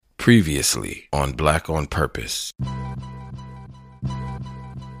Previously on Black on Purpose.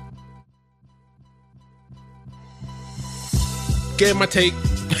 Gave my take.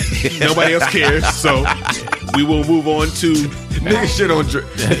 Nobody else cares, so we will move on to nigga shit on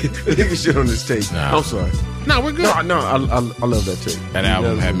nigga shit on this tape. Nah. I'm sorry. No, we're good. No, I love that tape. That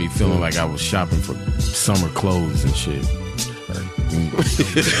album had me feeling like I was shopping for summer clothes and shit.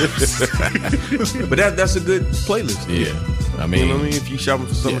 But that's a good playlist. Yeah, I mean, you know what I mean? If you shopping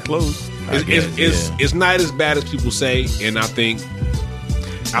for summer clothes, It's not as bad as people say, and I think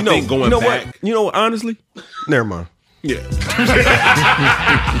going back. What? You know what? Honestly, never mind. Yeah.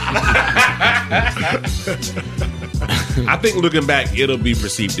 I think looking back, it'll be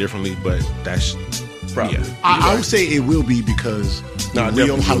perceived differently, but that's Probably. Yeah. I would say it will be because No, the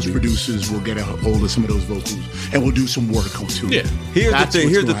real definitely house will be. producers will get a hold of some of those vocals and will do some work to it. Yeah. Here's That's the thing.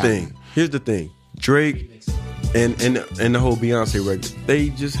 what's Here's the gonna thing. happen. Here's the thing. Drake and the whole Beyonce record, they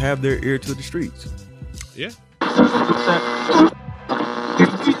just have their ear to the streets. Yeah.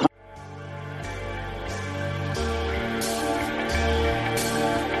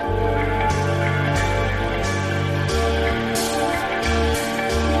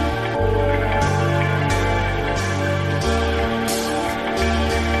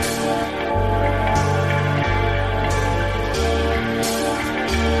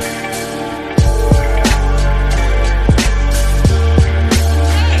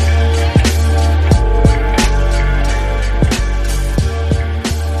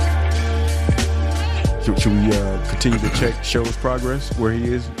 Should we continue to check Show's progress where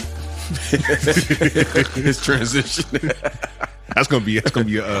he is? His transition. That's gonna be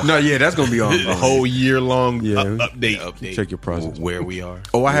No, yeah, that's gonna be on a whole year long Yeah. update. Check your process. where we are.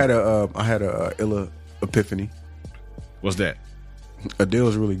 Oh, I had a Illa epiphany. What's that?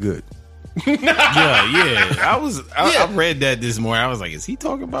 Adele's really good. Yeah. I read that this morning. I was like, is he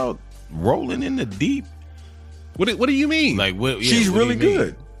talking about rolling in the deep? What do you mean? Like, what? Yeah, She's what do really you mean?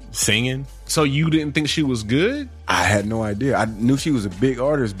 good. Singing. So you didn't think she was good? I had no idea. I knew she was a big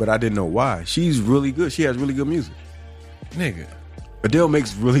artist, but I didn't know why. She's really good. She has really good music. Nigga. Adele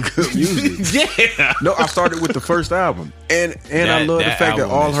makes really good music. Yeah. No, I started with the first album, and I love the that fact that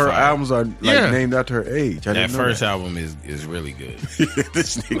album all is her fire. albums are like Yeah. named after her age. I That didn't know first that. album is really good.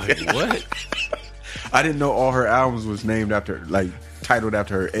 This nigga. Like, what? I didn't know all her albums was named after, like, titled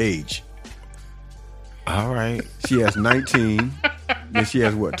after her age. All right. She has 19. Then she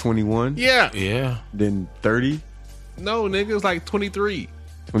has what, 21? Yeah. Yeah. Then 30, No, nigga, it's like 23.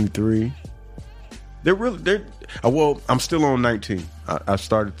 23. They're well, I'm still on 19. I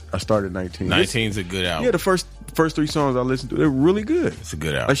started 19. 19's a good album. Yeah, the first three songs I listened to, they're really good. It's a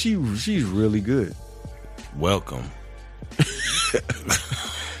good album. Like she's really good. Welcome.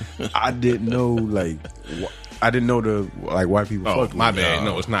 I didn't know I didn't know the white people. Oh, fucked my with it. bad.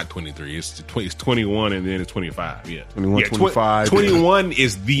 No, it's not 23. It's 21 and then it's 25. Yeah. 21, yeah, 25. 21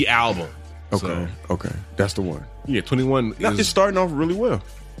 is the album. Okay, So, okay, that's the one. yeah, 21 Now, it's is starting off really well.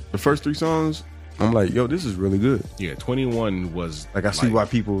 The first three songs, I'm like, yo, this is really good. yeah, 21 was Like, I see why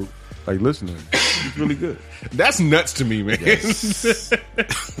people listen to it. It's really good. That's nuts to me, man.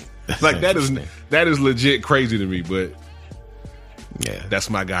 Like that is legit crazy to me, but Yeah. that's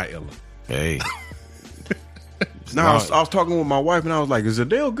my guy Ella. Hey. Now, I was talking with my wife, and I was like, is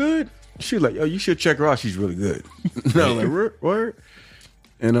Adele good? She was like, yo, you should check her out. She's really good. And I was like, word?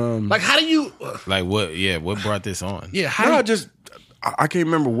 And Like how do you Like, what? Yeah. What brought this on? yeah, how no, do I can't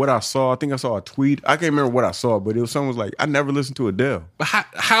remember what I saw. I think I saw a tweet. I can't remember what I saw, but it was someone was like, I never listened to Adele. but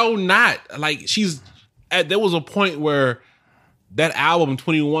how not? Like there was a point where that album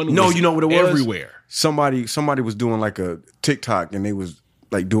 21 No, was you know what it was? everywhere. Somebody was doing like a TikTok, and they was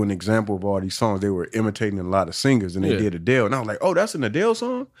like doing an example of all these songs. They were imitating a lot of singers, and they Yeah. did Adele. And I was like, oh, that's an Adele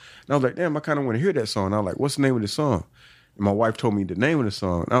song? And I was like, damn, I kind of want to hear that song. And I was like, what's the name of the song? And my wife told me the name of the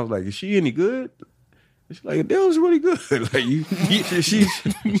song. And I was like, is she any good? And she's like, Adele's really good. Like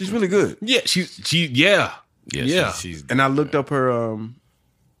she's really good. Yeah, Yeah. Yeah. She's And I looked up her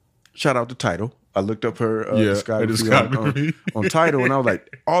shout out to Tidal. I looked up her Yeah, discography her discography. on Tidal, and I was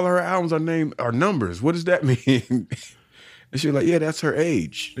like, all her albums are numbers. What does that mean? And she was like, yeah, that's her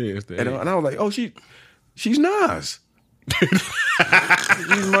age. Yeah, it's the and, age. and I was like, oh, she's Nas. She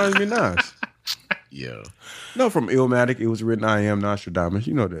reminds me of Nas. yeah. No, from Illmatic, it was written I Am Nostradamus.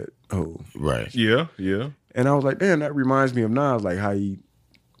 You know that. Oh. Right. Yeah. And I was like, damn, that reminds me of Nas, like how he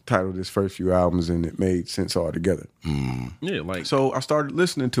titled his first few albums, and it made sense all together. Yeah, like So I started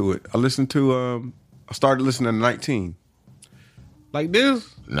listening to it. I started listening to 19. like this.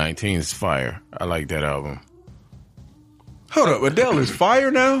 19's fire. I like that album. Hold up, Adele is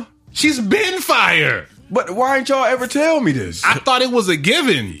fire now? She's been fire. But why ain't y'all ever tell me this? I thought it was a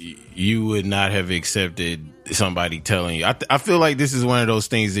given. You would not have accepted somebody telling you. I feel like this is one of those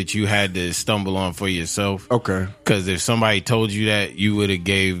things that you had to stumble on for yourself. Okay. Because if somebody told you that, you would have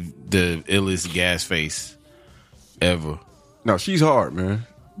gave the illest gas face ever. No, she's hard, man.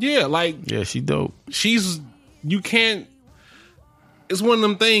 Yeah, like Yeah, she dope. you can't. It's one of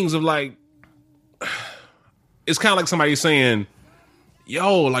them things of like, it's kind of like somebody saying,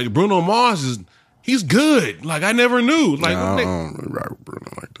 "Yo, like Bruno Mars he's good." Like I never knew. Like Nah, I don't really rock with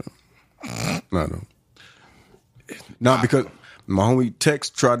Bruno like that. No. Not because my homie Tex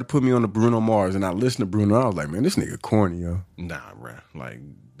tried to put me on the Bruno Mars, and I listened to Bruno. I was like, man, this nigga corny, yo. nah, bro. Like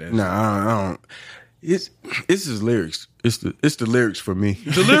that's, Nah, I don't. It's his lyrics. It's the lyrics for me.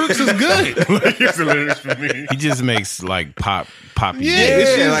 the lyrics is good. Like, it's the lyrics for me. He just makes like poppy. Yeah, Yeah,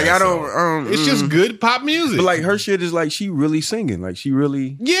 it's just, like I don't. It's just good pop music. But like her shit is like she really singing. Like she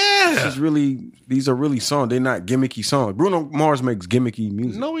really. yeah. She's really. These are really songs. They're not gimmicky songs. Bruno Mars makes gimmicky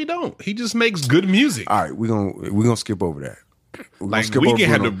music. No, he don't. He just makes good music. All right, we're gonna skip over that. We're gonna Like, skip we over can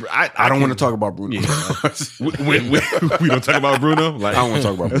have Bruno. the- I I don't can- want to talk about Bruno. we don't talk about Bruno. Like I don't want to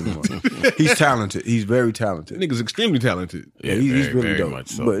talk about Bruno. He's talented. He's very talented. nigga's extremely talented. Yeah, he's very, really very dope. much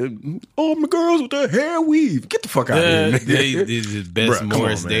so. But all my girls with their hair weave. Get the fuck out Yeah, of here. this is his best Bruh, come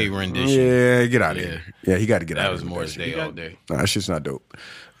Morris on, Day man. rendition. Yeah, get out of here. Yeah, he got to get out That of was here. Morris Day all day. Nah, that shit's not dope.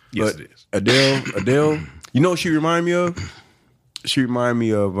 Yes, But it is. Adele, you know what she remind me of? She remind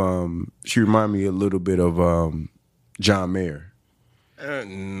me of a little bit of John Mayer.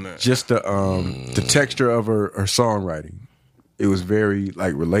 No. Just the texture of her songwriting. It was very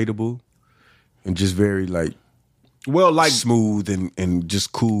like relatable and just very like Well, like smooth and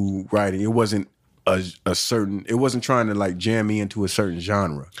just cool writing. It wasn't a certain. It wasn't trying to like jam me into a certain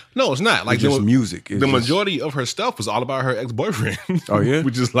genre. no, it's not. Like It's just the- music. It's The just- majority of her stuff was all about her ex-boyfriend. Oh, yeah?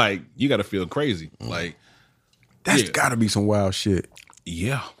 Which is like you got to feel crazy. Like That's yeah. got to be some wild shit.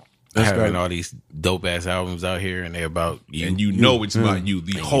 yeah. Having got- all these dope ass albums out here, and they're about you, And you know it's about you.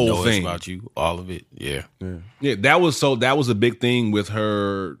 The and you whole know thing it's about you, all of it. Yeah, Yeah, that was a big thing with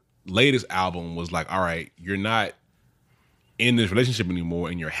her latest album was like, all right, you're not in this relationship anymore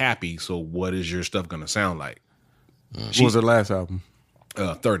and you're happy, so what is your stuff gonna sound like? What was her last album?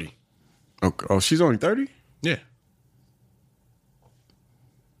 30. Okay. Oh, she's only 30? Yeah.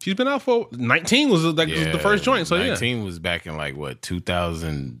 She's been out for 19 was like the first joint, so 19 was back in like what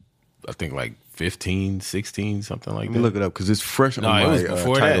 2000, I think like 15, 16, something like Let that. me look it up because it's fresh on No, my it was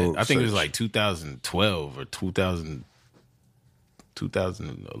before that. title I think it was search. like 2012 or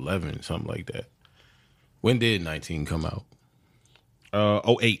 2011, something like that. When did 19 come out?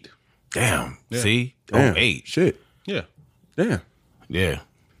 08. Damn. See? Damn. 08. Shit. Yeah. Damn. Yeah.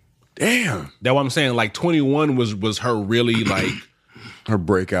 Damn. That's what I'm saying. Like 21 was her really like Her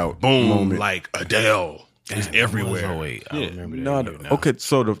breakout boom, moment. like Adele is everywhere. Oh, wait. I remember that. No, year now. okay,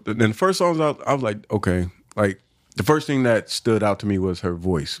 so the first songs I was like, okay, like the first thing that stood out to me was her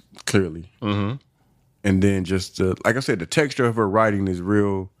voice, clearly, and then just like I said, the texture of her writing is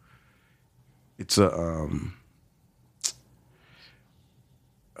real. It's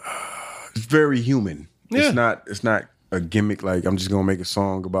it's very human. Yeah. It's not a gimmick. Like I'm just gonna make a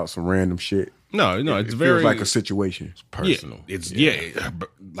song about some random shit. No, it's It very feels like a situation. Personal. Yeah, it's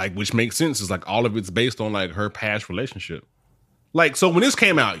like which makes sense. Is like all of it's based on like her past relationship. Like so, when this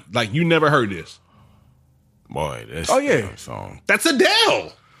came out, like you never heard this. Boy, that's Oh, yeah. a damn song. That's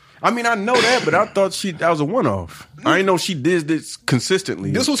Adele. I mean, I know that, but I thought that was a one-off. I didn't know she did this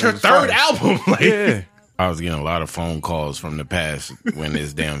consistently. This was her It third fire. album. Like, Yeah. I was getting a lot of phone calls from the past when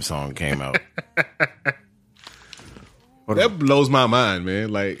this damn song came out. that blows my mind, man.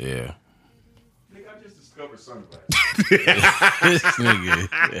 Like, Yeah. I just discovered sunglasses. This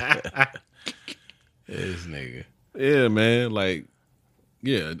nigga. This nigga. yeah, man. Like,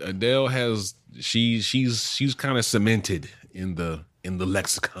 yeah, Adele has she's kind of cemented in the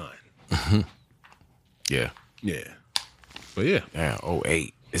lexicon. Yeah. Yeah, but yeah, Damn,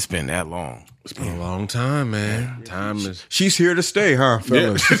 08. It's been that long. it's been a long time, man. Time is She's here to stay, huh,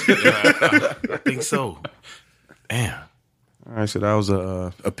 fellas? I think so. Damn. All right, so that was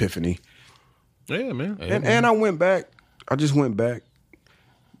a epiphany, yeah, man. and I went back. I just went back.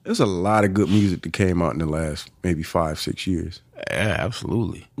 There's a lot of good music that came out in the last maybe 5-6 years. Yeah,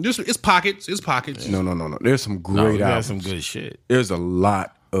 absolutely. Just it's pockets. It's pockets. No. There's some No, great we got albums. some good shit. There's a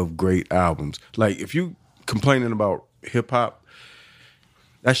lot of great albums. Like if you complaining about hip hop,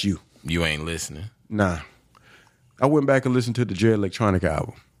 that's you. You ain't listening. Nah. I went back and listened to the Jay Electronic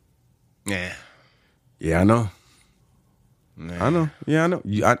album. Yeah, Yeah, I know. I know. Yeah, I know.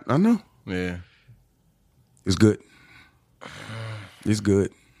 I know. yeah. It's good. It's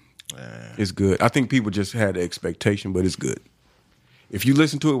good. It's good. I think people just had the expectation, but it's good. If you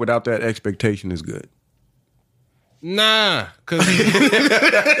listen to it without that expectation, it's good. Nah, cause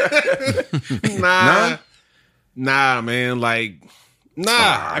nah, man. Like,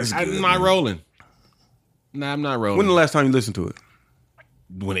 I'm not rolling. Nah, I'm not rolling. When the last time you listened to it?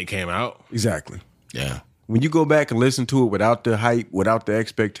 When it came out, Exactly. Yeah. When you go back and listen to it without the hype, without the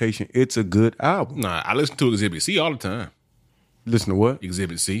expectation, it's a good album. nah. I listen to Exhibit C all the time. Listen to what?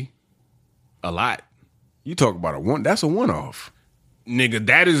 Exhibit C, a lot, You talk about a one. That's a one-off. nigga.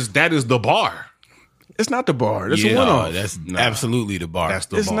 That is the bar. It's not the bar. That's a Yeah, one-off. No, that's absolutely the bar. That's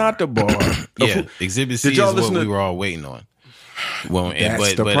the It's bar. not the bar. yeah. Exhibit C Did is y'all what listen we to- were all waiting on. Well,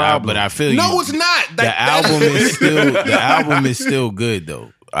 That's the problem. But I feel No, you. it's not. The album is still good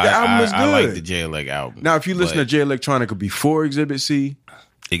though. The album is I like good. the J Elect album. Now, if you listen but to J Electronica before Exhibit C,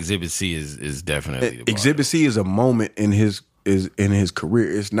 Exhibit C is definitely the bar. Exhibit C is a moment in his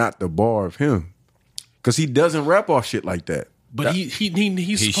career. It's not the bar of him because he doesn't rap off shit like that. But he's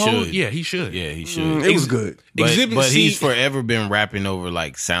He supposed. should. Yeah, he should. Yeah, he should. It was good. But, Exhibit but C- he's forever been rapping over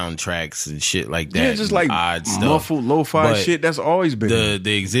like soundtracks and shit like that. Yeah, just like odd stuff. muffled lo-fi But shit. That's always been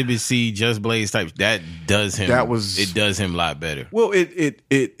The Exhibit C, Just Blaze type that does him. It does him a lot better. well.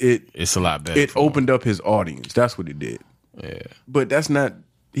 It's a lot better. It for him. opened up his audience. That's what it did. Yeah. But that's not.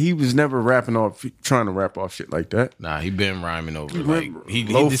 He was never trying to rap off shit like that. Nah, he been rhyming over like this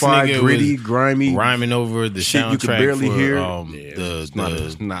Lo-fi, nigga gritty, was grimy, rhyming over the shit soundtrack you could barely for hear. It's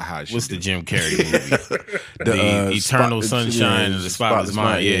not how it should what's the be. Jim Carrey movie? the Eternal Sunshine of the Spotless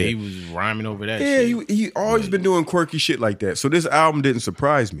Mind. Yeah, he was rhyming over that Yeah, shit. he always been doing quirky shit like that. So this album didn't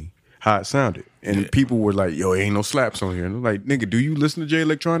surprise me how it sounded, and people were like, "Yo, ain't no slaps on here." And I'm like, "Nigga, do you listen to J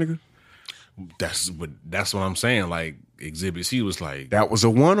Electronica?" That's what I'm saying. Like Exhibit C was like That was a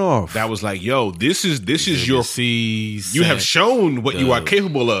one-off. that was like, yo, this is your. C. You have shown what you are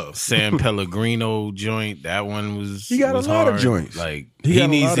capable of. San Pellegrino joint. That one was. He got a was lot of hard. joints. Like He he got a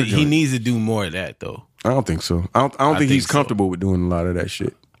needs lot to of he joints. needs to do more of that though. I don't think so. I don't think he's think so. comfortable with doing a lot of that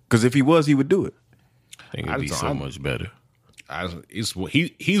shit. Because if he was, he would do it. I think it'd be so much better. He's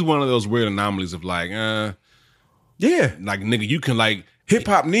one of those weird anomalies of like, Yeah, nigga, you can like, hip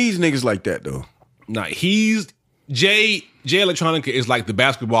hop needs niggas like that though. nah, he's J Electronica is like the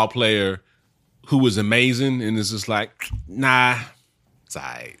basketball player who was amazing and is just like, nah, it's all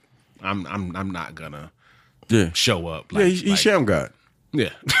right. I'm not gonna Yeah, show up. yeah, he's Sham God. Yeah.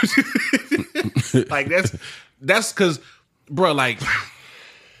 Like that's because, bro, like,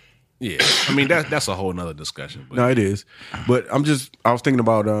 yeah. I mean that's a whole nother discussion. But No, it is. But I was thinking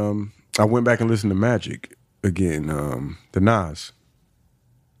about I went back and listened to Magic again, the Nas.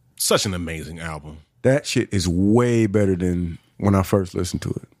 such an amazing album. That shit is way better than when I first listened to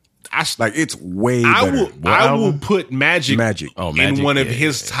it. Like It's way better. I will put Magic, Oh, in Magic, one of yeah,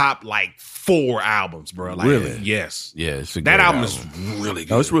 his top like 4 albums, bro. Like, Really? yes. Yeah, it's a That great album is really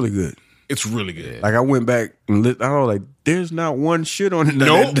good. No, it's really good. It's really good. Like I went back and I was like, there's not one shit on it.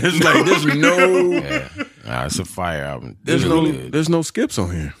 Nope. There's no Yeah. Nah, it's a fire album. there's It's no really good. there's no skips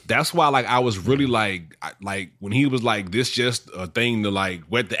on here. That's why, like, I was really like when he was like, this just a thing to like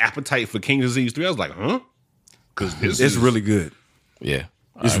whet the appetite for King Disease 3. I was like, huh? Because It's really good. Yeah.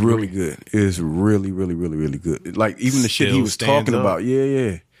 It's really good. It's really, really, really, really good. Like even the shit he Still was stands talking up. about.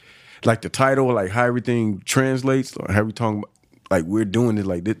 Yeah. Like the title, like how everything translates, or how we talking about, like we're doing it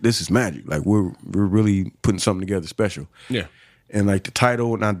like this is magic. Like we're really putting something together special. Yeah. And like the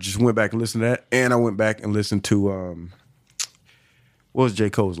title, and I just went back and listened to that, and I went back and listened to what was J.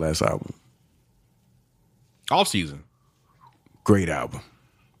 Cole's last album? All season. Great album.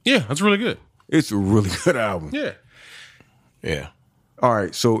 Yeah, that's really good. It's a really good album. Yeah. Yeah. All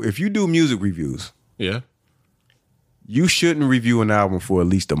right, so if you do music reviews, Yeah. you shouldn't review an album for at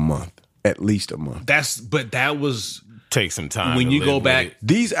least a month. At least a month. But that was Take some time. when to you live go with back. it.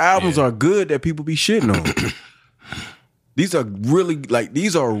 These albums are good that people be shitting on. These are really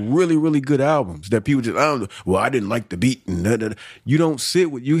really, really good albums that people just, I didn't like the beat. And da, da, da.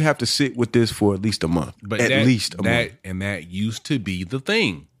 You have to sit with this for at least a month. But at least a month. And that used to be the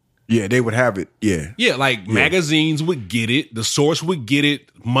thing. Yeah, they would have it. Yeah. Yeah, like magazines would get it. The Source would get it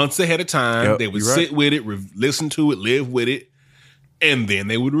months ahead of time. Yep, they would you're right. sit with it, listen to it, live with it, and then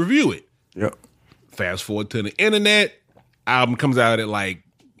they would review it. Yep. Fast forward to the internet, album comes out at like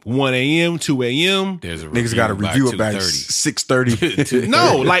 1 a.m., 2 a.m. There's a Niggas got to review it by 2:30. 6:30.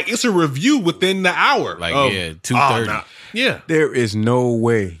 No, like it's a review within the hour. Like, of, yeah, 2:30. Yeah, There is no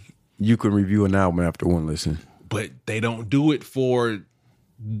way you can review an album after one listen. but they don't do it for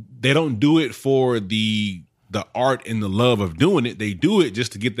the art and the love of doing it. They do it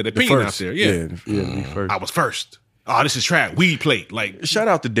just to get that opinion out there. Yeah. be first. I was first. oh, this is trash. Weed plate. Like, Shout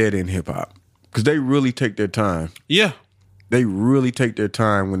out to Dead End Hip Hop because they really take their time. yeah, They really take their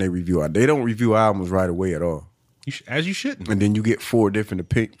time when they review it. They don't review albums right away at all. as you shouldn't. And then you get four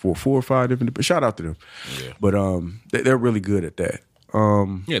or five different. Shout out to them. Yeah. But they're really good at that.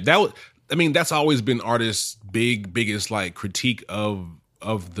 Yeah, that's always been artists' biggest like critique of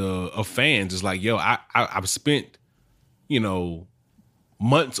fans is like, yo, I've spent,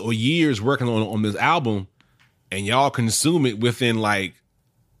 months or years working on this album, and y'all consume it within like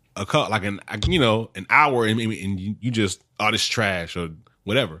an hour, and you just, oh, this trash or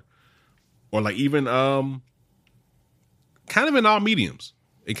whatever, or like even kind of in all mediums.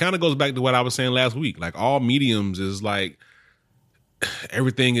 It kind of goes back to what I was saying last week. Like all mediums is like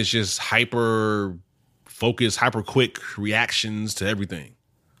everything is just hyper focused, hyper quick reactions to everything.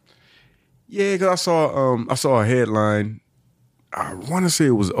 Yeah, because I saw a headline. I want to say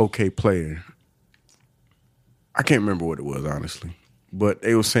it was OK Player. I can't remember what it was, honestly. But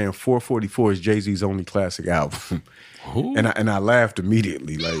they were saying 444 is Jay-Z's only classic album. And I laughed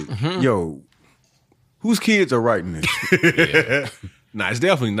immediately. Like, yo, whose kids are writing this? Nah, it's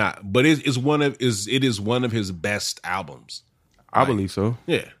definitely not. But it is one of his best albums. I believe so.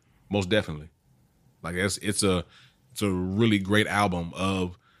 Yeah, most definitely. Like it's a really great album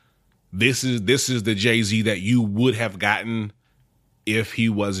of this is the Jay-Z that you would have gotten if he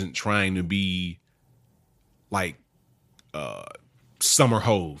wasn't trying to be like Summer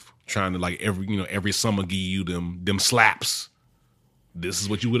Hove, trying to like every summer give you them slaps. This is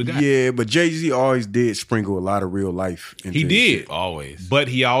what you would have got. Yeah, but Jay-Z always did sprinkle a lot of real life into He his did. shit. Always. But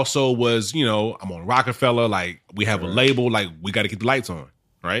he also was, I'm on Rockefeller, like we have a label, like we got to keep the lights on,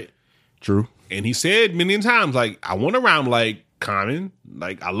 right? True. And he said many times, like, I want to rhyme like Common,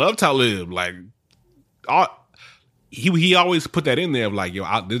 like I love Talib, like he always put that in there of like, yo,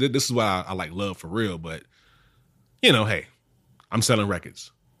 this is what I like love for real. But hey, I'm selling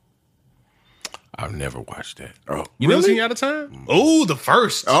records. I've never watched that. Oh, You never seen Out of Time? Oh, the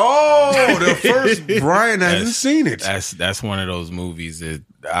first. Oh, the first Brian hasn't seen it. That's one of those movies that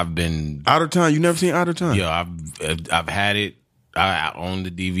I've been. Out of Time. You never seen Out of Time? Yeah, I've had it. I owned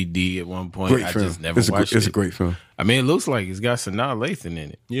the DVD at one point. Great I film. just never It's watched it. It's a great film. I mean, it looks like it's got Sanaa Lathan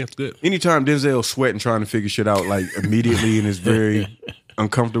in it. Yeah, it's good. Anytime Denzel's sweating trying to figure shit out like immediately and is very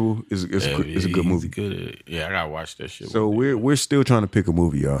uncomfortable is a good movie. I gotta watch that shit. So we're still trying to pick a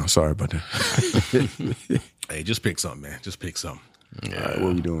movie, y'all. Sorry about that. Hey, just pick something, man. Just pick something. All right,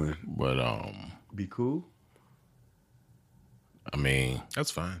 what are we doing? But Be cool. I mean,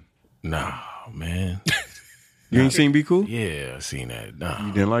 That's fine. nah, man. You ain't seen Be Cool? Yeah, I seen that. Nah,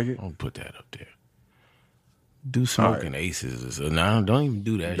 You didn't like it? don't put that up there. Do Smoking Aces. No, don't even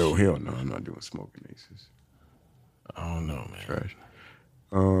do that. No, shit. hell no. I'm not doing Smoking Aces. I don't know, man. Trash.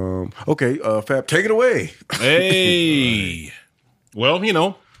 Okay, Fab, take it away. Hey. Well,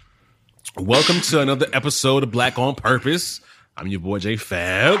 welcome to another episode of Black on Purpose. I'm your boy J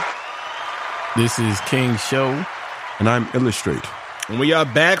Fab. This is King Show. And I'm Illustrate. And we are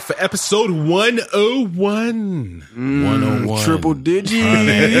back for episode 101. 101. Triple digits.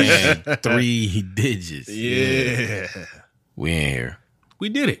 Man, 3 digits. Yeah. We in here. We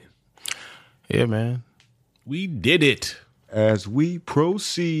did it. Yeah, man. We did it. As we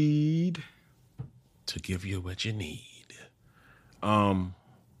proceed. To give you what you need. Yeah,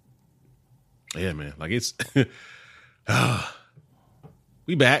 man. Like it's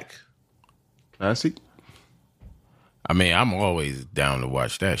we back. Classic. I mean, I'm always down to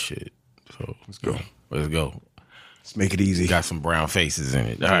watch that shit. So Let's go. Let's go. Let's make it easy. Got some brown faces in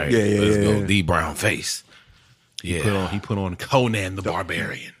it. All right. Yeah, let's go. yeah. The brown face. Yeah. He put on Conan the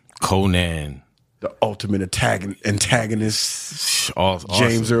Barbarian. Conan. The ultimate antagonist. Awesome.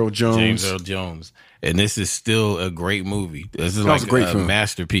 James Earl Jones. James Earl Jones. And this is still a great movie. This is That was like a great a film.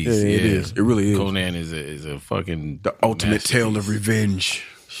 masterpiece. Yeah, it is. It really is. Conan is a fucking The ultimate tale of masterpiece. revenge.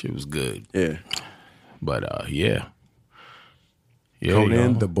 Shit was good. Yeah. But yeah. Yeah,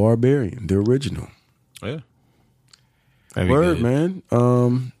 Conan y'all. the Barbarian, the original. Yeah. That'd be Word, good.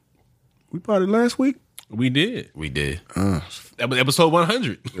 man. We bought it last week. We did. We did. That was episode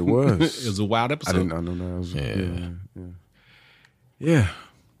 100. It was. It was a wild I episode. know that was. Yeah. Yeah.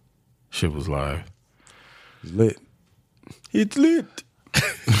 Shit was live. It's lit. It's lit.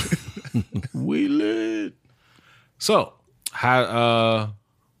 We lit. So, how's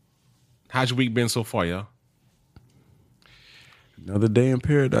your week been so far, y'all? Another day in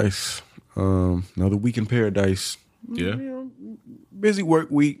paradise. Another week in paradise. Yeah. Busy work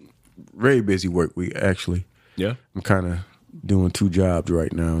week. Very busy work week, actually. Yeah. I'm kind of doing 2 jobs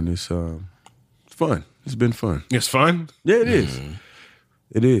right now, and it's fun. It's been fun. It's fun. Yeah, it is.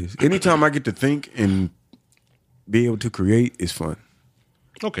 It is. Anytime I get to think and be able to create is fun.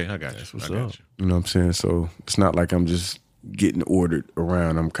 Okay, I got you. I got you. You know what I'm saying? So it's not like I'm just getting ordered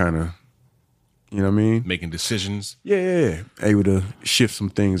around. I'm kind of, you know what I mean? Making decisions. Yeah. Able to shift some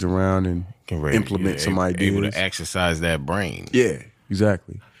things around and implement some ideas. Able to exercise that brain. Yeah,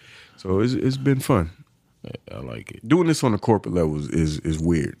 exactly. So it's been fun. I like it. Doing this on a corporate level is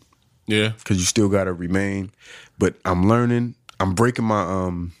weird Yeah. because you still got to remain. But I'm learning. I'm breaking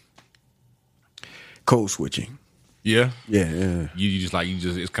my code switching. Yeah. Yeah. You just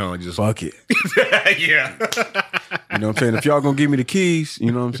it's kind of like just Fuck it. yeah. You know what I'm saying? If y'all gonna give me the keys,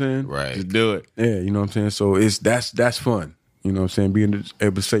 you know what I'm saying? Right. Just do it. Yeah, you know what I'm saying? So that's fun. You know what I'm saying? Being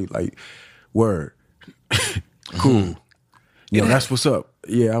able to say like, word, cool. You know, that's what's up.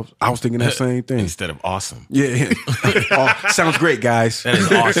 Yeah, I was thinking that same thing. Instead of awesome. Yeah. Oh, sounds great, guys. That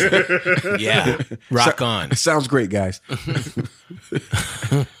is awesome. Yeah. Rock on. Sounds great, guys.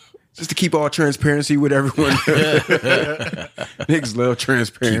 Just to keep all transparency with everyone. Niggas love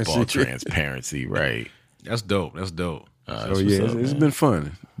transparency. Keep all transparency, right. That's dope. That's dope. So yeah, it's been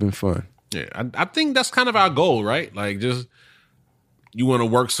fun. It's been fun. Yeah, I think that's kind of our goal, right? Like, just you want to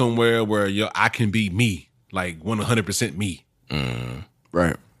work somewhere where I can be me, like 100% me.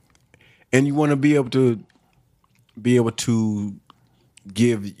 Right. And you want to be able to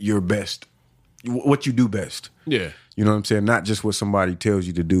give your best, what you do best. Yeah. You know what I'm saying? Not just what somebody tells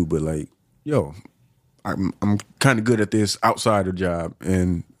you to do, but like, yo, I'm kind of good at this outside of the job,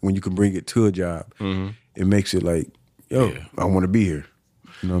 and when you can bring it to a job, it makes it like, yo, I want to be here.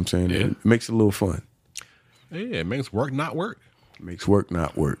 You know what I'm saying? Yeah. It makes it a little fun. Yeah, it makes work not work. It makes work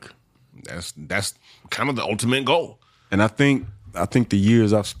not work. That's kind of the ultimate goal. And I think the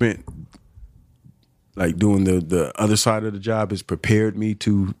years I've spent like doing the other side of the job has prepared me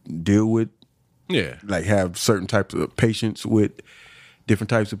to deal with, like have certain types of patience with different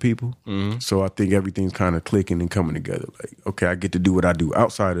types of people. So I think everything's kind of clicking and coming together. Like, okay, I get to do what I do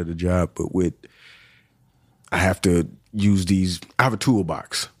outside of the job, but I have to use I have a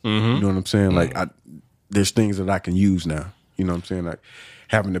toolbox. You know what I'm saying? Like there's things that I can use now. You know what I'm saying? Like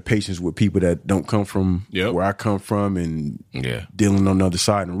having the patience with people that don't come from where I come from and dealing on the other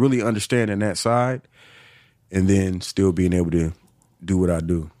side and really understanding that side and then still being able to do what I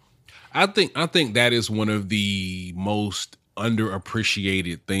do. I think that is one of the most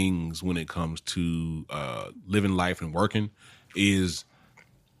underappreciated things when it comes to living life and working is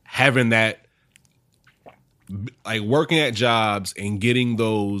having that, like working at jobs and getting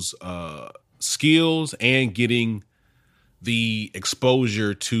those skills and getting the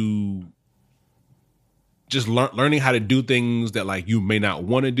exposure to just learning how to do things that like you may not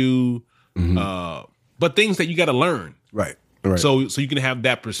want to do, but things that you got to learn. Right. So you can have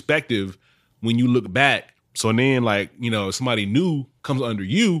that perspective when you look back. So then, like, you know, if somebody new comes under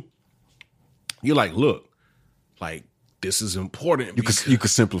you, you're like, look, like this is important. You could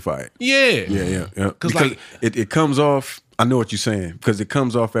simplify it. Yeah. Because like it comes off. I know what you're saying because it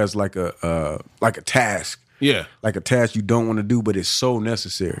comes off as like a task. Yeah, like a task you don't want to do, but it's so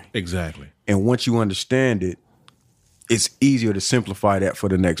necessary. Exactly. And once you understand it, it's easier to simplify that for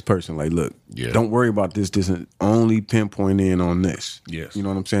the next person. Like, look, don't worry about this. This is only pinpoint in on this. Yes. You know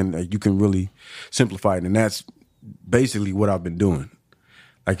what I'm saying? Like, you can really simplify it. And that's basically what I've been doing.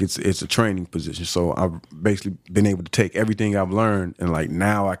 Like, it's a training position. So I've basically been able to take everything I've learned and, like,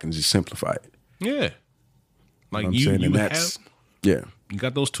 now I can just simplify it. Yeah. Like, you know what I'm saying? You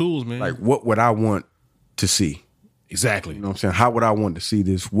got those tools, man. Like, what would I want to see? Exactly. You know what I'm saying? How would I want to see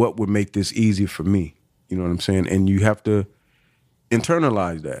this? What would make this easier for me? You know what I'm saying? And you have to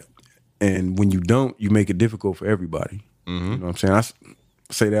internalize that. And when you don't, you make it difficult for everybody. You know what I'm saying? I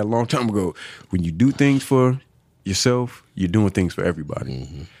say that a long time ago. When you do things for yourself, you're doing things for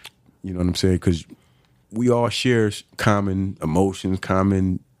everybody. You know what I'm saying? Because we all share common emotions,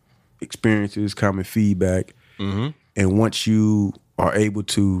 common experiences, common feedback. And once you are able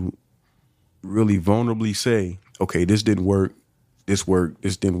to really vulnerably say, okay, this didn't work, this worked,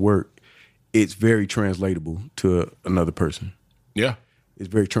 this didn't work, it's very translatable to another person. Yeah. It's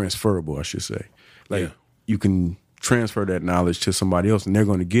very transferable, I should say. Like, you can transfer that knowledge to somebody else and they're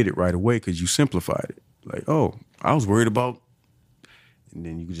going to get it right away because you simplified it. Like, oh, I was worried about, and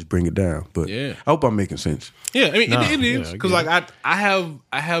then you can just bring it down. But I hope I'm making sense. Yeah, I mean, it is. Because, like, I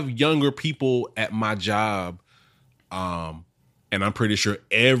have younger people at my job, and I'm pretty sure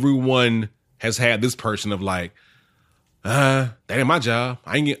everyone has had this person of like, that ain't my job.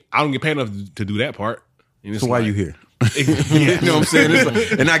 I don't get paid enough to do that part. So why you here? You know what I'm saying? It's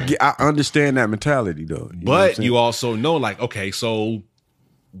like, and I understand that mentality though. But you also know, like, okay, so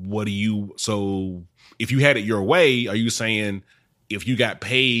so if you had it your way, are you saying if you got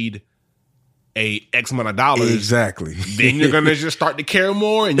paid a X amount of dollars, Exactly. then you're gonna just start to care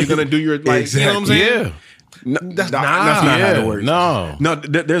more, and you're gonna do your like, you know what I'm saying? Yeah. No, That's that's not- not how Yeah, it works. no. No,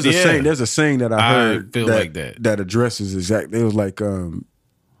 there's a Yeah. saying. There's a saying that I heard feel like that. that addresses exactly. It was like,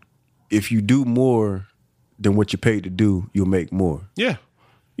 if you do more than what you're paid to do, you'll make more. Yeah.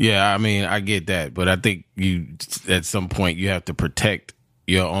 Yeah, I mean, I get that, but I think you at some point you have to protect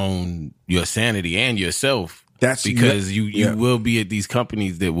your sanity and yourself. That's- because you yeah. will be at these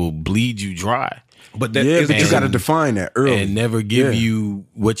companies that will bleed you dry But that Yeah, but you and- got to define that early and never give Yeah. you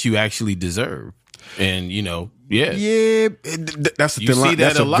what you actually deserve. And yeah. Yeah, that's a You thin see line. that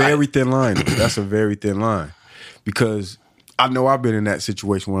That's a a lot. very thin line. That's a very thin line because I know I've been in that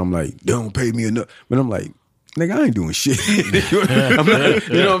situation where I'm like, they don't pay me enough, but I'm like, nigga, I ain't doing shit. I'm not,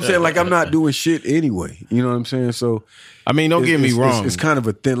 you know what I'm saying? Like I'm not doing shit anyway. You know what I'm saying? So I mean, don't get me wrong. It's kind of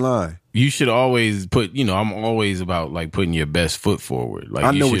a thin line. You should always put, I'm always about like putting your best foot forward. Like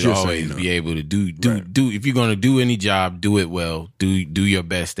I know you what should you're always saying, be able to do if you're going to do any job, do it well, do your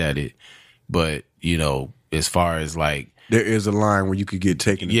best at it. But, as far as like, There is a line where you could get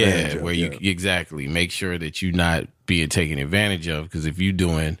taken advantage of. where you exactly make sure that you're not being taken advantage of. Because if you're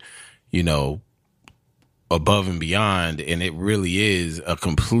doing, above and beyond, and it really is a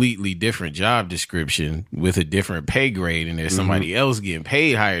completely different job description with a different pay grade, and there's somebody else getting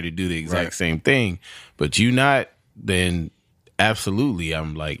paid higher to do the exact same thing, but you not, then absolutely,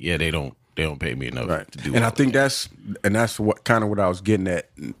 I'm like, yeah, they don't pay me enough to do. And all I think that. that's what kind of what I was getting at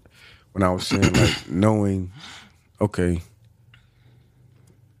when I was saying like knowing, okay,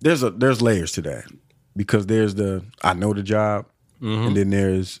 there's layers to that because there's I know the job, and then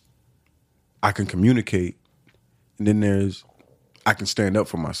there's I can communicate, and then there's I can stand up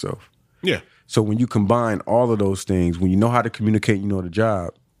for myself. Yeah. So when you combine all of those things, when you know how to communicate, you know the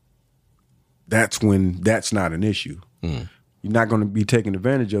job, that's when that's not an issue. You're not going to be taken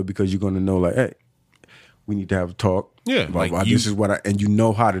advantage of because you're going to know like, hey, we need to have a talk. Yeah, Blah, like blah. you- This is what and you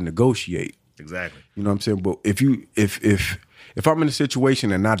know how to negotiate. Exactly. You know what I'm saying? But if I'm in a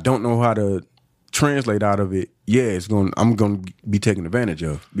situation and I don't know how to translate out of it, I'm going to be taken advantage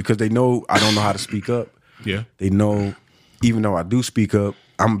of because they know I don't know how to speak up. Yeah. They know, even though I do speak up,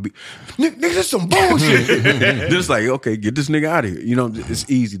 nigga, this is some bullshit. Just like, okay, get this nigga out of here. It's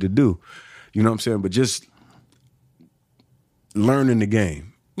easy to do. You know what I'm saying? But just learning the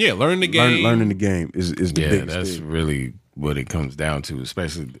game. Yeah, learn the game. Learning the game is the biggest that's thing. really what it comes down to,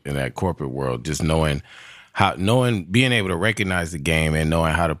 especially in that corporate world. Just being able to recognize the game and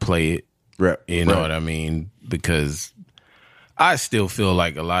knowing how to play it. Right. You know Right. what I mean? Because I still feel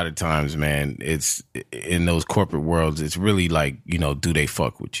like a lot of times, man, it's in those corporate worlds, it's really like, do they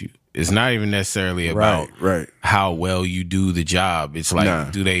fuck with you? It's not even necessarily about Right. how well you do the job. It's like,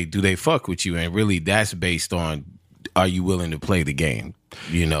 Nah. do they fuck with you? And really that's based on, are you willing to play the game?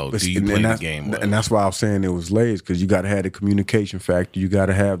 Do you play the game well? And that's why I was saying it was layers because you got to have the communication factor. You got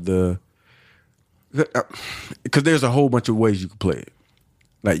to have because there's a whole bunch of ways you could play it.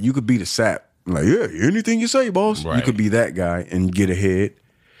 Like you could be the sap. Like, yeah, anything you say, boss. Right. You could be that guy and get ahead.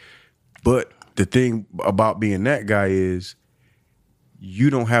 But the thing about being that guy is you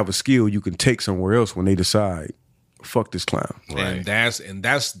don't have a skill you can take somewhere else when they decide, fuck this clown. And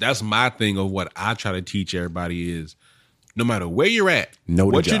that's my thing of what I try to teach everybody is no matter where you're at, Know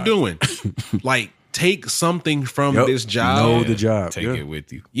the what you're job. doing, like take something from Yep. this job. Know the job. Take Yeah. it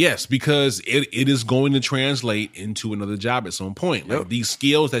with you. Yes, because it is going to translate into another job at some point. Like Yep. these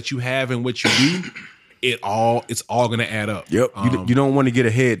skills that you have and what you do, it's all going to add up. Yep. You don't want to get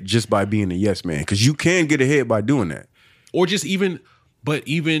ahead just by being a yes man because you can get ahead by doing that. Or just even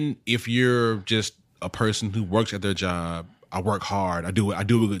if you're just a person who works at their job, I work hard, I do a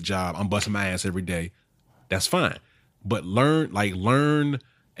good job, I'm busting my ass every day. That's fine. But learn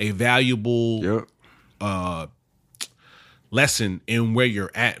a valuable lesson in where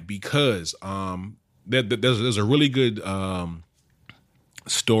you're at because there's a really good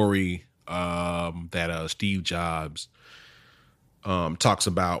story that Steve Jobs talks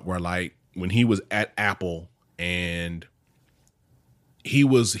about where like when he was at Apple and he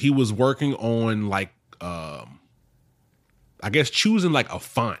was working on like I guess choosing like a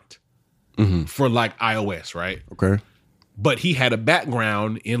font for like iOS, right? Okay. But he had a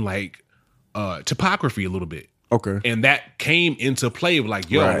background in like typography a little bit. Okay. And that came into play of like,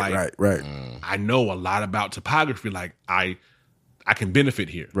 yo, right. I know a lot about typography. Like I can benefit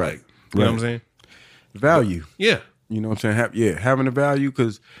here. Right. Like, you know what I'm saying? Value. Yeah. You know what I'm saying? Having a value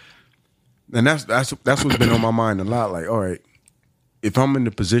because, and that's what's been on my mind a lot. Like, all right, if I'm in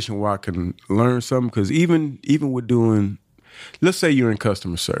the position where I can learn something, because even with doing, let's say you're in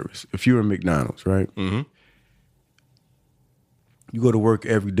customer service. If you're in McDonald's, right? Mm-hmm. You go to work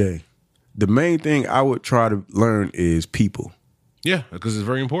every day. the main thing I would try to learn is people. Yeah, because it's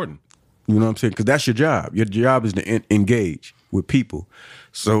very important. You know what I'm saying? Because that's your job. Your job is to engage with people.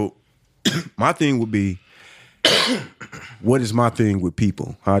 So my thing would be, what is my thing with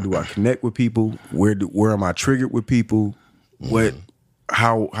people? How do I connect with people? Where am I triggered with people?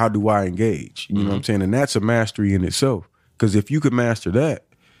 How do I engage? You know what I'm saying? And that's a mastery in itself. Because if you could master that,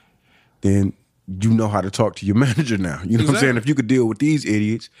 then you know how to talk to your manager now. You know what I'm saying? If you could deal with these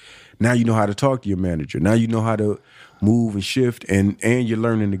idiots, now you know how to talk to your manager. Now you know how to move and shift, and you're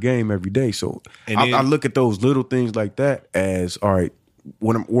learning the game every day. So I look at those little things like that as, all right,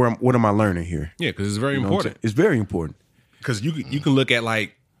 what am I learning here? Yeah, because it's very important. It's very important. Because you can look at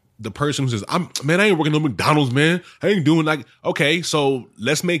like the person who says, I ain't working on McDonald's, man. I ain't doing like, okay, so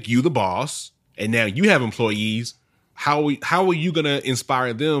let's make you the boss, and now you have employees. How are you gonna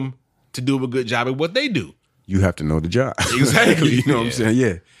inspire them to do a good job at what they do? You have to know the job. Exactly. You know what I'm saying?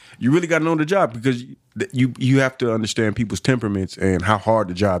 Yeah. You really got to know the job, because you have to understand people's temperaments and how hard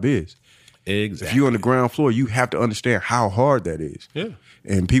the job is. Exactly. If you're on the ground floor, you have to understand how hard that is. Yeah.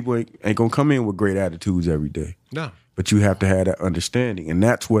 And people ain't gonna come in with great attitudes every day. No. But you have to have that understanding, and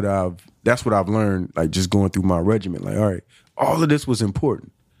that's what I've learned. Like just going through my regiment. Like, all right, all of this was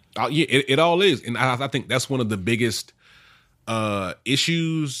important. Yeah, it all is, and I think that's one of the biggest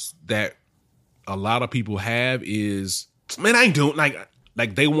issues that a lot of people have is, man, I ain't doing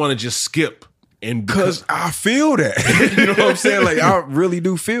like they want to just skip. And because I feel that. You know what I'm saying? Like, I really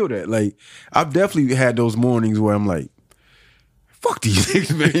do feel that. Like, I've definitely had those mornings where I'm like, fuck these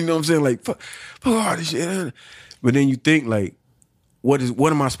niggas, man. You know what I'm saying? Like, fuck all this shit. But then you think, like, what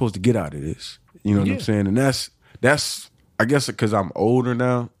am I supposed to get out of this? You know what I'm saying? And that's I guess because I'm older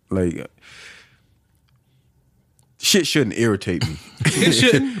now, like, shit shouldn't irritate me. It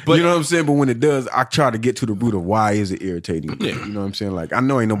shouldn't. But you know what I'm saying? But when it does, I try to get to the root of why is it irritating me. Yeah. You know what I'm saying? Like, I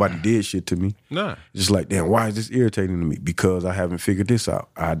know ain't nobody did shit to me. Nah. Just like, damn, why is this irritating to me? Because I haven't figured this out.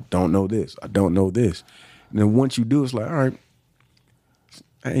 I don't know this. I don't know this. And then once you do, it's like, all right,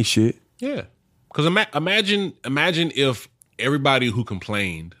 that ain't shit. Yeah. Because imagine if everybody who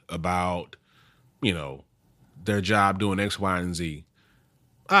complained about, their job doing X, Y, and Z.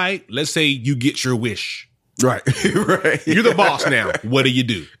 All right, let's say you get your wish. Right. Right. You're the boss now. What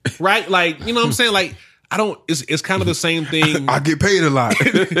do? Right? Like, you know what I'm saying? Like, it's kind of the same thing. I get paid a lot.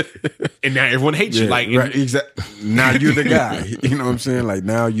 And now everyone hates you. Like, right, exactly. Now you're the guy. You know what I'm saying? Like,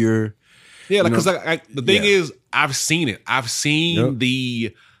 now you're. Yeah, like, because the thing is, I've seen it. I've seen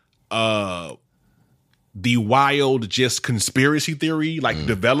the wild just conspiracy theory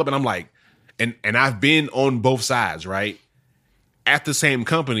develop, and I'm like, and I've been on both sides, right? At the same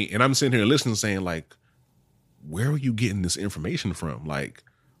company, and I'm sitting here listening, saying like, where are you getting this information from? Like,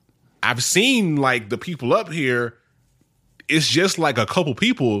 I've seen like the people up here, it's just like a couple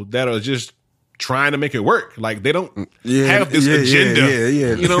people that are just trying to make it work. Like, they don't have this agenda.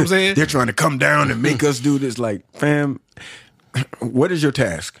 Yeah. You know what I'm saying? They're trying to come down and make us do this. Like, fam, what is your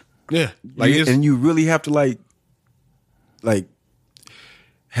task? Yeah. Like, and you really have to like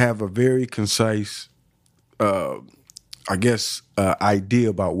have a very concise, idea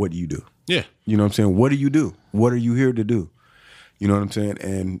about what you do. Yeah. You know what I'm saying? What do you do? What are you here to do? You know what I'm saying?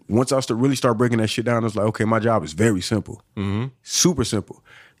 And once I really start breaking that shit down, it's like, okay, my job is very simple. Mm-hmm. Super simple.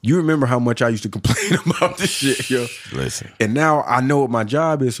 You remember how much I used to complain about this shit, yo. Listen. And now I know what my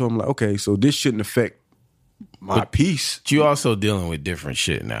job is, so I'm like, okay, so this shouldn't affect my peace. But you also dealing with different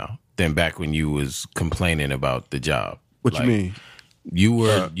shit now than back when you was complaining about the job. What you mean? You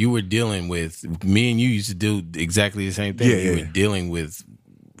were dealing with, me and you used to do exactly the same thing. You were dealing with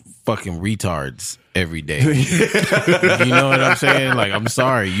fucking retards every day. You know what I'm saying? Like, I'm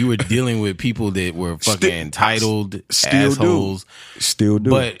sorry, you were dealing with people that were fucking entitled assholes. Still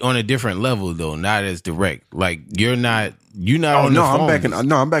do. But on a different level though, not as direct. Like, you're not Oh on no, the I'm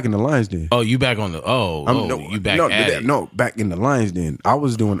phones. back in the Lions Den. Oh, you back on the you back at it. No, back in the Lions Den. I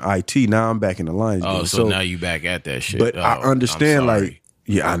was doing IT. Now I'm back in the Lions Den. Oh, so now you back at that shit. But I understand, like,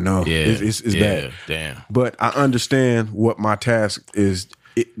 I know. Yeah, it's bad. Damn. But I understand what my task is.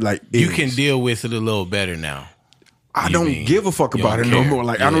 You can deal with it a little better now. I don't give a fuck about it no more.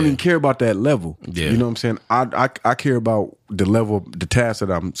 Like, I don't even care about that level. Yeah. You know what I'm saying? I care about the level, the task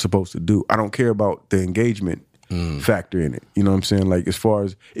that I'm supposed to do. I don't care about the engagement factor in it. You know what I'm saying? Like, as far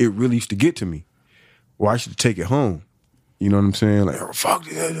as it really used to get to me, well, I should take it home. You know what I'm saying? Like, oh, fuck.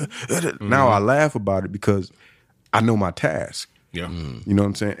 Now I laugh about it because I know my task. Yeah. You know what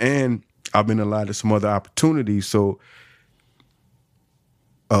I'm saying? And I've been allotted some other opportunities. So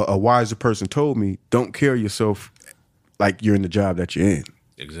a wiser person told me, don't carry yourself like you're in the job that you're in.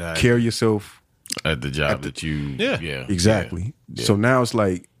 Exactly. Carry yourself at the job that you. Yeah. exactly. Yeah. So now it's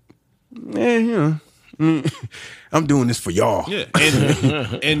like, I'm doing this for y'all. Yeah,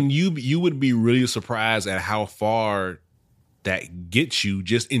 and you would be really surprised at how far that gets you,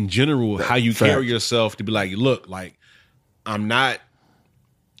 just in general, how you carry yourself to be like, look, like I'm not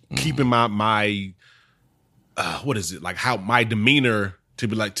keeping my what is it, like how my demeanor to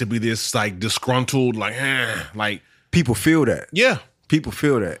be this like disgruntled, like People feel that. yeah. People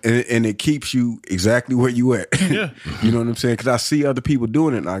feel that, and it keeps you exactly where you at. Yeah. You know what I'm saying? Because I see other people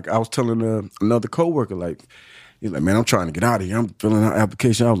doing it. Like I was telling another coworker, like he's like, "Man, I'm trying to get out of here. I'm filling out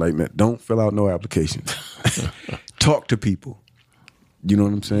application." I was like, "Man, don't fill out no applications. Talk to people." You know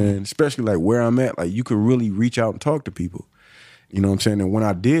what I'm saying? Especially like where I'm at, like you can really reach out and talk to people. You know what I'm saying? And when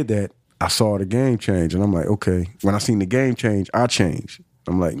I did that, I saw the game change, and I'm like, okay. When I seen the game change, I changed.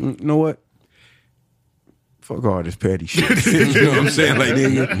 I'm like, you know what? Fuck all this petty shit. You know what I'm saying? Like,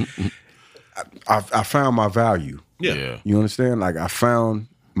 nigga, I found my value. Yeah. You understand? Like, I found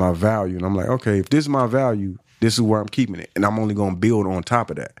my value, and I'm like, okay, if this is my value, this is where I'm keeping it, and I'm only gonna build on top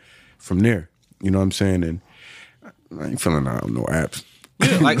of that from there. You know what I'm saying? And I ain't filling out no apps.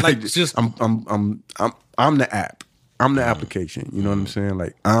 Yeah, like just I'm the app. I'm the application. You know what I'm saying?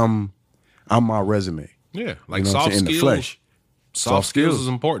 Like, I'm my resume. yeah, like You know what I'm soft saying? In skills. the flesh. Soft skills skills. is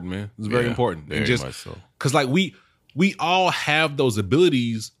important, man. It's very Yeah, important. very And just much so. because like we all have those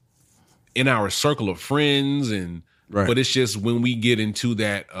abilities in our circle of friends, and Right. but it's just when we get into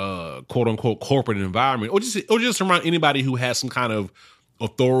that quote unquote corporate environment, or just around anybody who has some kind of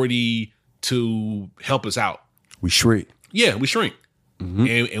authority to help us out. We shrink. Yeah, we shrink,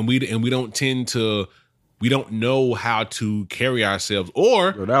 Mm-hmm. and we don't tend to. We don't know how to carry ourselves,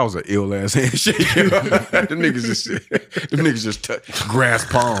 or Yo, that was an ill ass handshake. The niggas just grass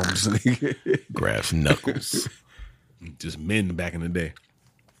palms. Grass knuckles. just men back in the day.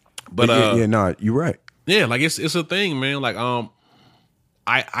 But Nah, you're right. yeah, like it's a thing, man. Like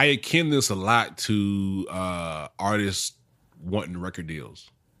I akin this a lot to artists wanting record deals.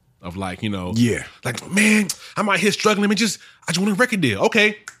 Of like, you know, Yeah. like, man, I'm out here struggling. I just want a record deal.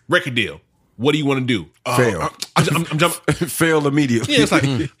 Okay, record deal. What do you want to do? Fail. I'm jumping. Fail immediately. Yeah, it's like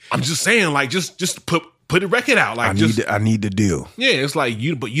I'm just saying, like, just put a record out. Like, I need the deal. yeah, it's like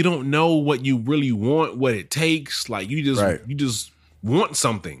but you don't know what you really want, what it takes. Like you just want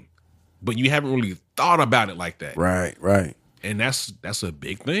something, but you haven't really thought about it like that. Right. And that's a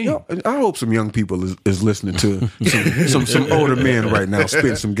big thing. Yo, I hope some young people is listening to some older men right now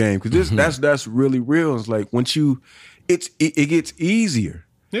spit some game, because that's really real. It's like once it gets easier.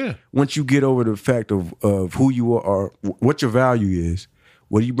 Yeah. Once you get over the fact of who you are, what your value is,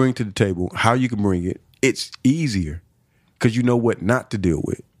 what do you bring to the table, how you can bring it, it's easier because you know what not to deal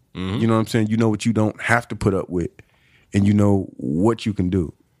with. Mm-hmm. You know what I'm saying? You know what you don't have to put up with, and you know what you can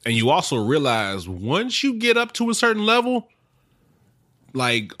do. And you also realize once you get up to a certain level,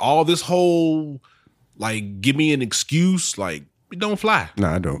 like all this whole, like, give me an excuse, like, it don't fly.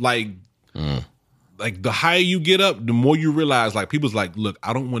 Nah, I don't. Like the higher you get up, the more you realize, like, people's like, look,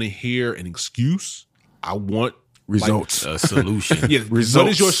 I don't want to hear an excuse. I want Results. A solution. Yeah, Results.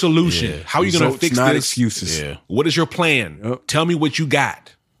 what is your solution? Yeah. How are you going to Results, fix not this? excuses. Yeah. What is your plan? Yep. Tell me what you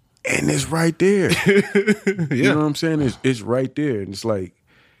got. And it's right there. You know what I'm saying? It's right there. And it's like,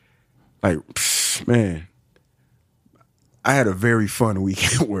 man, I had a very fun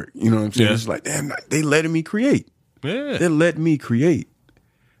week at work. You know what I'm saying? Yeah. It's like, damn, they letting me create. Yeah. They're letting me create.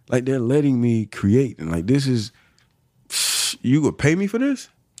 Like, they're letting me create. And like, this is, you would pay me for this?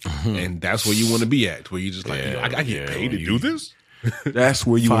 And that's where you want to be at, where you just like, Yeah, I get paid to you- do this? That's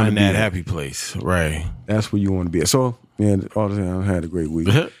where you want to Find be that at. happy place. Right. That's where you want to be at. So, man, all the time, I had a great week.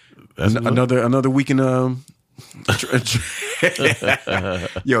 That's Another week in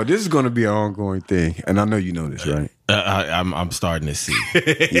yo, this is going to be an ongoing thing, and I know you know this, right? I'm starting to see.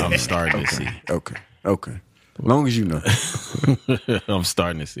 I'm starting to see. Okay. As long as you know. I'm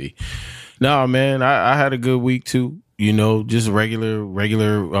starting to see. No, man, I had a good week too. You know, just regular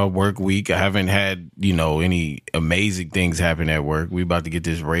work week. I haven't had, any amazing things happen at work. We about to get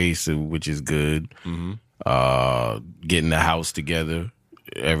this raise, which is good. Mm-hmm. Getting the house together,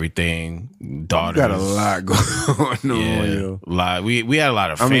 everything. Daughters. Got a lot going on. Yeah, Yo. lot. We had a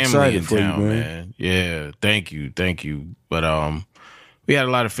lot of I'm family excited in for you, town, man. Yeah, thank you. But we had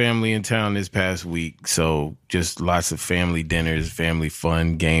a lot of family in town this past week, so just lots of family dinners, family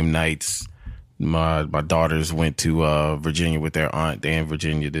fun, game nights. My daughters went to Virginia with their aunt. They're in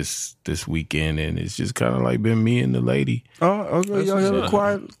Virginia this weekend, and it's just kind of like been me and the lady. Oh, okay. Y'all had a little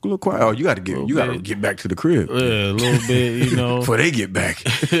quiet. Oh, you got to get back to the crib Yeah, a little bit, before they get back.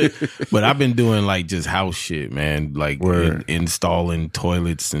 But I've been doing like just house shit, man. Like installing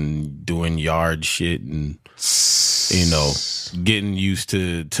toilets and doing yard shit, and getting used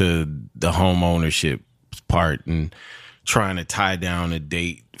to the home ownership part and trying to tie down a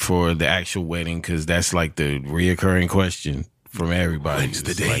date for the actual wedding, because that's like the reoccurring question from everybody. When's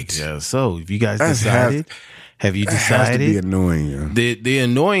the It's like, date? yeah, so have you guys That decided? Have you That has to be decided? annoying. Yeah. The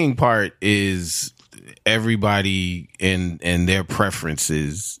annoying part is everybody and their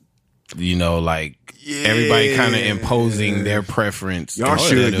preferences. You know, like everybody kind of imposing their preference. Y'all instead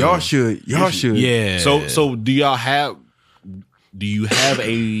should. of- Y'all should. Yeah. So do you have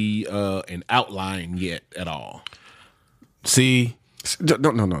a an outline yet at all? See, No.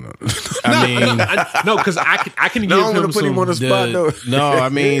 I mean, No, because I can give No, I'm him gonna put him on the some. spot though. no, I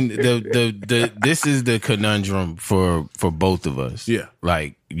mean the this is the conundrum for both of us. Yeah.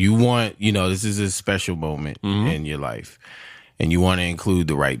 Like you want, this is a special moment in your life, and you want to include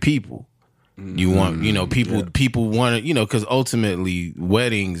the right people. You want, people want to, because ultimately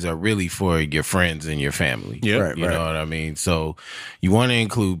weddings are really for your friends and your family. Yeah. Right, You know what I mean? So you want to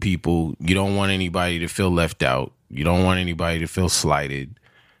include people. You don't want anybody to feel left out. You don't want anybody to feel slighted.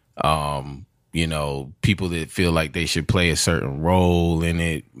 People that feel like they should play a certain role in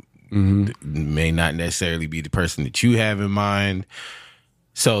it may not necessarily be the person that you have in mind.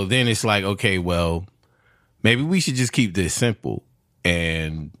 So then it's like, okay, well, maybe we should just keep this simple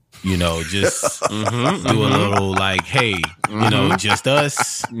and, just do a little like, hey, just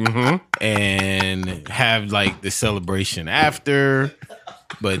us and have like the celebration after.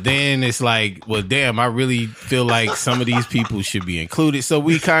 But then it's like, well, damn, I really feel like some of these people should be included. So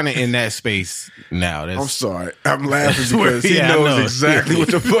we kind of in that space now. I'm sorry. I'm laughing because he Yeah, I knows know. exactly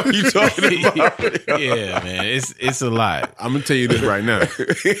what the fuck you talking about. Yeah, man, it's a lot. I'm gonna tell you this right now.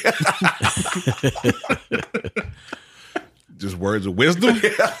 Just words of wisdom,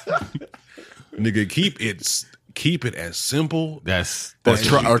 nigga. Keep it as simple. That's Or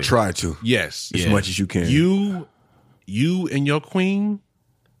everything. try to Yes, as Yeah. much as you can. you and your queen.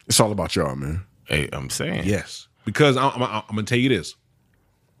 It's all about y'all, man. Hey, I'm saying, Yes, because I'm gonna tell you this: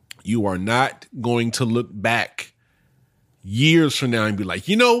 you are not going to look back years from now and be like,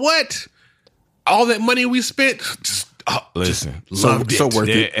 you know what? All that money we spent, just listen. loved it. So worth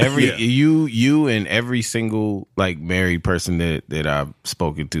There- it. every Yeah. you and every single like married person that I've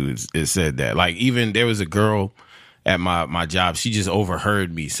spoken to is said that. Like even there was a girl at my job. She just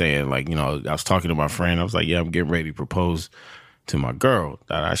overheard me saying like, I was talking to my friend. I was like, yeah, I'm getting ready to propose to my girl.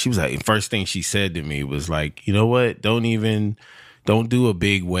 She was like, first thing she said to me was like, you know what? Don't do a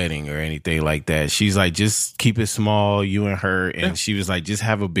big wedding or anything like that. She's like, just keep it small, you and her. And she was like, just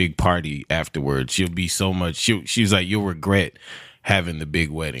have a big party afterwards. She'll be so much. She was like, you'll regret having the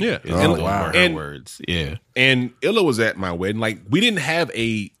big wedding. Yeah. Is Oh, those wow. were her And- words. Yeah. And Illa was at my wedding. Like we didn't have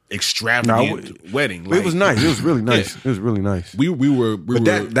a extravagant wedding. Like, It was nice. It was really nice. It was really nice. We were. But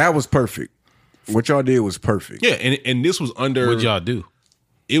that was perfect. What y'all did was perfect. Yeah, and this was under. What'd y'all do?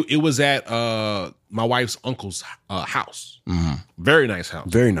 It was at my wife's uncle's house. Very nice house.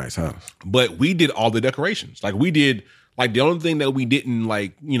 Very nice house. But we did all the decorations. Like we did. Like the only thing that we didn't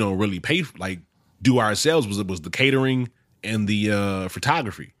really pay do ourselves was the catering and the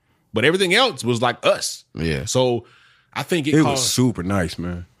photography. But everything else was like us. Yeah. So I think It was super nice,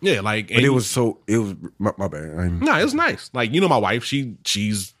 man. yeah, like But it was my bad. no, it was nice. Like my wife,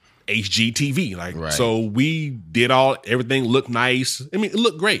 she's HGTV. Like Right. so we did everything looked nice. I mean, it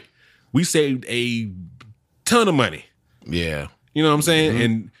looked great. We saved a ton of money. Yeah. You know what I'm saying?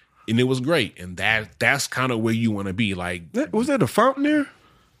 And it was great. And that's kind of where you want to be. Like Was there a fountain there?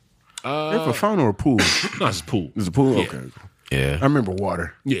 A fountain or a pool? no, it's a pool. There's a pool? Yeah. Okay. Yeah. I remember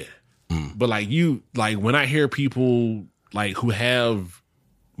water. Yeah. But when I hear people like who have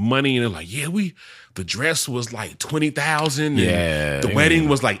money and they're like, yeah, the dress was like 20,000 Yeah, and the they wedding ain't-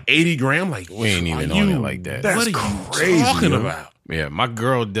 was like 80 grand. I'm like, We ain't even are on you- it like that. That's What are you crazy, talking yo. about? Yeah. My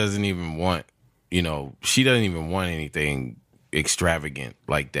girl doesn't even want, she doesn't even want anything extravagant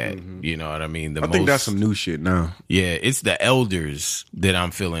like that. You know what I mean? I think that's some new shit now. Yeah, it's the elders that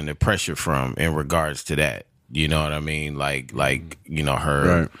I'm feeling the pressure from in regards to that. You know what I mean? Like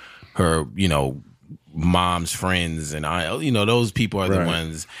her, Right. her, mom's friends and those people are the Right.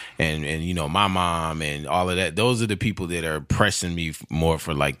 ones, and my mom and all of that. Those are the people that are pressing me more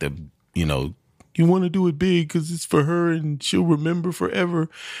for like the, you want to do it big because it's for her and she'll remember forever.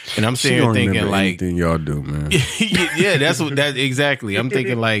 And I'm She sitting don't here thinking remember like, anything y'all do, man. yeah, that's exactly. I'm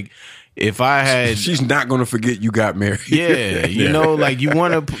thinking like, if I had, She's not gonna forget you got married. yeah, like you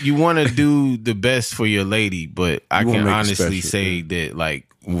want to do the best for your lady, but I You wanna can make it honestly special, say that like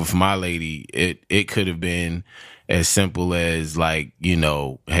with my lady, it could have been as simple as like,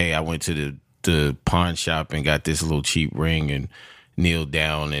 hey, I went to the pawn shop and got this little cheap ring and kneeled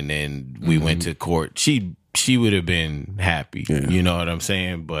down, and then we went to court. She she would have been happy. You know what I'm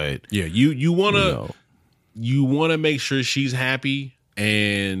saying? But yeah, you wanna make sure she's happy,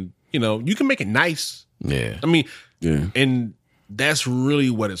 and you can make it nice. Yeah, I mean, Yeah. and that's really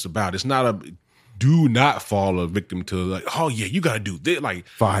what it's about. It's not do not fall a victim to like, oh yeah, you got to do this, like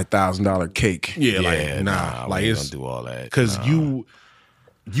 $5,000 cake. yeah, like nah, like we ain't it's gonna do all that because you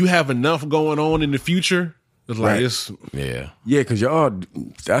have enough going on in the future. It's like Right. it's Yeah, Yeah, because y'all,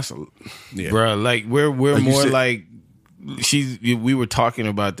 that's a, bro. Like we're Like you more said- like we were talking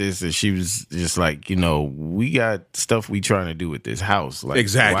about this, and she was just like, we got stuff we trying to do with this house. Like,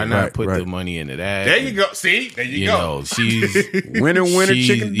 Exactly. why not Right, put right. the money into that? there you go. See, there you, You go. know, she's winner, she-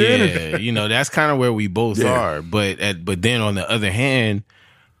 chicken dinner. Yeah, that's kind of where we both Yeah. are. But then on the other hand,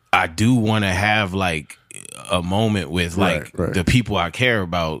 I do want to have like a moment with like Right. the people I care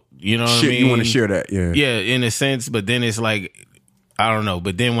about. You know what I Shit, mean? you want to share that. Yeah. Yeah, in a sense. But then it's like, I don't know.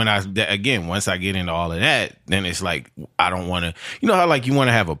 But then once I get into all of that, then it's like, I don't want to, how like you want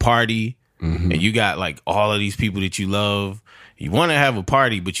to have a party and you got like all of these people that you love. You want to have a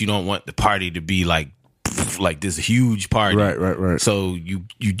party, but you don't want the party to be like this huge party. Right. So you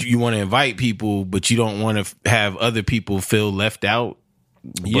want to invite people, but you don't want to have other people feel left out.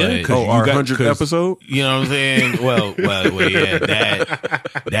 Yeah, But- Oh, our got- 100th episode? you know what I'm saying? Well,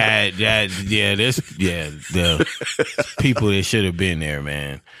 yeah, the people that should have been there,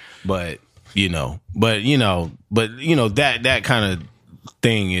 man. But that kind of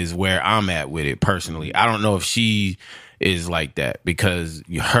thing is where I'm at with it personally. I don't know if she is like that because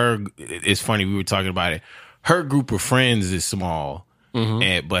it's funny, we were talking about it. Her group of friends is small,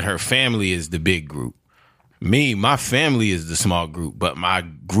 but her family is the big group. My family is the small group, but my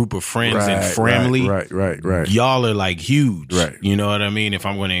group of friends and family, Right. y'all are like huge. Right. You know what I mean? If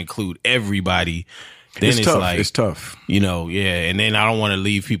I'm going to include everybody, then it's tough. like, It's tough. and then I don't want to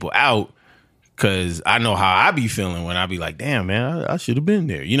leave people out because I know how I be feeling when I be like, damn, man, I should have been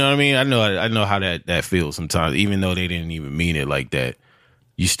there. You know what I mean? I know how that feels sometimes, even though they didn't even mean it like that.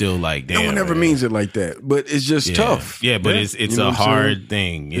 You still like, damn. No one ever man. means it like that, but it's just Yeah. tough. Yeah, but Yeah. it's You know a what I'm hard saying?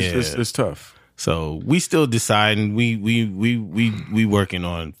 thing. Yeah. It's tough. So we still deciding. We working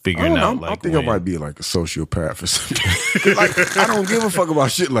on figuring out. I Like think when. I might be like a sociopath or something. Like I don't give a fuck about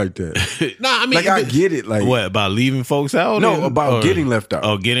shit like that. Nah, I mean, Like I get it. Like What about leaving folks out? No, about getting left out.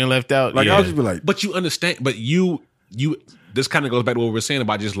 Oh, getting left out. like yeah. I'll just be like, but you understand. But you. This kind of goes back to what we were saying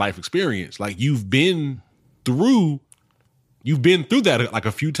about just life experience. Like you've been through that like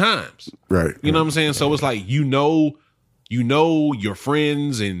a few times. right. You know what I'm saying? So it's like you know your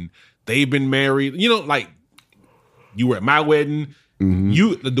friends and they've been married. Like you were at my wedding.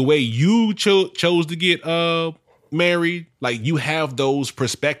 You the way you chose to get married. Like you have those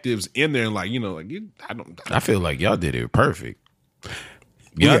perspectives in there. And like I feel like y'all did it perfect.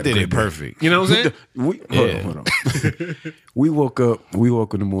 We Y'all had a did good it day. perfect. You know what I'm saying? Hold on. We woke up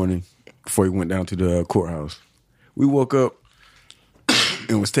in the morning before we went down to the courthouse. We woke up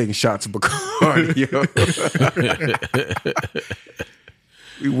and was taking shots of Bacardi. Yo.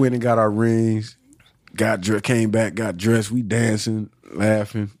 We went and got our rings, came back, got dressed. We dancing,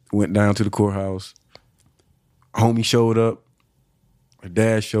 laughing, went down to the courthouse. Homie showed up. My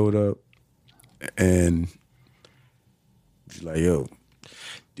dad showed up. And he's like, yo,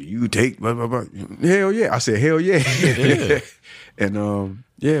 do you take blah, blah, blah? Hell yeah. I said, hell yeah. And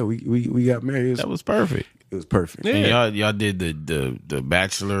we got married. That was perfect. It was perfect. And y'all did the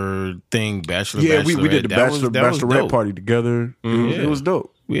bachelor thing, Yeah, we did the That was bachelorette dope. party together. It was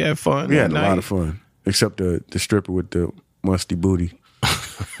dope. We had fun. We had that a lot night. of fun. Except the stripper with the musty booty.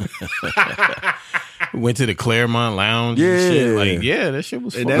 Went to the Claremont Lounge. Yeah. And shit. Like, yeah, that shit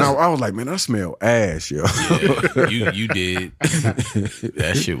was fun. Now I was like, man, I smell ass, yo. you did.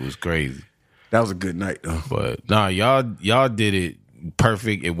 That shit was crazy. That was a good night though. But nah, y'all did it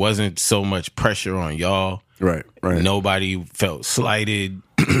perfect. It wasn't so much pressure on y'all. Right. Nobody felt slighted.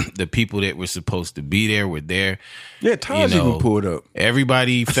 The people that were supposed to be there were there. Yeah, Taj even pulled up.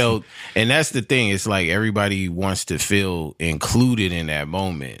 Everybody felt, and that's the thing. It's like everybody wants to feel included in that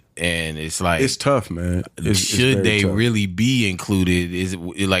moment, and it's like It's tough, man. It's should very they tough. really be included? Is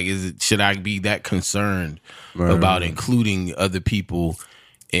it should I be that concerned about including other people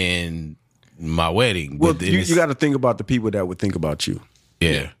in my wedding? Well, But then you it's- got to think about the people that would think about you.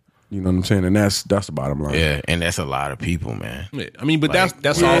 yeah. You know what I'm saying? And that's the bottom line. Yeah, and that's a lot of people, man. Yeah. I mean, but Like,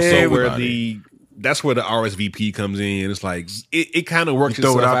 that's yeah, also where everybody. that's where the RSVP comes in. It's like it kind of works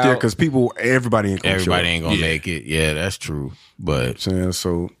Throw it itself out there because everybody ain't gonna Everybody show up. ain't gonna Yeah. make it. Yeah, that's true. But Saying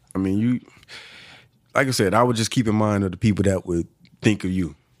so, I mean, like I said, I would just keep in mind of the people that would think of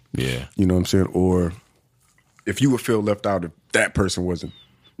you. yeah, You know what I'm saying? Or if you would feel left out if that person wasn't,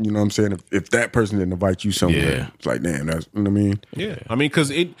 You know what I'm saying? If that person didn't invite you somewhere, Yeah. it's like, damn, that's, you know what I mean? Yeah, I mean,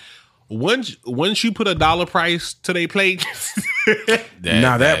 because once you put a dollar price to their plate,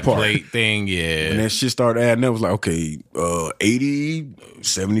 That part. plate thing, yeah. And that shit started adding up. It was like, okay, 80,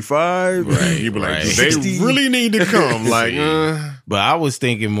 75. Right, you be like, right. they 60. really need to come. Like, But I was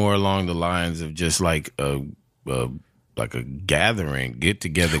thinking more along the lines of just like a gathering, get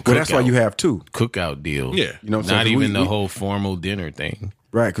together. Well, that's why you have two. cookout deal. Yeah. You know what I'm Not saying? even the whole formal dinner thing.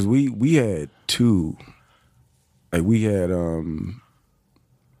 Right, because we had two. Like we had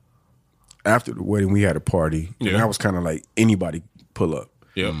after the wedding we had a party. Yeah. And that was kind of like anybody pull up.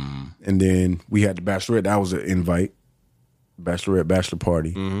 yeah, And then we had the bachelorette. That was an invite. Bachelorette, bachelor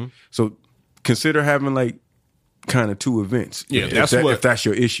party. Mm-hmm. So consider having like kind of two events. Yeah, if that's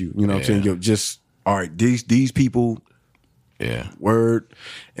your issue. You know what I'm saying? Yo, just all right, these people Yeah. word,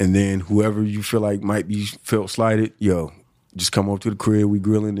 and then whoever you feel like might be felt slighted, yo, just come over to the crib. We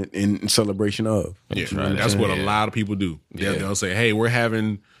grilling it in celebration of. yeah. right. That's what a Yeah. lot of people do. Yeah. They'll say, "Hey, we're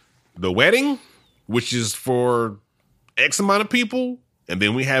having the wedding, which is for X amount of people, and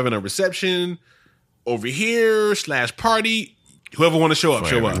then we having a reception over here / party. Whoever want to show up,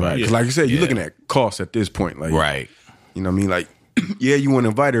 show up." everybody. Yeah. 'Cause like I said, you're Yeah. looking at costs at this point. Like, Right. you know what I mean? Like, yeah, you want to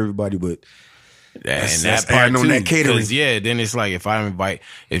invite everybody, but And That's that part adding on too, that catering. 'cause, yeah, then it's like if I invite,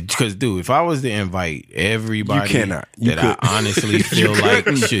 because dude, if I was to invite everybody You cannot. You that could. I honestly feel like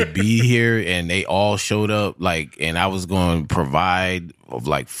should be here, and they all showed up, like, and I was going to provide of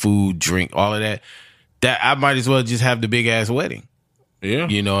like food, drink, all of that I might as well just have the big ass wedding. yeah.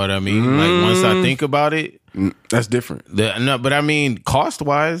 You know what I mean? Like once I think about it, that's different. no, but I mean, cost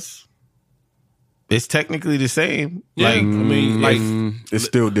wise, it's technically the same. Yeah. Like, I mean, like, It's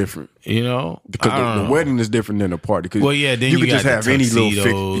still different you know, because I don't the know. wedding is different than the party. 'Cause Well, yeah, then you could got just have the any little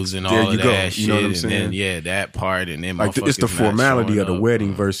tuxedos and there all you of go. that shit. You know what I'm And saying? then, yeah, that part. And then Like it's the motherfuckers not formality of the showing up.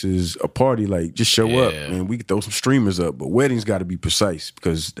 wedding versus a party. Like just show up Yeah. and we can throw some streamers up. But weddings got to be precise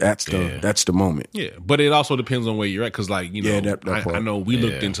because that's the moment. yeah. But it also depends on where you're at, because, like, you know, Yeah, that part. I know we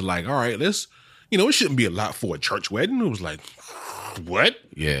looked Yeah. into, like, all right, let's, you know, it shouldn't be a lot for a church wedding. It was like, what?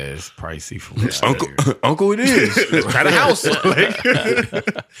 Yeah, it's pricey for me. Uncle, it is. Try the house.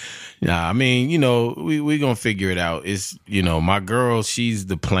 Like, Nah, I mean, you know, we gonna figure it out. It's, you know, my girl, she's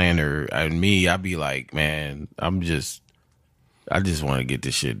the planner, and me, I be like, man, I just want to get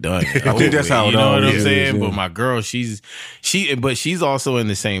this shit done. I think that's how it you know what I'm always saying. is, yeah. But my girl, she's also in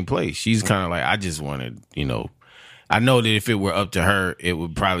the same place. She's kind of like, I just wanted, you know. I know that if it were up to her, it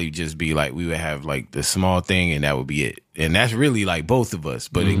would probably just be like we would have like the small thing, and that would be it. And that's really like both of us.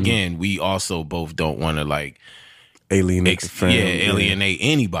 But again, we also both don't want to like Alienate the family. alienate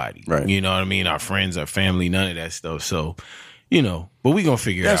anybody. Right. You know what I mean? Our friends, our family, none of that stuff. So, you know, but we gonna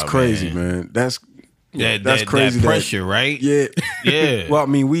figure That's it out. crazy, man. That's crazy. That pressure, right? Yeah. Yeah. Well, I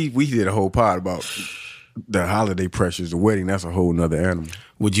mean, we did a whole pod about the holiday pressures, the wedding. That's a whole nother animal.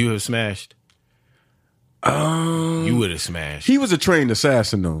 Would you have smashed? You would have smashed. He was a trained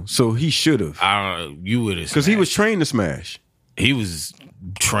assassin though, so he should have. You would have Because he was trained to smash. He was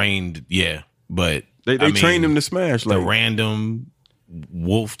trained, yeah. But They I mean, trained him to smash. the Like random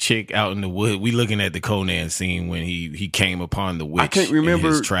wolf chick out in the wood. We looking at the Conan scene when he came upon the witch. I can't remember-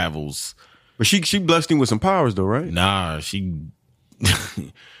 in his travels. but she blessed him with some powers though, right? Nah, she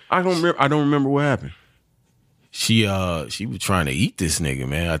I don't remember what happened. she was trying to eat this nigga,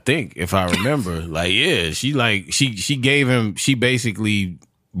 man. I think, if I remember. Like, yeah, she gave him, she basically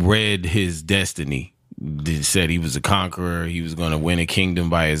read his destiny. Said he was a conqueror, he was gonna win a kingdom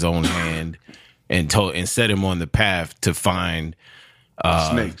by his own hand, and set him on the path to find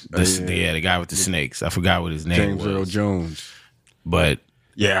Snakes. the guy with the snakes. I forgot what his name James was. Earl Jones. But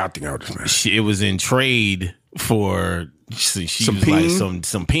Yeah, I think I would have smashed. it was in trade for she Some was like peen?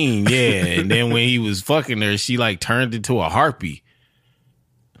 some peen, yeah. And then when he was fucking her, she like turned into a harpy.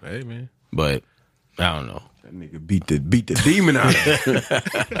 hey, man. But I don't know. That nigga beat the demon out of him.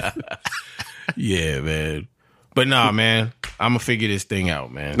 Yeah, man. But nah, man, I'm gonna figure this thing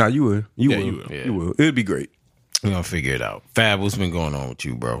out, man. Nah, you would. You Yeah, will. you will. Yeah. You will. It'd be great. We're gonna figure it out. Fab, what's been going on with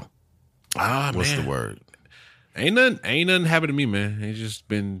you, bro? What's the word? Ain't nothing happened to me, man. It's just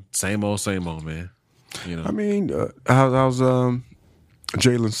been same old, man. You know, I mean, how's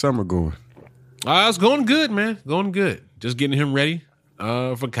Jalen Summer going? it's going good, man. Going good. Just getting him ready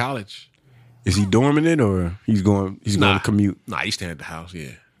for college. Is he dormant or he's going to commute? Nah, he's staying at the house.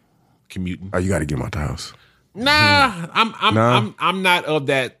 Yeah, commuting. Oh, you got to get him out the house. Nah, Nah? I'm not of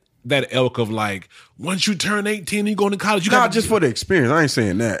that ilk of like, once you turn 18, you going to college. You Nah, got just for the experience. I ain't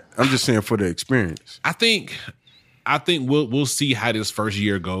saying that. I'm just saying for the experience. I think we'll see how this first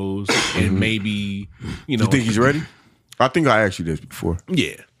year goes, and maybe you know. You think he's ready? I think I asked you this before.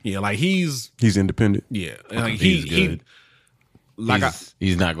 Yeah, like he's independent. yeah, and like He's he good. like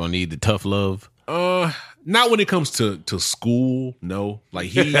He's not gonna need the tough love. not when it comes to school. No, like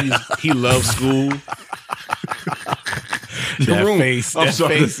he loves school. That room- face, I'm that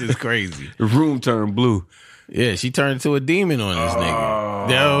sorry. face is crazy. The room turned blue. Yeah, she turned into a demon on this nigga.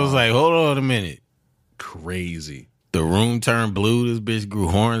 That was like, hold on a minute. Crazy. The room turned blue. This bitch grew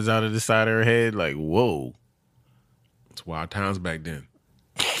horns out of the side of her head. Like, whoa. It's wild times back then.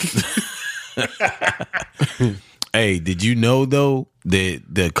 Hey, did you know though that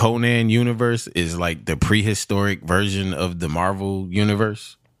the Conan universe is like the prehistoric version of the Marvel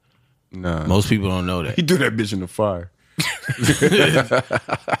universe? Nah, Most people don't know he that. threw that bitch in the fire.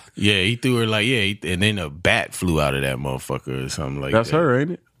 Yeah, he threw her like, and then a bat flew out of that motherfucker or something like That's that. her,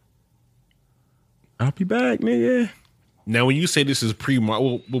 ain't it? I'll be back, nigga. Now, when you say this is what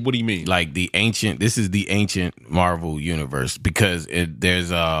do you mean? Like this is the ancient Marvel universe because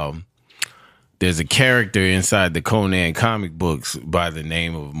there's a character inside the Conan comic books by the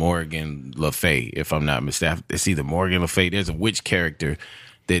name of Morgan Le Fay, if I'm not mistaken. It's either Morgan Le Fay. There's a witch character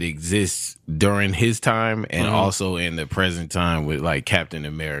that exists during his time and also in the present time with like Captain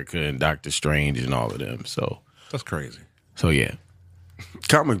America and Doctor Strange and all of them. So That's crazy. yeah,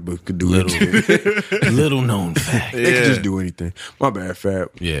 Comic book could do anything. little known fact. They could just do anything. My bad, Fab.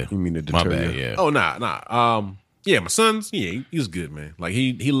 Yeah, You mean to my deter bad. you. Yeah. Oh, nah. Yeah, my son's he's good, man. Like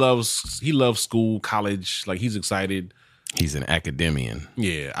he loves school, college. Like he's excited. He's an academician.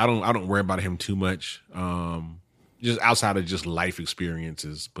 Yeah, I don't worry about him too much. Just outside of just life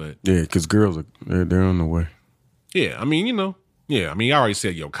experiences, but Yeah, because girls are they're on the way. yeah, I mean, I already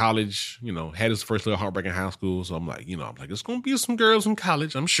said, college, had his first little heartbreak in high school. So I'm like, it's going to be some girls in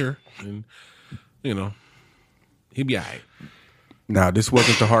college, I'm sure. And, he'll be all right. Now, this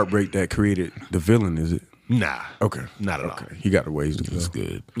wasn't the heartbreak that created the villain, is it? Nah. Okay. Not at all. Okay. He got a ways to go. That's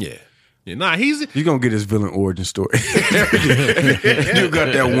good. Yeah. Yeah, nah, he's You're going to get his villain origin story. You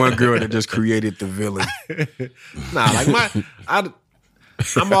got that one girl that just created the villain. like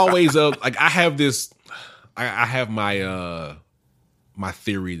I'm always like I have this, I have my my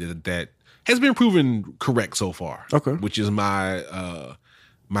theory that has been proven correct so far. Okay. Which is my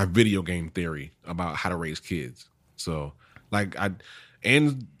my video game theory about how to raise kids. So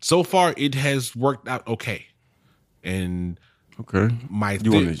and so far it has worked out okay. And Okay.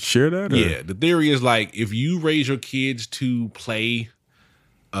 You want to share that? Or? yeah, the theory is like if you raise your kids to play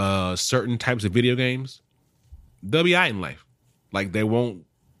certain types of video games, they'll be all right in life. Like they won't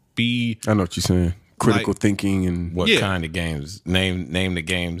be. I know what you're saying. Critical Like- thinking and What Yeah. kind of games? Name the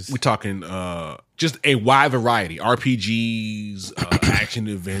games. We're talking just a wide variety: RPGs, action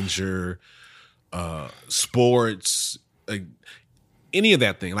adventure, sports, like any of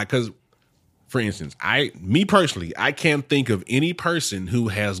that thing. Like, because for instance, me personally, I can't think of any person who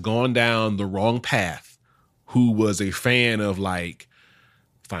has gone down the wrong path who was a fan of like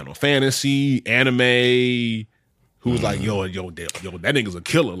Final Fantasy, anime, who was like, yo, that nigga's a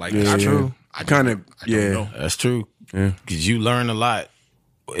killer. Like, Yeah, that's yeah. true. Yeah. That's true. Yeah. Because you learn a lot,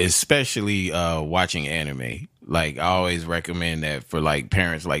 especially watching anime. Like I always recommend that for like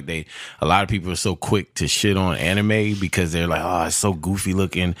parents. Like a lot of people are so quick to shit on anime because they're like, oh, it's so goofy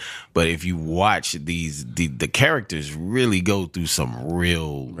looking. But if you watch the characters really go through some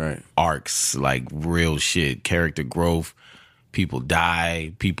real Right. arcs, like real shit, character growth. People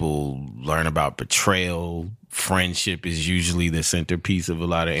die. People learn about betrayal. Friendship is usually the centerpiece of a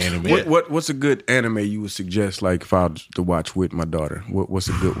lot of anime. What's a good anime you would suggest? Like if I was to watch with my daughter, what's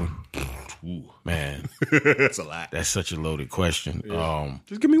a good one? Ooh, man, That's a lot. that's such a loaded question.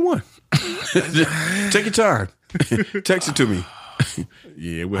 Just give me one. Take your time. Text it to me.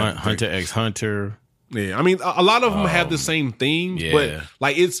 Yeah, we'll have to Hunter x Hunter. Yeah, I mean, a lot of them have the same theme, yeah. but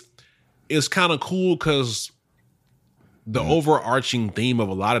like it's kind of cool because the overarching theme of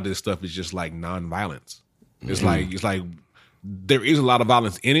a lot of this stuff is just like nonviolence. It's like there is a lot of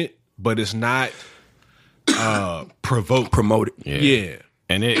violence in it, but it's not provoked. Promote it. Yeah.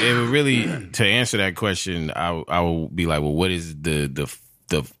 And it would really, to answer that question, I will be like, well, what is the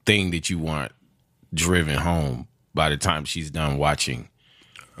thing that you want driven home by the time she's done watching?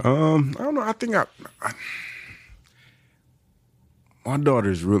 I don't know. I think my daughter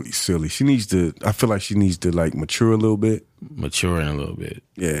is really silly. I feel like she needs to like mature a little bit. Maturing a little bit.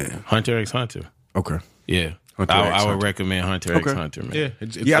 Yeah. Hunter x Hunter. Okay. Yeah. Hunter I x would Hunter. recommend Hunter x Okay. Hunter, man. Yeah.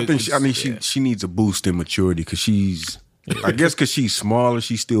 Yeah, I think she needs a boost in maturity because I guess because she's smaller,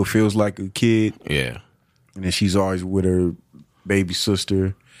 she still feels like a kid. Yeah. And then she's always with her baby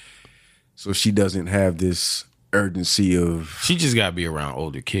sister. So she doesn't have this urgency of. She just got to be around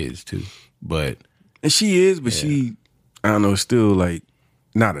older kids, too. But And she is, but I don't know, it's still like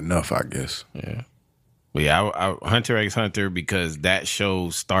not enough, I guess. Yeah. But yeah, I Hunter x Hunter, because that show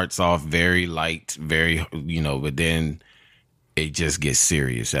starts off very light, very, but then it just gets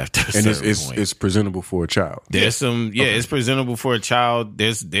serious after a certain point. It's presentable for a child. There's some, it's presentable for a child. There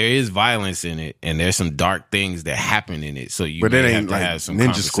is violence in it, and there's some dark things that happen in it. So you But may that have ain't to like have some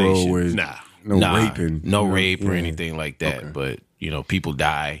Ninja Scroll conversation. where no rape or anything like that. But people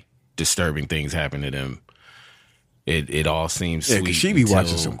die, disturbing things happen to them. It all seems Yeah, sweet. because she be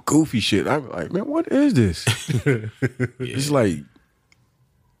watching some goofy shit. I'm like, man, what is this? It's like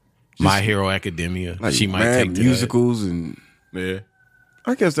My Hero Academia. She might mad take to musicals and Yeah.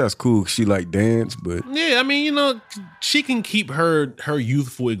 I guess that's cool. She like dance, but Yeah, I mean, she can keep her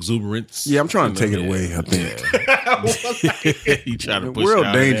youthful exuberance. yeah, I'm trying to take it away. I think that. You try to the push world her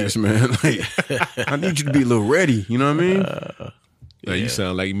out of dangerous, man. Like, I need you to be a little ready. You know what I mean? You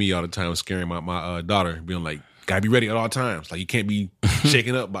sound like me all the time, scaring my daughter, being like, gotta be ready at all times. Like, you can't be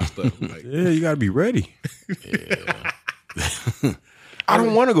shaken up by stuff. Like, Yeah, you got to be ready. I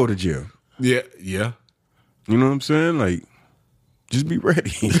don't want to go to jail. yeah. You know what I'm saying? Like, just be ready.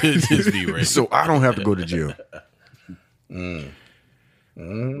 Just be ready. So I don't have to go to jail.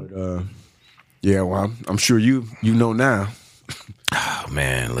 But yeah, well, I'm sure you know now. Oh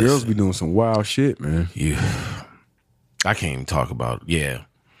man, listen. Girls be doing some wild shit, man. I can't even talk about. Yeah.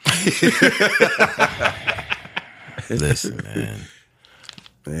 Listen,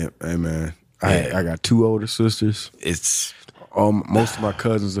 man. Hey, man. I got 2 older sisters. It's Most of my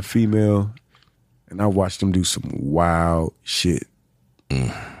cousins are female, and I watched them do some wild shit.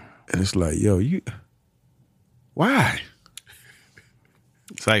 And it's like, yo, why?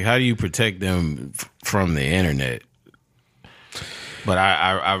 It's like, how do you protect them from the internet? But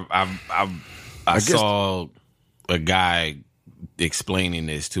I saw a guy explaining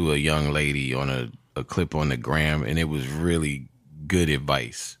this to a young lady on a clip on the gram, and it was really good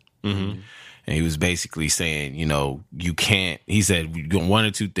advice. Mm-hmm. And he was basically saying, you can't. He said, one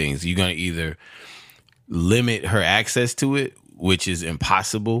or two things. You're going to either limit her access to it, which is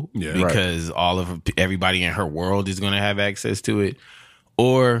impossible because everybody in her world is going to have access to it,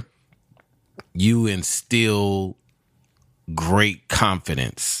 or you instill great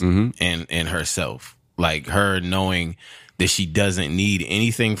confidence in herself, like her knowing that she doesn't need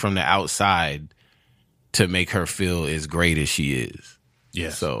anything from the outside to make her feel as great as she is. Yeah.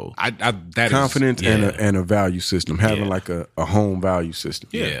 So that confidence is, and a value system, having like a home value system.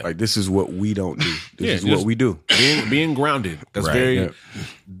 Yeah. Like, this is what we don't do. This is what we do. being grounded. That's Right. very. Yeah.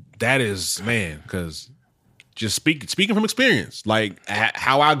 That is, man, because just speaking from experience, like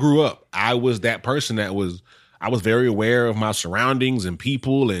how I grew up, I was that person I was very aware of my surroundings and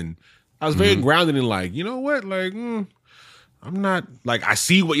people, and I was very grounded in, like, you know what, like I'm not, like, I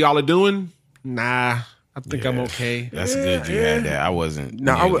see what y'all are doing. Nah, I think I'm okay. that's good you had that. I wasn't.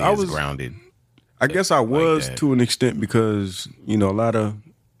 No, I as was grounded. I guess I was that. to an extent because, a lot of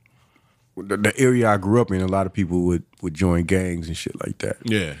the area I grew up in, a lot of people would join gangs and shit like that.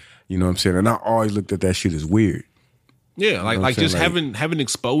 Yeah. You know what I'm saying? And I always looked at that shit as weird. Yeah, like what I'm just saying? having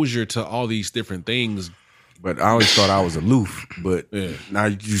exposure to all these different things. But I always thought I was aloof. But now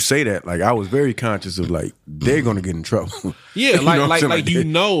you say that, like, I was very conscious of, like, they're gonna get in trouble. Yeah, You know what I'm saying?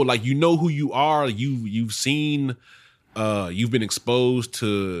 like you know who you are. You've seen, you've been exposed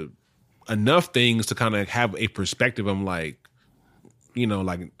to enough things to kind of have a perspective. I'm like,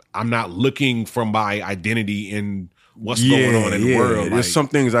 like, I'm not looking for my identity in what's going on in the world. There's Like, some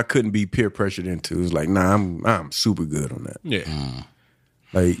things I couldn't be peer pressured into. It's like, nah, I'm super good on that. yeah,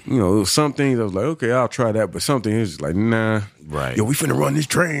 Like, some things I was like, okay, I'll try that. But something is just like, nah. Right. Yo, we finna run this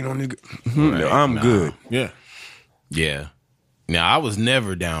train on this. I'm good. yeah. Yeah. Now, I was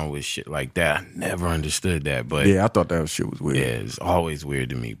never down with shit like that. I never understood that, but Yeah, I thought that shit was weird. yeah, it's always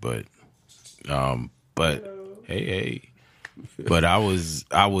weird to me. But hey. But I was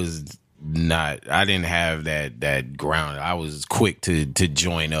not. I didn't have that ground. I was quick to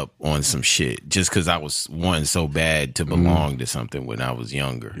join up on some shit just because I was wanting so bad to belong to something when I was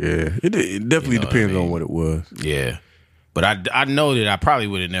younger. Yeah, it definitely depends on what it was. Yeah, but I know that I probably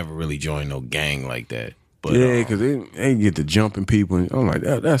would have never really joined no gang like that. But Yeah, because they get to jumping people. And I'm like,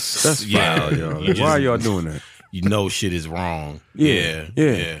 that's Yeah, foul, y'all. you Like, why are just- y'all doing that? you know shit is wrong. Yeah.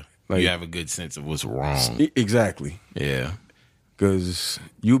 Like- you have a good sense of what's wrong. Exactly. Yeah. Because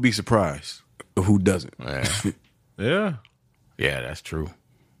you'll be surprised who doesn't. Yeah. Yeah. Yeah, that's true.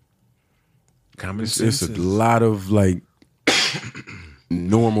 Common It's sense. a lot of, like,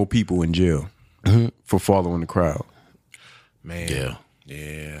 normal people in jail for following the crowd. Man. Yeah.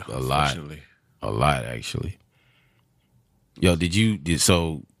 Yeah. A lot. unfortunately. A lot, actually. Yo,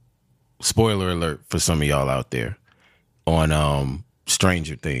 so spoiler alert for some of y'all out there. on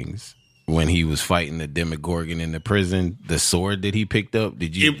Stranger Things. When he was fighting the Demogorgon in the prison, the sword that he picked up,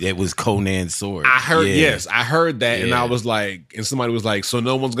 it was Conan's sword. I heard, Yeah. yes, I heard that, and Yeah. I was like, and somebody was like, so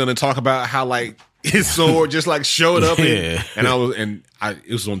no one's gonna talk about how like his sword just like showed up, Yeah. and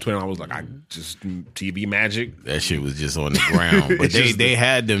it was on Twitter. I was like, I just TV magic. That shit was just on the ground. But they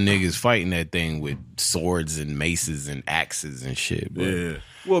had them niggas fighting that thing with swords and maces and axes and shit. But Yeah,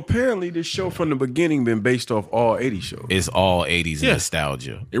 Well, apparently this show from the beginning been based off all 80s shows. it's all 80s Yeah.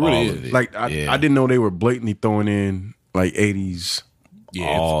 nostalgia. It really All is. of it. Like I didn't know they were blatantly throwing in like 80s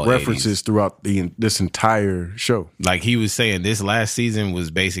all references 80s. throughout this entire show. Like he was saying, this last season was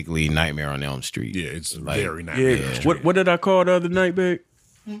basically Nightmare on Elm Street. yeah, it's Like, very nice. Yeah. What did I call the other night, babe?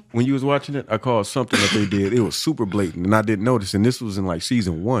 When you was watching it, I called something that they did. It was super blatant, and I didn't notice. And this was in like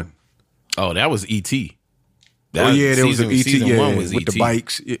season 1. Oh, that was E.T. There was an ET. Season Yeah, 1 was with E.T. the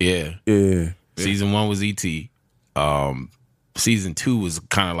bikes. Yeah. Yeah. Season 1 was E.T. Season 2 was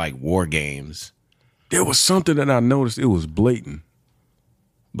kind of like War Games. There was something that I noticed. It was blatant.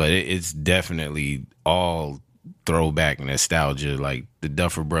 But it's definitely all throwback nostalgia. Like the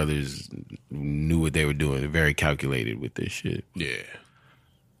Duffer Brothers knew what they were doing. They're very calculated with this shit. Yeah.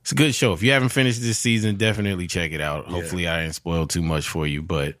 It's a good show. If you haven't finished this season, definitely check it out. Hopefully I didn't spoil too much for you,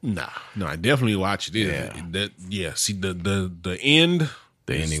 but No, I definitely watched it. See the end.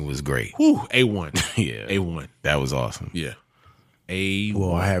 the ending was great. Whew, A1. Yeah. A1. That was awesome. Yeah. A1.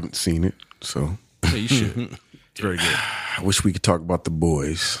 Well, I haven't seen it, so Yeah, you should. It's very good. I wish we could talk about The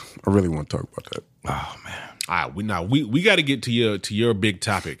Boys. I really want to talk about that. Oh man. All right, we got to get to your big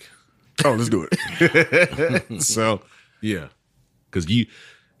topic. Oh, let's do it. So yeah, because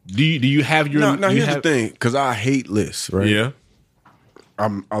do you have your Now you here's have, the thing, because I hate lists, right? Yeah.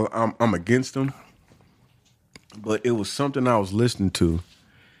 I'm against them, but it was something I was listening to,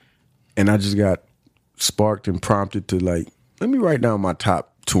 and I just got sparked and prompted to like, let me write down my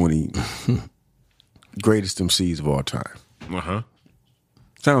top 20 greatest MCs of all time.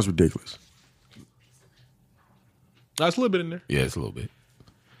 Sounds ridiculous. That's a little bit in there. Yeah, it's a little bit.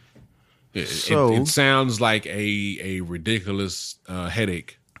 Yeah, So- it sounds like a ridiculous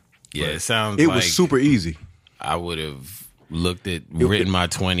headache. Yeah, it sounds It like was super easy. I would have written my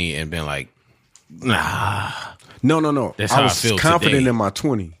 20 and been like, nah. No. That's I how I was feel confident today. in my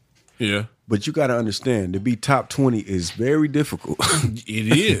 20, Yeah, but you got to understand, to be top 20 is very difficult.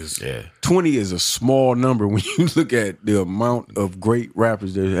 it is. Yeah. 20 is a small number when you look at the amount of great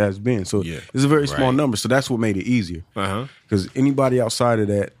rappers there has been. So Yeah. it's a very small Right. number. So that's what made it easier. Uh-huh. Because anybody outside of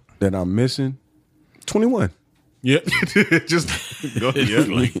that I'm missing, 21. Yeah, just go. Yeah.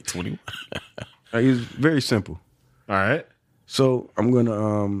 Like 21. Like, it's very simple. All right. So I'm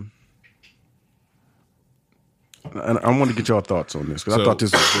gonna I want to get y'all thoughts on this because I So- thought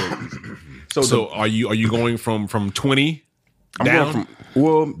this was very easy. So are you going from 20 I'm down? going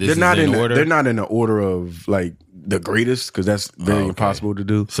from This they're is not in in order? they're not in the order of like the greatest because that's very okay. impossible to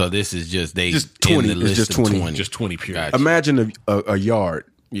do. So this is just Just in 20. the It's list just of 20. 20. just 20 period. Gotcha. Imagine a yard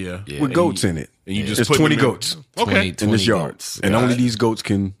Yeah. Yeah. with goats in it. And you just There's put 20 them in- goats Okay. in this yard, goats. and Got only it. these goats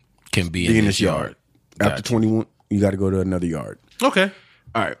can can be be in this yard. After Gotcha. 21, you got to go to another yard. Okay.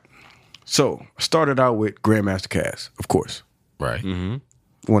 All right. So I started out with Grandmaster Caz, of course, Right.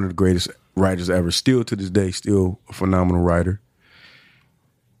 one of the greatest writers ever. Still to this day, still a phenomenal writer.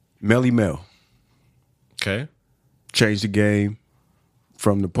 Melly Mel Okay. changed the game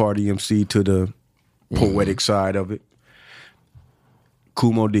from the party MC to the poetic side of it.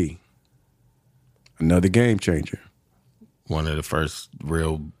 Kumo D, another game changer. One of the first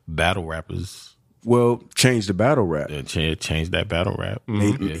real battle rappers Well, changed the battle rap. that changed that battle rap.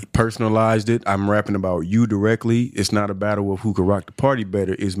 They personalized it. I'm rapping about you directly. It's not a battle of who can rock the party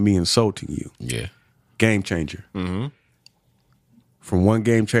better. It's me insulting you. Yeah. Game changer. From one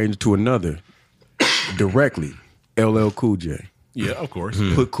game changer to another, directly. LL Cool J Yeah, of course.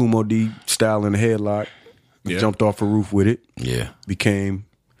 put Kumo D style in a headlock. Yeah. Jumped off a roof with it. Yeah. Became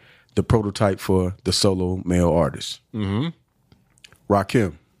the prototype for the solo male artist.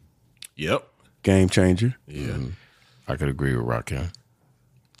 Rakim, Yep. game changer. Yeah. I could agree with Rakim.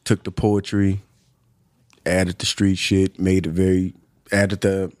 Took the poetry, added the street shit, added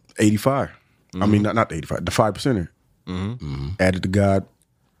the 85. I mean, not the 85, the 5%er. Added the God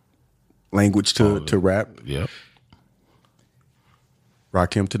language to rap. Yep.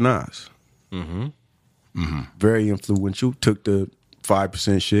 Rakim to Nas. Very influential. Took the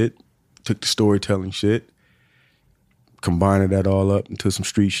 5% shit, took the storytelling shit, combined that all up into some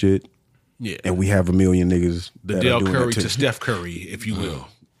street shit, Yeah. and we have a million niggas. The that are Dale doing that Curry too. to Steph Curry, if you will.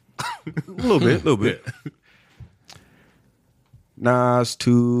 A little bit. Nas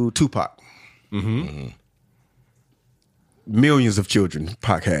to Tupac. millions of children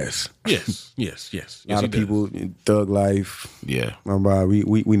podcasts. Yes. A lot of people in Thug Life. Yeah. Remember,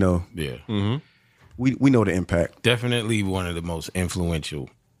 we know. Yeah. We know the impact. Definitely one of the most influential,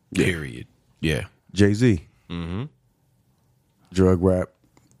 period. Yeah. Jay-Z. Drug rap.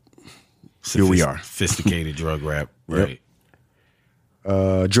 Here we are. Sophisticated drug rap. Right.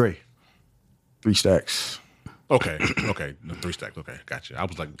 Dre. 3 Stacks. Okay. No, 3 Stacks. Okay, gotcha. I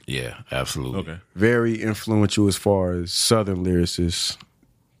was like, Yeah, absolutely. okay. Very influential as far as Southern lyricists.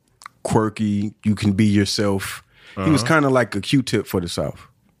 Quirky. You can be yourself. He was kind of like a Q-tip for the South.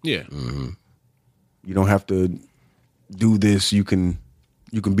 Yeah. You don't have to do this. You can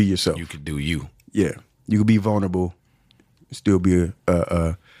be yourself. You could do you. Yeah. You can be vulnerable. Still be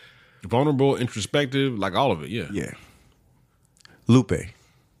a Vulnerable, introspective, like all of it. Yeah. yeah. Lupe.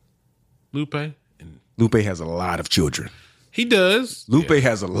 Lupe. And Lupe has a lot of children. he does. Lupe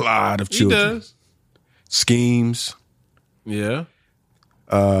has a lot of He children. does. Schemes. Yeah.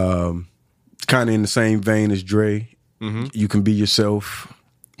 Kind of in the same vein as Dre. You can be yourself.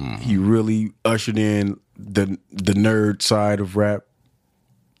 He really ushered in the nerd side of rap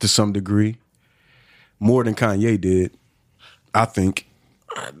to some degree, more than Kanye did. I think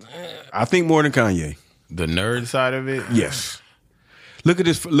more than Kanye. The nerd side of it? Yes. Look at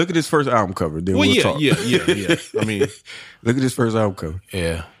this first album cover. Then Well, we'll yeah, talk. yeah. I mean, Look at this first album cover.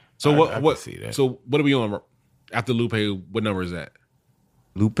 Yeah. so I what? can see that. So what are we on after Lupe? What number is that?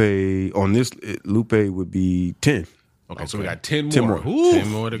 Lupe on this. Lupe would be 10. Okay, so we got 10 more. 10 more. Ooh, 10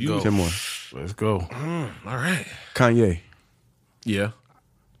 more to go. 10 more. Let's go. all right. Kanye. Yeah.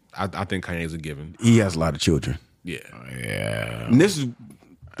 I think Kanye's a given. He has a lot of children. Yeah. Yeah. And this is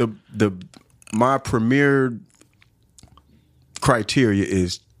my premier criteria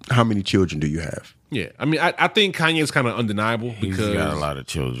is how many children do you have? Yeah. I mean, I think Kanye's kind of undeniable He's because got a lot of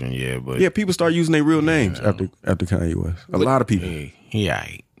children, yeah, but Yeah, people start using their real names after Kanye West. A lot of people. he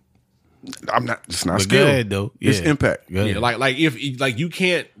aight. I'm not. It's not But skill. go ahead, though. It's Yeah. impact. Go ahead. yeah, like if you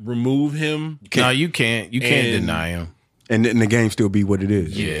can't remove him. No, you can't. You can't And- deny him. And then the game still be what it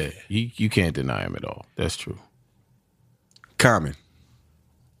is. Yeah. You can't deny him at all. That's true. Common.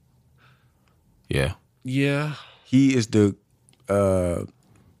 Yeah. Yeah. He is the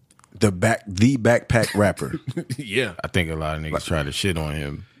backpack rapper. Yeah. I think a lot of niggas try to shit on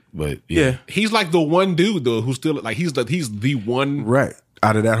him, but Yeah. He's like the one dude though who's still like he's the one. Right.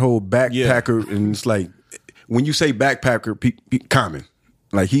 Out of that whole backpacker, and it's like when you say backpacker, Common.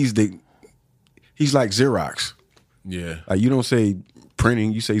 Like he's like Xerox. Yeah. Like you don't say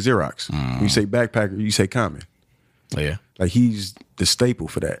printing, you say Xerox. When you say backpacker, you say Common. Yeah. Like he's the staple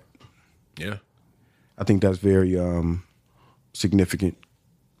for that. Yeah. I think that's very significant.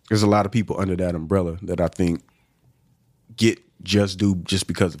 There's a lot of people under that umbrella that I think get just due just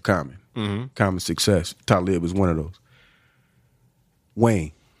because of Common. Common's success. Talib is one of those.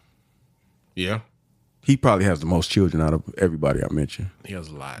 Wayne. Yeah. He probably has the most children out of everybody I mentioned. He has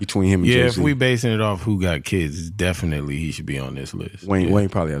a lot. Between him and Yeah, Jay-Z. if we basing it off who got kids, definitely he should be on this list. Wayne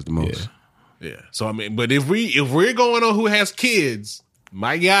probably has the most. Yeah. So I mean, but if we're going on who has kids,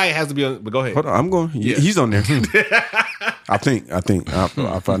 my guy has to be on. But go ahead. Hold on, I'm going. Yeah. He's on there. I think.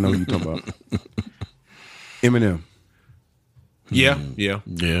 If I know who you're talking about. Eminem. Yeah. Yeah.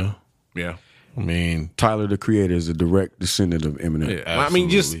 Yeah. Yeah. I mean, Tyler, the Creator, is a direct descendant of Eminem. Yeah. I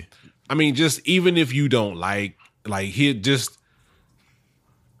mean, just even if you don't like he just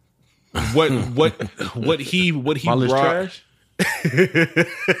what he My list brought. trash?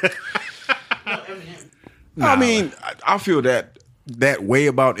 I mean, I feel that way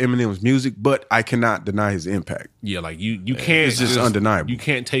about Eminem's music, but I cannot deny his impact. Yeah, like you can't. It's just undeniable. You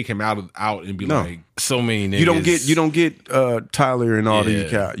can't take him out and be No. like, so many niggas. You don't get Tyler and all Yeah.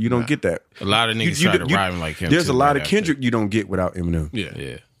 these guys. You don't get that. A lot of niggas try to rhyme like him. There's too, a lot right of after. Kendrick you don't get without Eminem. yeah.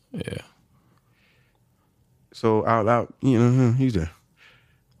 Yeah. Yeah. So out, he's there.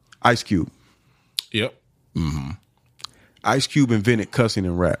 Ice Cube. Yep. Ice Cube invented cussing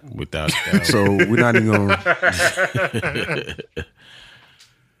in rap. Without that. So we're not even going.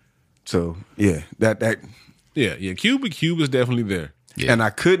 So yeah, that. Yeah. Cube is definitely there. Yeah. And I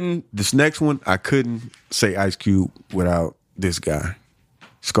couldn't. This next one, I couldn't say Ice Cube without this guy,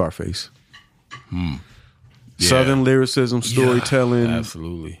 Scarface. Southern lyricism, storytelling.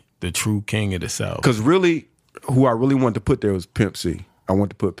 Absolutely. The true king of the South. Because really, who I really wanted to put there was Pimp C. I wanted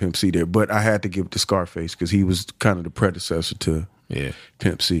to put Pimp C there, but I had to give it to Scarface because he was kind of the predecessor to Yeah.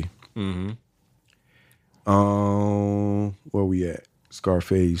 Pimp C. Where we at?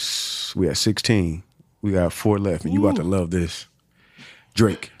 Scarface. We at 16. We got 4 left, and you about to love this.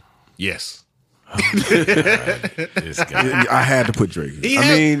 Drake. Yes. This guy. I had to put Drake.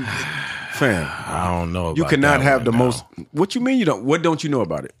 I mean, Fam, I don't know. you about cannot that have one the now. most. What you mean you don't? What don't you know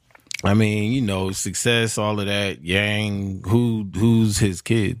about it? I mean, you know, success, all of that. Yang, who's his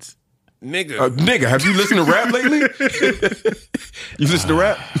kids? Nigga. Nigga, have you listened to rap lately? You listen to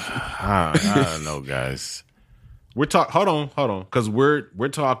rap? I don't know, guys. We're hold on. Because we're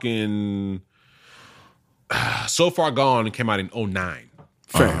talking So Far Gone came out in 2009.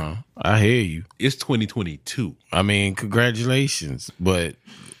 Fam. I hear you. It's 2022. I mean, congratulations. But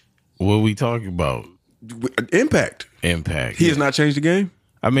what are we talking about? Impact. Impact. He has not changed the game?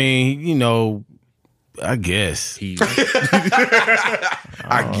 I mean, you know, I guess. I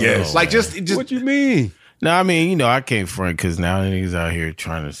guess. Like just What you mean? No, I mean, you know, I can't front because now niggas out here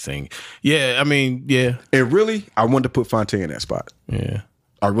trying to sing. Yeah, I mean, yeah. And really, I wanted to put Fonte in that spot. Yeah.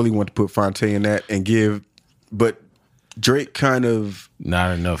 I really want to put Fonte in that and give, but Drake kind of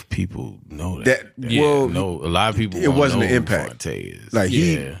Not enough people know that. well, no, a lot of people it won't wasn't know an who impact. Fonte is. like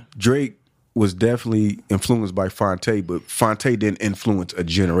yeah. Drake was definitely influenced by Fonte, but Fonte didn't influence a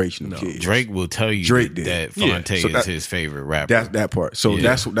generation of kids. Drake will tell you Drake that did. Fonte So is that- his favorite rapper. That part. So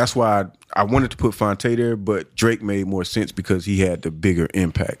Yeah. that's why I wanted to put Fonte there, but Drake made more sense because he had the bigger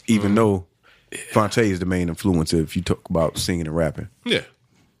impact. Even though Fonte is the main influencer if you talk about singing and rapping. yeah.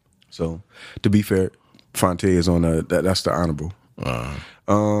 So to be fair, Fonte is on that's the honorable.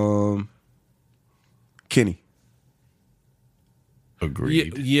 Kenny.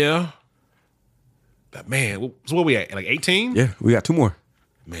 Agreed. Yeah. But man, so what we at? Like 18? Yeah, we got two more.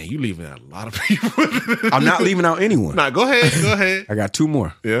 Man, you leaving out a lot of people. I'm not leaving out anyone. Nah, go ahead. Go ahead. I got two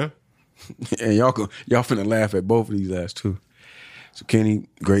more. Yeah. And y'all finna laugh at both of these last two. So Kenny,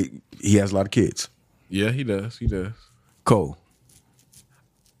 great. He has a lot of kids. Yeah, he does. He does. Cole.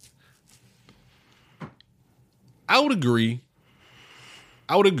 I would agree.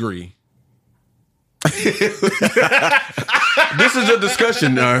 This is a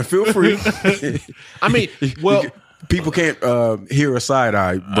discussion. Feel free. I mean, well, People can't hear a side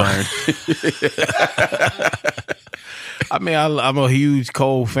eye, Brian. I mean, I'm a huge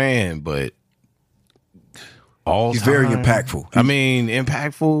Cole fan, but He's very impactful. I mean,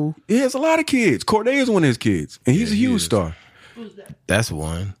 impactful. He has a lot of kids. Corday is one of his kids, and he's a huge is. star. That's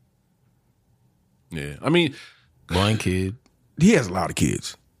one. yeah. I mean, One kid. He has a lot of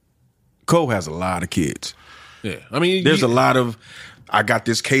kids. Cole has a lot of kids. yeah. I mean, There's a lot of. I got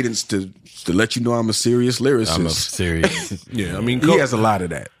this cadence to let you know I'm a serious lyricist. I'm a serious. Yeah. I mean, He has a lot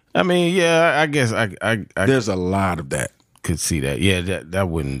of that. I mean, yeah, I guess I There's a lot of that. could see that. Yeah, that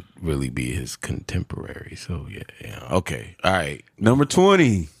wouldn't really be his contemporary. So yeah. Okay. All right. Number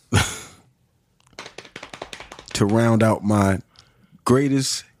 20. To round out my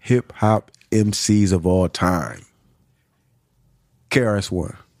greatest hip hop MCs of all time.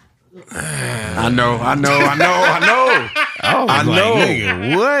 KRS-One. I know. I was I like, know.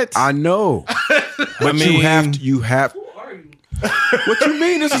 nigga, what? I know. But mean- you have. What you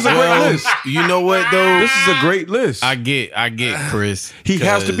mean? This is a great Well, list. you know what though? This is a great list. I get Chris. He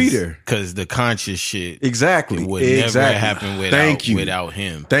has to be there. Because the conscious shit Exactly. would never Exactly. happen Thank you. without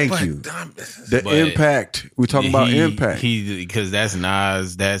him. Thank you. The But impact. We're talking about He- impact. Because that's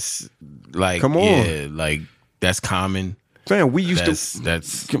Nas. That's like, Come on. yeah, like that's Common. Fam, we used That's to.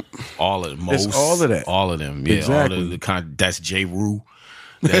 that's all of most. It's all of that. All of them. Yeah. Exactly. All of the that's J. Rue.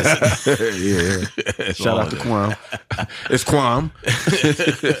 That's, Yeah. Shout all out to of Quam. It's Quam.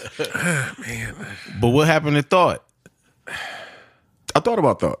 but what happened to Thought? I thought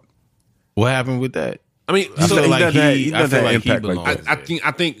about that. What happened with that? I mean, I so feel he like doesn't have- he I doesn't feel have like he impact like belongs. that.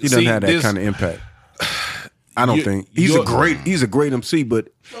 I think He doesn't have that this, kind of impact. I don't You- think he's a you're- great MC, but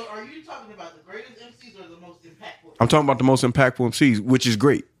So are you talking about the greatest MCs or the most impactful? I'm talking about the most impactful MCs, which is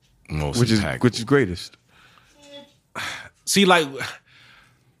great, Most which impactful. is greatest. see, like,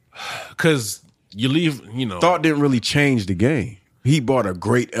 because you leave, you know, Thought didn't really change the game. He brought a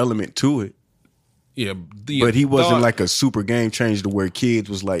great element to it, yeah, but he wasn't Thought- like a super game changer to where kids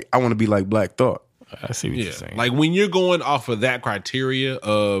was like, I want to be like Black Thought. I see what yeah, you're saying. like when you're going off of that criteria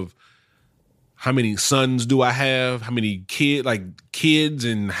of how many sons do I have, how many kids,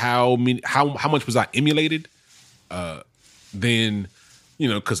 and how much was I emulated, then. You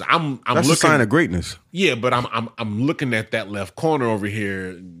know, because I'm That's looking, a sign of greatness. yeah, but I'm looking at that left corner over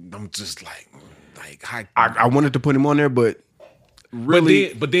here. I'm just like I wanted to put him on there, but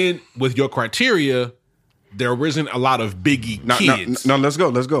really, but then with your criteria, there isn't a lot of Biggie kids. no, let's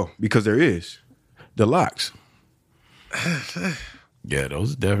go because there is the Locks. Yeah,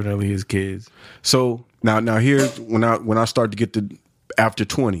 those are definitely his kids. So now here's when I start to get to after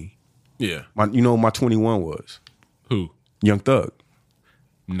 20, Yeah, my 21 was who? Young Thug.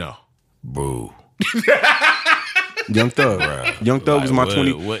 No, Boo. Young Thug. Young Thug was my Like,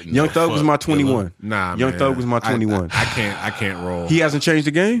 20. what in Young the Thug was fuck, my Dilla? 21. Nah, Young man. Thug was my 21. I can't roll. He hasn't changed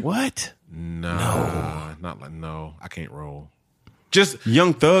the game. What? No, not like no. I can't roll. Just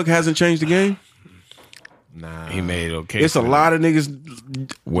Young Thug hasn't changed the game. nah. He made okay. It's a for lot of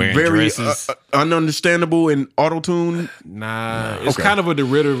niggas wearing very dresses. ununderstandable in auto tune. Nah, it's Okay. kind of a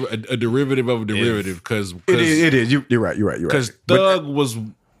derivative of a derivative because It is. You're right. because But- Thug was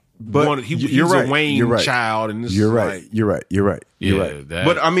but one. He you're was right. a Wayne You're right. child, and this You're is right. like, You're right. You're right. You're Yeah, right. that-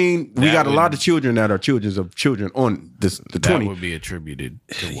 But I mean, we that got a lot would- of children that are children of children on the that 20. would be attributed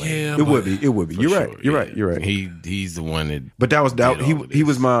to Wayne. yeah, It would be. It would be. for You're sure, right. You're yeah. right. You're right. He's the one that. But that was did he. all of He this.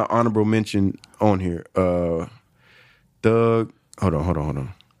 was my honorable mention on here. Thug. Hold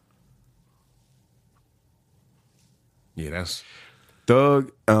on. yeah. That's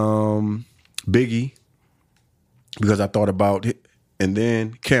Thug. Biggie. Because I thought about it, and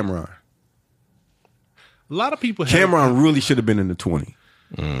then Cameron. a lot of people. Cameron really should have been in the 20.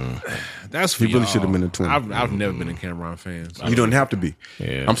 That's for He really y'all. should have been a 20. I've never been a Cameron fan. So. You don't have to be.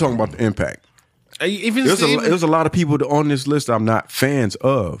 Yeah. I'm talking about the impact. Even There's a lot of people on this list I'm not fans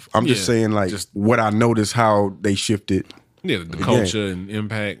of. I'm just Yeah, saying, like, just- what I noticed how they shifted. the culture and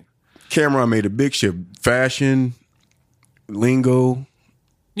impact. Cameron made a big shift. Fashion, lingo.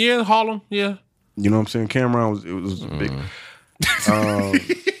 Yeah, Harlem. Yeah, You know what I'm saying? Cameron was big.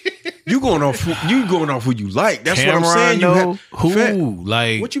 You going off who you like. That's Cameron, what I'm saying. though, who Fat-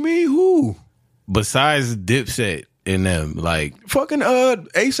 like What you mean who? besides Dipset and them like Fucking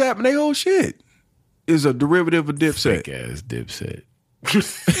ASAP and they whole shit is a derivative of Dipset. fake ass Dipset.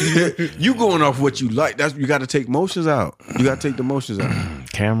 You going off what you like. That's you got to take motions out. You got to take the motions out.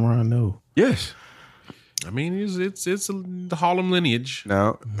 Cameron, no. Yes. I mean it's the Harlem lineage.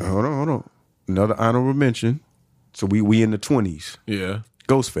 Now, hold on. Another honorable mention. So we in the 20s. Yeah,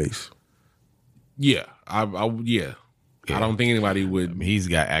 Ghostface. yeah. I I don't think anybody would. He's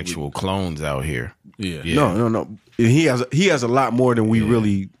got actual clones out here. Yeah. No. He has a lot more than we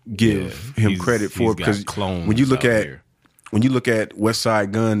really give him He's- credit for he's got because clones when you look out at here. West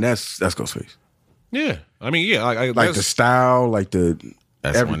Side Gun, that's Ghostface. Yeah. I mean, yeah. Like that's- the style, like the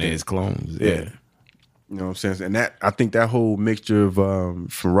That's one of everything. his clones. Yeah. Yeah. You know what I'm saying? And that I think that whole mixture of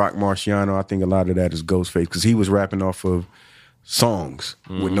from Rock Marciano, I think a lot of that is Ghostface because he was rapping off of songs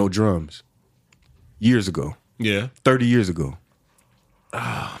with no drums years ago, yeah. 30 years ago.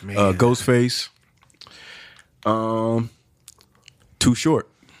 Oh man. Ghostface, Too Short.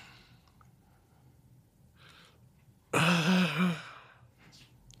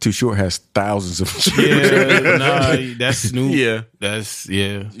 Too Short has thousands of children. Yeah, nah, that's Snoop. Yeah. That's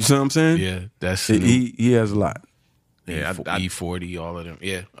yeah. You see what I'm saying? Yeah, that's Snoop. He has a lot. yeah. E40, all of them.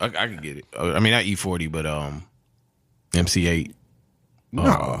 Yeah, I can get it. I mean, not E40, but MC8.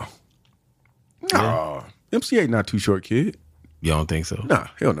 No. MC8 not Too Short, kid. You don't think so? Nah,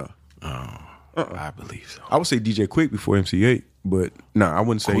 hell no. I believe so. I would say DJ Quick before MC8, but nah, I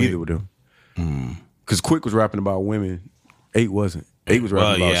wouldn't say Quick. either of them. Because Quick was rapping about women. 8 wasn't. 8 was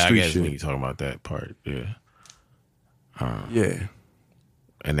rapping Well, about yeah, I street guess when you shit. talking about that part, yeah. Yeah.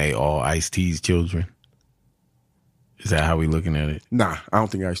 And they all Ice-T's children. Is that how we looking at it? Nah, I don't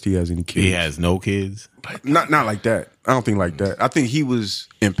think Ice-T has any kids. He has no kids. Not like that. I don't think like that. I think he was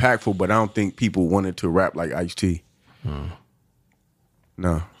impactful, but I don't think people wanted to rap like Ice-T.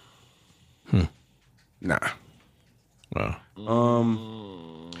 No. Nah.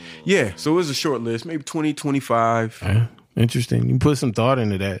 Wow. Yeah, so it was a short list, maybe 20, 25. Yeah, interesting. You put some thought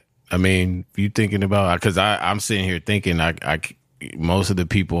into that. I mean, you thinking about because I'm sitting here thinking most of the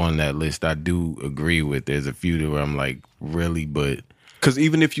people on that list I do agree with. There's a few that where I'm like, really, but Because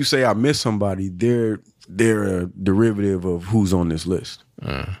even if you say I miss somebody, they're a derivative of who's on this list.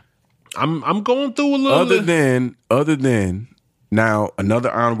 I'm going through a little. Other than now,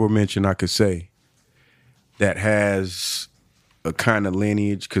 another honorable mention I could say that has a kind of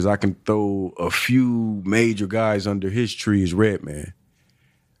lineage because I can throw a few major guys under his tree is Redman.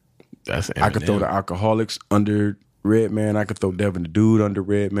 that's Eminem. I could throw the Alcoholics under Redman. I could throw Devin the Dude under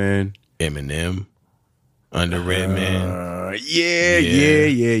Redman. Eminem under Redman.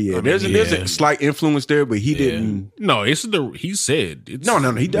 Yeah. There's yeah. a slight influence there, but he didn't. No, it's he said. It's, No,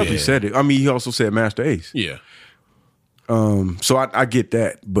 he definitely Yeah. said it. I mean, he also said Master Ace. Yeah. So I get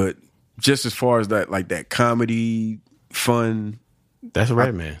that, but just as far as that, like that comedy, fun, That's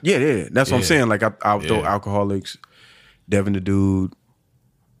Redman. yeah. That's what I'm Yeah. saying. Like I would throw Yeah. Alcoholics, Devin the Dude.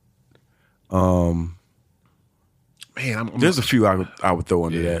 Man, I'm There's a few I would throw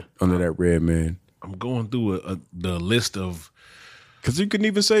under that Redman. I'm going through the list of. Because you couldn't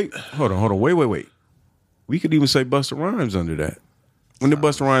even say, hold on, wait. We could even say Busta Rhymes under that. When did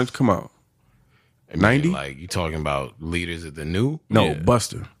Busta Rhymes come out? I mean, 90? Like, you talking about Leaders of the New? No, Yeah.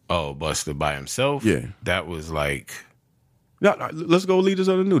 Buster. Oh, Buster by himself? Yeah. That was like, No, let's go Leaders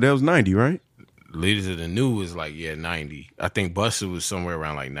of the New. That was 90, right? Leaders of the New was like, 90. I think Buster was somewhere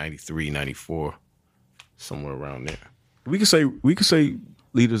around like 93, 94, somewhere around there. We could say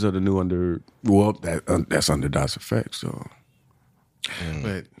Leaders of the New under, well, that's under Das Effect, so.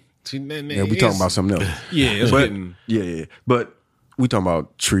 But see, Yeah, we talking about something else. Yeah, it's But, getting. yeah. But we talking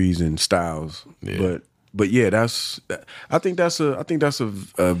about trees and styles. Yeah. But yeah, I think that's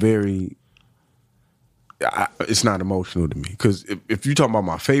a very. It's not emotional to me because if you're talking about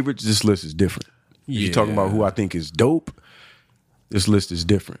my favorites, this list is different. If you're talking about who I think is dope, this list is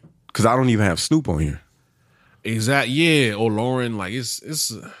different because I don't even have Snoop on here. Exactly. Yeah. Or Lauren, like it's.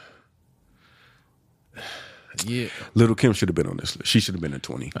 Yeah. Little Kim should have been on this list. She should have been in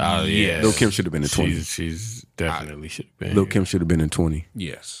 20. Oh, yeah. Lil' Kim should have been in 20. She's definitely should have been. Lil' Kim should have been in 20.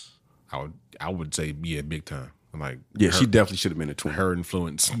 Yes. I would say big time. Like Yeah, she definitely should have been in 20. her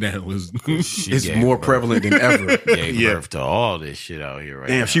influence now was She It's gave more birth- prevalent than ever. Gave birth to all this shit out here right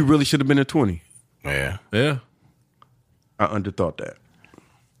Damn, now. she really should have been in 20. Yeah. yeah. I underthought that.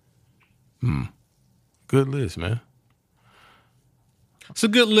 Good list, man. It's a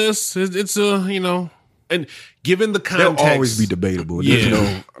good list. It's a and given the context, They'll always be debatable.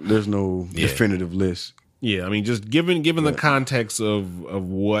 Yeah. There's no Yeah. definitive list. Yeah, I mean, just given the context of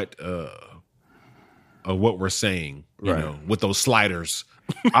what we're saying, you Right. know, with those sliders.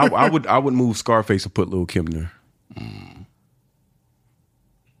 I would move Scarface and put Lil' Kim there.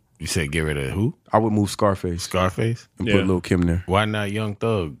 You said get rid of who? I would move Scarface Scarface? and Yeah. put Lil' Kim there. Why not Young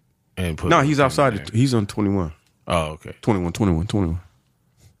Thug? And put No, he's him outside. there? He's on 21. Oh, okay. 21.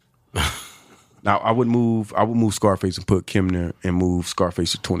 Now I would move Scarface and put Kim there and move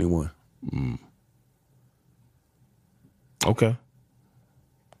Scarface to 21. Okay.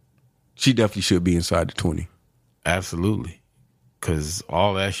 She definitely should be inside the 20. Absolutely. Because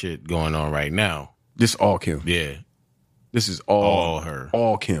all that shit going on right now. This all Kim. Yeah. This is All her.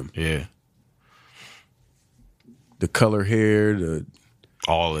 All Kim. Yeah. The color hair, the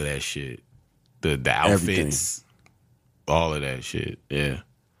All of that shit. The outfits. All of that shit. Yeah.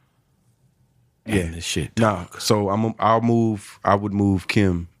 And the shit. Nah, so I would move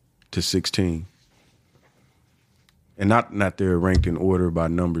Kim to 16. And not they're ranked in order by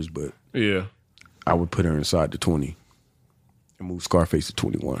numbers, but Yeah. I would put her inside the 20 and move Scarface to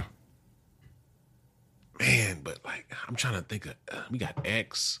 21. Man, but like I'm trying to think of we got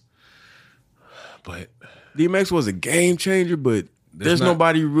X, but DMX was a game changer, but there's not-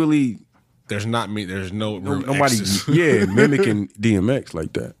 nobody really there's no nobody X's. mimicking DMX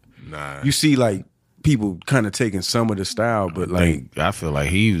like that. Nah. You see like people kind of taking some of the style, but like I feel like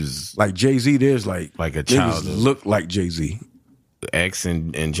he was Jay-Z, there's like Like a niggas child of- look like Jay-Z. X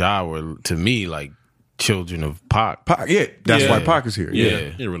and Ja were, to me, like children of Pac. Pac, yeah, that's Yeah. why Pac is here. yeah,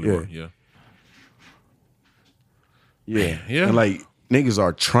 Yeah. it really Yeah. were. Yeah. Yeah. And like niggas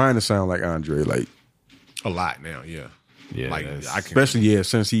are trying to sound like Andre, like A lot now, yeah. Yeah, Like that's- I can especially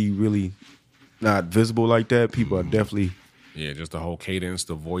since he really not visible like that, people are definitely just the whole cadence,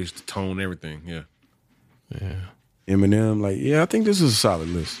 the voice, the tone, everything. Yeah. Eminem, like, yeah, I think this is a solid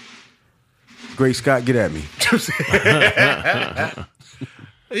list. Great Scott, get at me.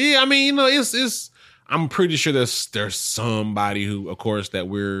 Yeah, I mean, it's I'm pretty sure there's somebody who, of course, that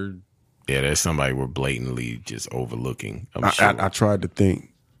we're Yeah, there's somebody we're blatantly just overlooking. I'm sure. I tried to think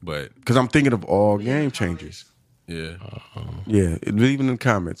but because I'm thinking of all game changers. yeah. Yeah, leave it in the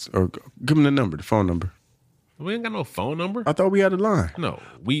comments or give them the phone number. We ain't got no phone number. I thought we had a line. No.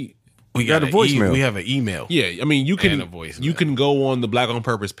 We got a voicemail. We have an email. yeah, I mean you can And a voicemail. you can go on the Black on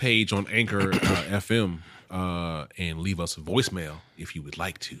Purpose page on Anchor FM and leave us a voicemail if you would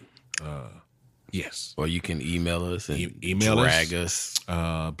like to. Yes. Or you can email us and Email us. drag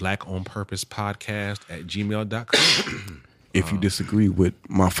us. Black on Purpose Podcast at gmail.com. If you disagree with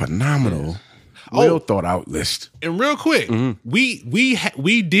my phenomenal, well thought out list. And real quick,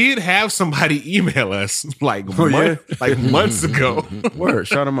 we did have somebody email us like months ago. Word,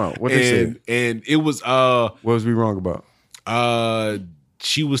 shout them out. What they said. and it was What was we wrong about?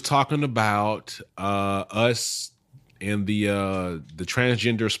 she was talking about us and the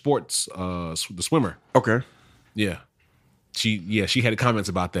transgender sports the swimmer. Okay. Yeah. She had comments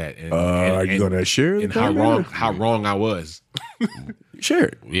about that. And, Are you gonna share and the how comment? wrong I was. Share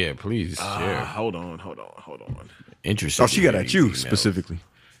it. Yeah, please share. Hold on. Interesting. Oh, she got to at hear you your emails. specifically.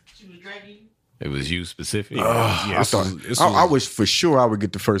 She was dragging you. It was you specific. I thought I wish for sure I would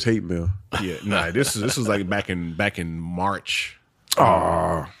get the first hate mail. Yeah, nah. This was like back in March.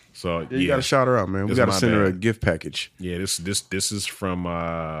 Oh, So you gotta shout her out, man. We It's gotta my send her a bad. gift package. Yeah, this is from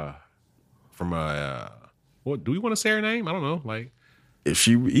from what do we want to say her name? I don't know. Like, If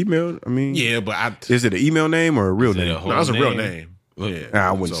she emailed, I mean, yeah, but is it an email name or a real name? no, it's a real name. Yeah, Nah,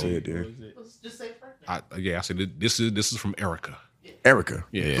 I wouldn't So, say it there. Let's just say first. I said this is from Erica. Erica.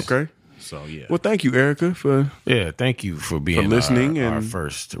 Yeah. Okay. So yeah, Well, thank you, Erica, for Yeah, thank you for being listening our and-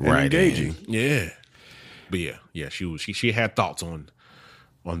 first and write-in. engaging. yeah, but yeah. She had thoughts on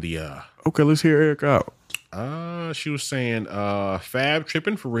the Okay, let's hear Erica out. she was saying Fab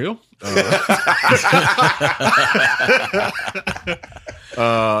tripping for real.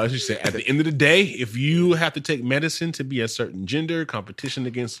 She said at the end of the day, if you have to take medicine to be a certain gender, competition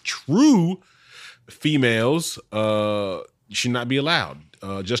against true females should not be allowed.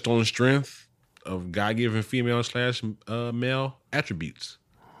 Just on the strength of God-given female / male attributes.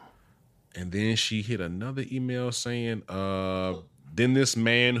 And then she hit another email saying, then this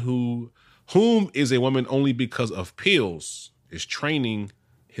man whom is a woman only because of pills is training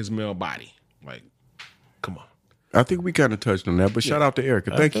his male body. Like, come on. I think we kind of touched on that, but shout out to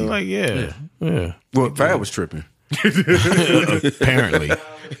Erica. Thank you. Like, yeah. Well, Fab was tripping. Apparently,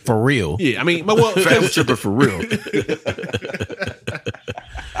 for real. Yeah, I mean, but well, Fab was tripping for real.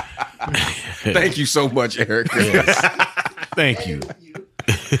 Thank you so much, Erica. Thank you.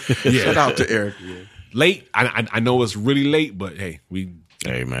 Shout out to Erica. late. I know it's really late, but hey,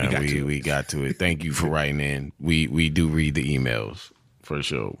 Hey man, we got to it. Thank you for writing in. We do read the emails for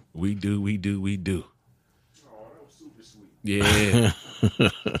sure. we do. Yeah.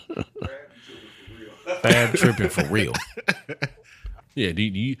 Fab tripping for real. Yeah, do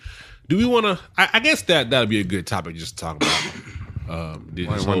we want to? I guess that'd be a good topic just to talk about.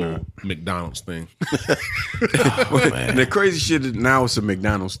 This whole McDonald's thing. And the crazy shit is now it's a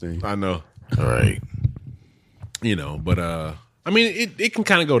McDonald's thing. I know, All right. but I mean, it can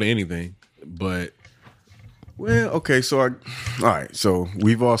kind of go to anything, but Well, okay, so all right, so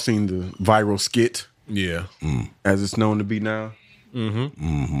we've all seen the viral skit yeah, as it's known to be now.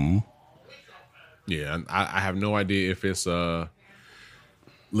 yeah. I have no idea if it's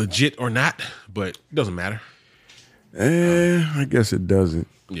legit or not, but it doesn't matter. I guess it doesn't.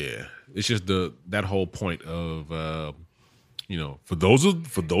 Yeah, it's just that whole point of for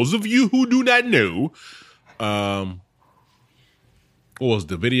those of you who do not know, what was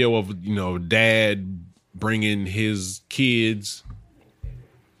the video of dad bringing his kids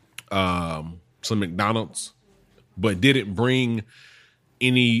some McDonald's, but didn't bring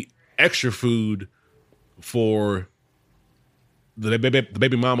any extra food for the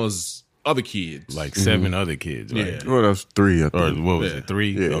baby mama's other kids. Like 7 other kids, right? Yeah. Well, that's 3. I Or think. what was it?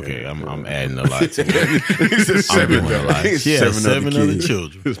 3? Yeah. Okay, I'm adding a lot to it. He said I'm 7. doing a lot. He said Yeah, 7 other 7 other kids.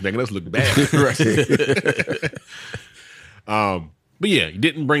 children. It's making us look bad. Right. But yeah, he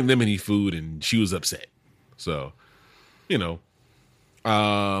didn't bring them any food, and she was upset. So,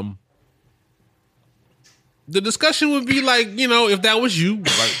 the discussion would be like, if that was you,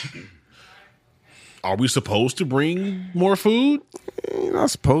 like, are we supposed to bring more food? You're not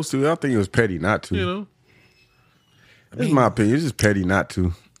supposed to. I think it was petty not to. That's my opinion. It's just petty not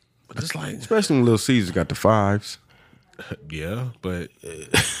to. But it's like, Especially when Little Caesar got the 5s. yeah, but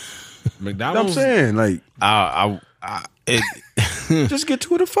I'm McDonald's. saying, like, just get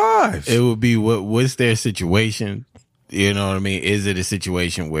 2 of the 5s. It would be what's their situation? You know what I mean? Is it a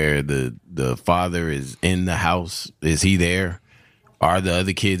situation where the father is in the house? Is he there? Are the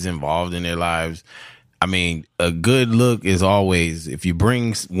other kids involved in their lives? I mean, a good look is always, if you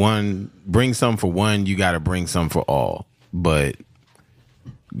bring some for one, you got to bring some for all. But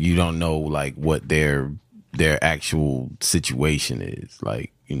you don't know like what their actual situation is.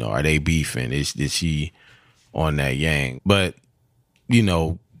 Like, are they beefing? Is she on that yang? But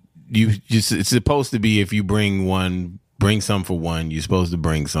it's supposed to be, if you bring some for one, you're supposed to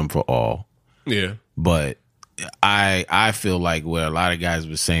bring some for all. Yeah. But I feel like what a lot of guys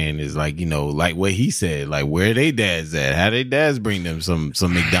were saying is like, like what he said, like where they dads at? How they dads bring them some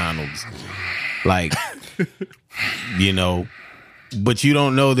McDonald's? Like, but you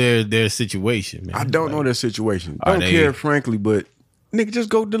don't know their situation, man. I don't know their situation. Are Don't they- care, frankly, but nigga, just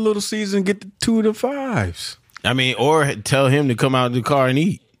go to Little Caesar and get the 2 of the 5s. I mean, or tell him to come out of the car and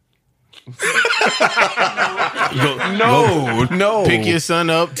eat. No. Pick your son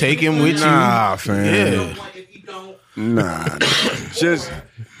up, take him with Nah, you. fam. Yeah. If you don't, Nah. Just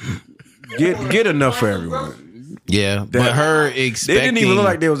get enough for everyone. Yeah, but her They expecting, didn't even look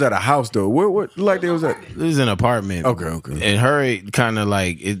like they was at a house though. What like they was at? it was an apartment. Okay. And her kind of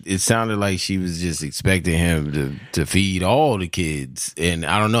like it sounded like she was just expecting him to feed all the kids, and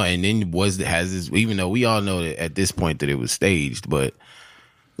I don't know. And then has this, even though we all know that at this point that it was staged, but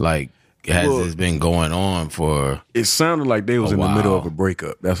like has Well- this been going on for? It sounded like they was A in the middle while. of a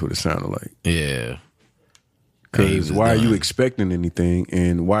breakup. That's what it sounded like. Yeah, He Because was why are you done. expecting anything,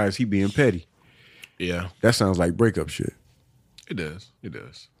 and why is he being petty? Yeah, That sounds like breakup shit. it does. It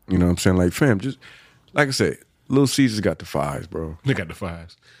does. You know what I'm saying? Like, fam, just like I said, Little Caesars got the fives, bro. They got the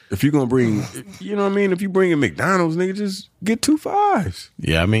fives. If you're gonna bring, you know what I mean? If you bring in McDonald's, nigga, just get 2 5s.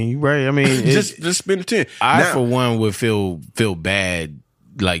 yeah. I mean, you're right. I mean, Just spend the 10. I Now- for one would feel bad,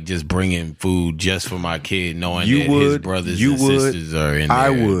 like just bringing food just for my kid, knowing You that his would, brothers you and would, sisters are in there. I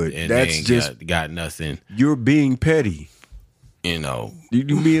would. And That's they ain't just- got nothing. you're being petty. You know, You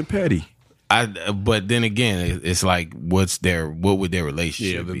being petty. But then again, it's like, what would their Yeah,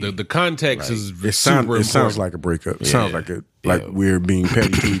 relationship be? the context is It super sounds important. like a breakup. It Yeah. sounds like we're being petty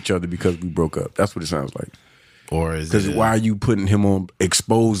to each other because we broke up. That's what it sounds like. Or is Because it, why are you putting him on,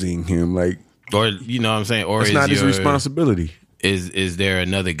 exposing him? Like, or you know what I'm saying? Or it's is not his your- responsibility. Is there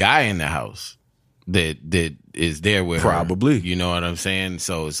another guy in the house that is there with her? Probably. You know what I'm saying?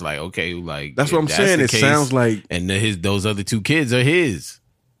 So it's like, okay, like That's if what I'm saying. the It sounds like- and those other 2 kids are his,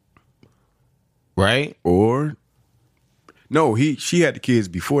 right? Or no, she had the kids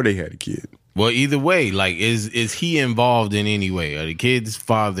before they had the kid. Well, either way, like is he involved in any way? Are the kids'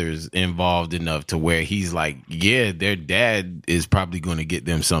 fathers involved enough to where he's like, yeah, their dad is probably going to get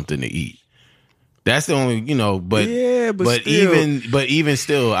them something to eat? That's the only, but Yeah, but still- even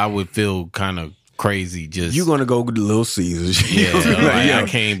still, I would feel kind of crazy. Just You're gonna go to Little Caesars. yeah, Like, like, yeah. I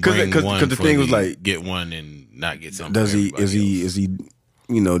can't bring one. Because the thing was like, get one and not get something. does for he? everybody Is he?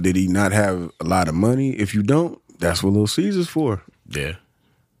 Did he not have a lot of money? If you don't, that's what Little Caesars for. else? Yeah,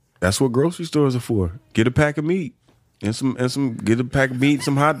 That's what grocery stores are for. Get a pack of meat and some. Get a pack of meat,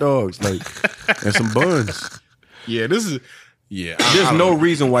 some hot dogs, like and some buns. Yeah, this is. Yeah, There's no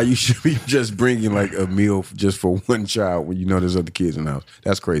reason why you should be just bringing like a meal just for one child when you know there's other kids in the house.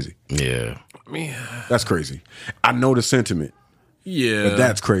 That's crazy. yeah. That's crazy. I know the sentiment, Yeah, but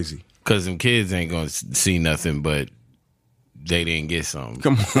that's crazy. Because them kids ain't gonna see nothing, but they didn't get something.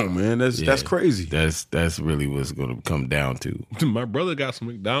 Come on, man. That's Yeah. crazy. That's really what's gonna come down to. my brother got some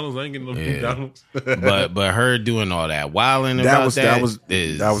McDonald's. I ain't getting no McDonald's. But her doing all that wilding That about was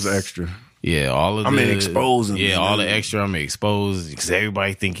is- that was extra. Yeah, all of I mean, the exposing. Yeah, all the extra. I'm exposed because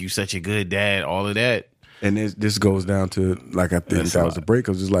everybody think you such a good dad. All of that. And this goes down to, like, I think That's that a was lot. the break.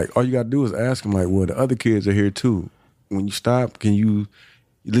 Cause it's like, all you got to do is ask them, like, well, the other kids are here too. When you stop, can you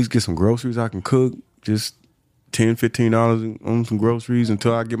at least get some groceries I can cook? Just $10, $15 on some groceries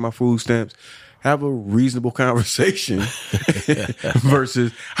until I get my food stamps. Have a reasonable conversation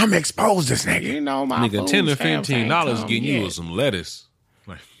versus, I'm exposed this nigga. You know, my Nigga, $10 to $15 getting you with some lettuce.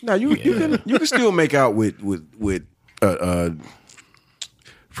 Like, Now, you can still make out with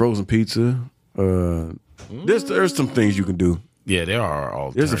frozen pizza. There's some things you can do. Yeah, there are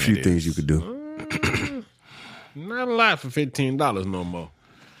all. There's a few things you could do. not a lot for $15 no more.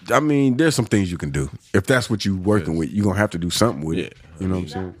 I mean, there's some things you can do. If that's what you're working with, you're going to have to do something with it. Yeah. You know what I'm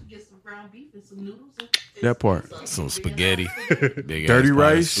saying? Get some ground beef and some noodles. That part. Some spaghetti, big Dirty ass pot of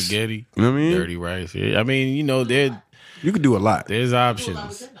rice. spaghetti. You know what I mean? Dirty rice. Yeah. I mean, You can do a lot. there's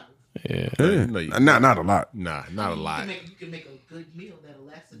options. Yeah. Yeah. No, you- Not a lot. Nah, not a lot. You can make a good meal that'll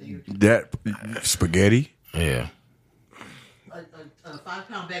last a day or two. That spaghetti. Yeah. A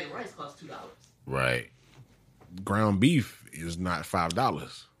 5-pound bag of rice costs $2. Right. Ground beef is not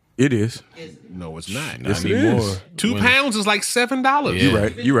 $5. It is. Isn't it? No, it's not. Yes, Not it anymore. is. 2 When- pounds is like $7. Yeah. You're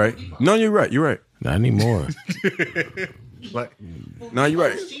right. You're right. No, you're right. You're right. Not anymore. Like, No, you're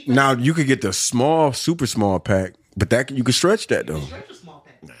right. Now you could get the small, super small pack, but you can stretch that though. Stretch a small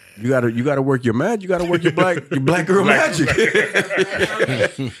pack. You gotta work your magic. You gotta work your black girl magic.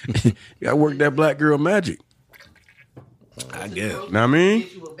 You gotta work that black girl magic. I guess. Know what I mean?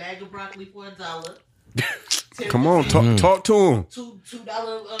 Get you a bag of broccoli for $1. Come on, talk to him.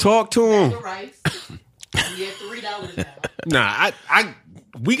 $2 Talk to bag him. of rice. You have $3 now. Nah,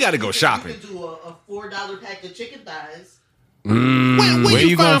 we got to go shopping. You can do a $4 pack of chicken thighs. Where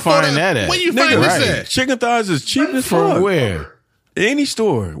you gonna find that at? Where you Nigga, find right. this at? Chicken thighs is cheap as From fuck. where? Any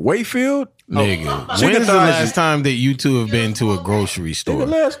store. Wayfield. Nigga. Chicken When's the thighs last is- time that you two have been to a grocery Nigga, store?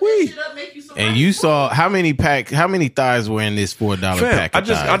 last week. Shit up, make you some And rice. you saw how many thighs were in this $4 Fam, pack? I Of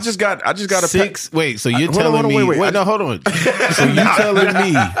just got a pack. six. Wait, so you're Hold on, telling hold on, me? wait. Wait, no, hold on. So you're telling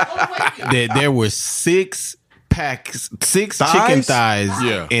me that there were six Thighs? chicken thighs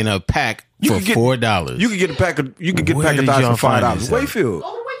Yeah. in a pack You for could get- $4. You can get a pack of Where thighs did for y'all find $5. this at? Wayfield. Go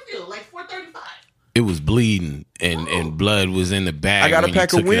to Wakefield, like $4.35. It was bleeding and blood was in the bag. I got a when you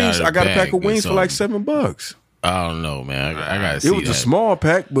pack of took it out wings. the I got a pack bag of wings or for like something. $7. I don't know, man. I gotta see It was that. a small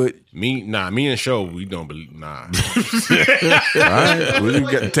pack, but Me and Show, we don't believe. Nah. all right, we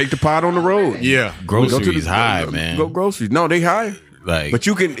got to take the pot on the road. Yeah. Groceries high, man. Go groceries. No, they high. Like, But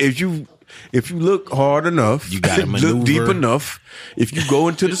you can if you look hard enough, You gotta look maneuver. deep enough. If you go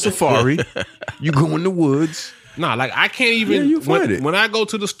into the safari, you go in the woods. Nah, like I can't even. Yeah, you find it. When I go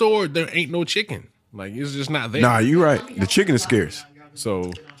to the store, there ain't no chicken. Like it's just not there. Nah, you're right. The chicken is scarce.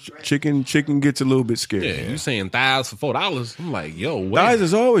 So Chicken gets a little bit scarce. yeah, you saying thighs for $4? I'm like, yo, wait. Thighs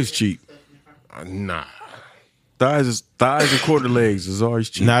is always cheap. Nah. Thighs and quarter legs is always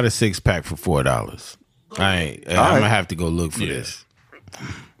cheap. not a 6-pack for $4. I'm gonna have to go look for this.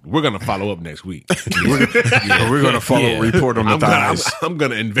 We're gonna follow up next week. We're gonna follow a report on the thighs. I'm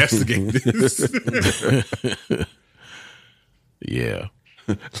gonna investigate this. Yeah.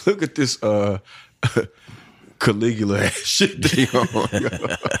 Look at this Caligula ass shit they on.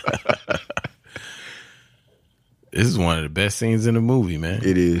 This is one of the best scenes in the movie, man.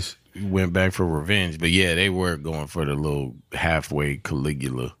 It is. We went back for revenge, but yeah, they were going for the little halfway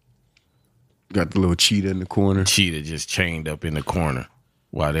Caligula. Got the little cheetah in the corner. Cheetah just chained up in the corner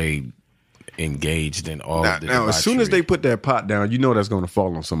while they engaged in all of the Now, as soon as they debauchery. put that pot down, you know that's going to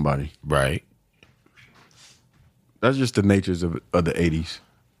fall on somebody. Right. That's just the natures of the 80s.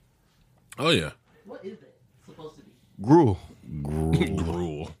 Oh yeah. What is that supposed to be? Gruel.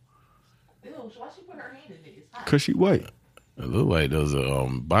 Rule. Ew, why she put her hand in it? It's hot. Because she white. It looked like those are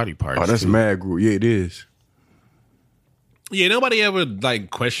body parts. Oh, that's too. mad gruel. Yeah, it is. Yeah, nobody ever like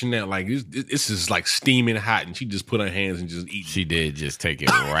questioned that. Like this is like steaming hot, and she just put her hands and just eat. She did just take it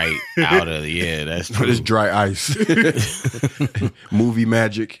right out of that's true. It's dry ice. Movie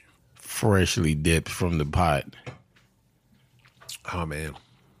magic. Freshly dipped from the pot. Oh man.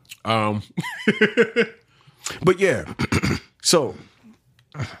 But yeah, so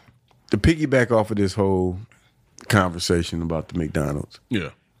to piggyback off of this whole conversation about the McDonald's, Yeah.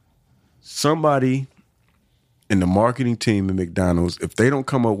 somebody in the marketing team at McDonald's, if they don't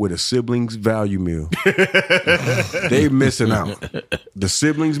come up with a siblings value meal, they missing out. The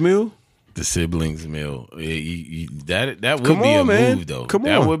siblings meal? The siblings meal. That would Come be a on, man. move, though. Come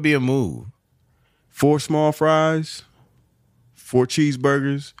That on. would be a move. 4 small fries, 4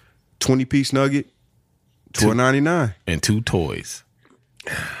 cheeseburgers, 20-piece nugget, $12.99. And 2 toys.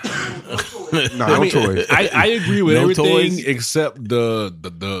 No toys. I agree with No everything toys? except the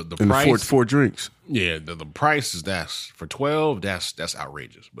And price. the four drinks. Yeah, the price is for $12. That's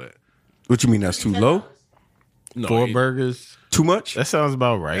outrageous. But What you mean that's too low? no, 4 burgers. Too much? That sounds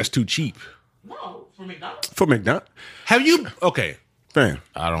about right. that's too cheap. No, for McDonald's. For McDonald's? Have you? Okay, Fam.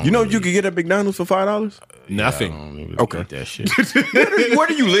 I don't You know really- you could get at McDonald's for $5? I nothing. don't even Okay. eat that shit. Where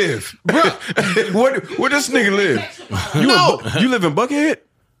do you live? Where does this nigga live? You live in Buckhead?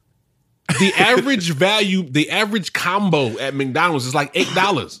 The average combo at McDonald's is like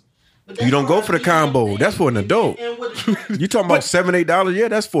 $8. You don't go for the combo. That's for an adult. And what You talking about $7, $8? Yeah,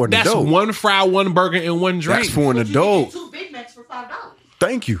 that's for an That's adult. one fry, one burger, and one drink. That's for an you can adult. get 2 Big Macs for $5.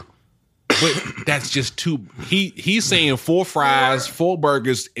 Thank you. But that's just two. He's saying 4 fries, 4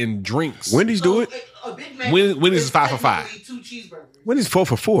 burgers, and drinks. Wendy's do it. A Big Mac Wendy's is 5 for 5. technically 2 cheeseburgers. Wendy's 4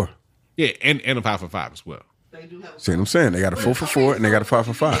 for $4. Yeah, and a 5 for 5 as well. They do have See what I'm saying? They got a 4 for $4 and they got a 5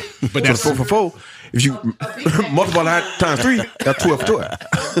 for $5. But that's- that's 4 for $4. If you multiply that times 3, that's 12 for 12. a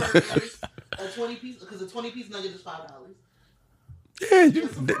 20-piece because a 20-piece nugget is $5. Yeah,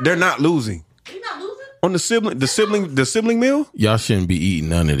 they're not losing You're not losing. on the sibling meal. Y'all shouldn't be eating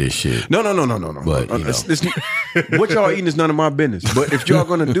none of this shit. No. But, you What y'all eating is none of my business. But if y'all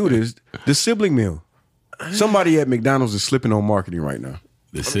gonna do this, the sibling meal. Somebody at McDonald's is slipping on marketing right now.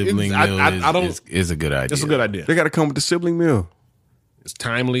 The sibling I- meal I don't- is a good idea. That's a good idea. They got to come with the sibling meal. It's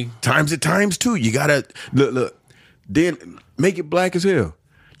timely. Times it times 2. You gotta look. Then make it black as hell.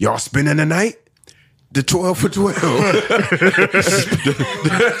 Y'all spending the night. The 12 for 12.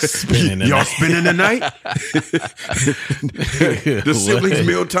 Spending the Y'all night. spending the night. The siblings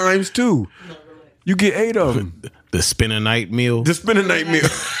meal times 2. You get 8 of them. The spin a night meal. The spend the night meal.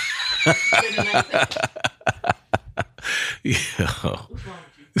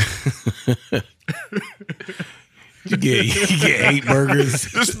 You get 8 burgers.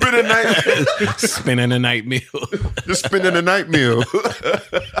 The spend the night. Spinning the night meal. The spending the night meal.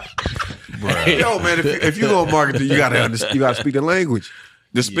 Yo, man, if you go marketing, you gotta speak the language.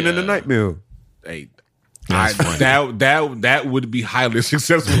 The spending the night meal. Hey, That's funny. that would be highly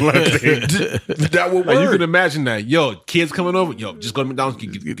successful. I think. That will Like, you work. can imagine that. Yo, kids coming over. Yo, just go to McDonald's.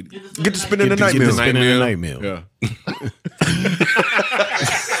 Get Get the spending the night get the meal. spending the night meal. Yeah.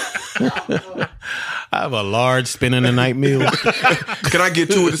 I have a large spinning the night meal. Can I get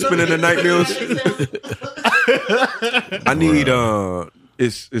 2 of the spending the night meals? I need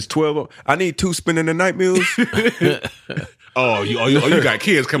it's 12. I need 2 spending the night meals. Oh, you got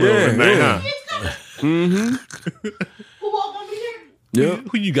kids coming over tonight, huh? Who all gonna be there? Yeah.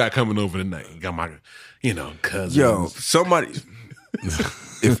 Who you got coming over tonight? You got my, cousins. Yo, somebody.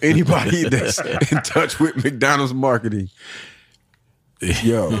 If anybody that's in touch with McDonald's marketing,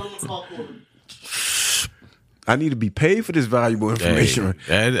 yo, I need to be paid for this valuable information.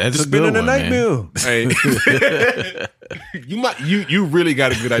 That's a Spending good a one, night man. meal. Hey, you really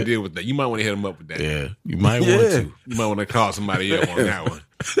got a good idea with that. You might want to hit them up with that. Yeah, you might want Yeah. to. You might want to call somebody up on that one.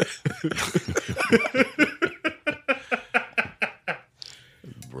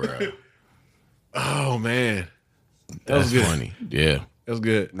 Bro, Oh man, that's good. funny. Yeah, that's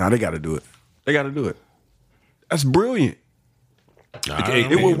good. Nah, they got to do it. They got to do it. That's brilliant.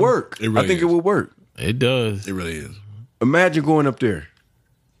 It It would work. It really I think is. it would work. it does. It really is. Imagine going up there.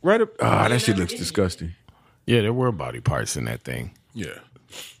 Right up. Ah, that shit looks disgusting. Yeah, there were body parts in that thing. Yeah,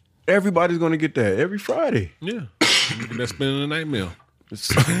 Everybody's going to get that every Friday. yeah. That's spending the night meal.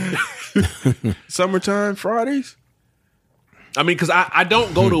 Summertime Fridays. I mean, because I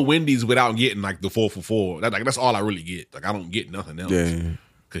don't go to Wendy's without getting like the 4 for $4. That's all I really get. Like I don't get nothing else. Yeah.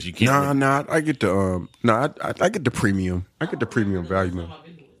 Because you can't. Nah. I get the I get the premium. I get the premium value meal.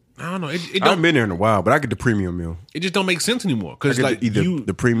 I don't know. It I haven't don't. been there in a while, but I get the premium meal. It just don't make sense anymore. I Because get like either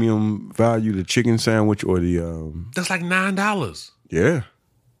the premium value, the chicken sandwich, or the that's like $9. yeah.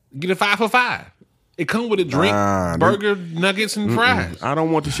 Get a 5 for $5. It come with a drink, Nah, burger, nuggets, and fries. I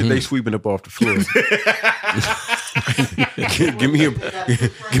don't want the shit they sweeping up off the floor.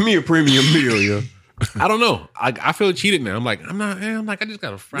 give me a premium meal, yo. I don't know. I feel cheated now. I'm like I just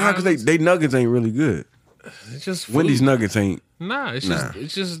got a fry. Nah, because they nuggets ain't really good. it's just food. Wendy's nuggets ain't. Nah, it's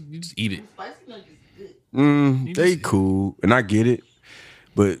just you just eat it. Spicy nuggets is good. They cool, and I get it,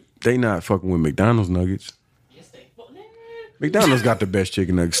 but they not fucking with McDonald's nuggets. Yes, they. McDonald's got the best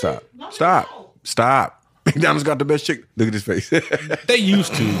chicken nuggets. Stop. McDonald's got the best chicken. Look at his face. They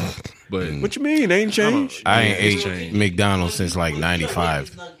used to, but What you mean? They ain't changed. I ain't it's ate changed. McDonald's since like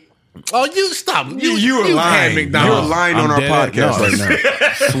 '95. oh, you stop. You are had lying. McDonald's. You're lying on I'm our dead- podcast no, right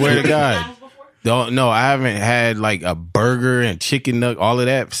now. Swear to God. Don't no, I haven't had like a burger and chicken nugget, all of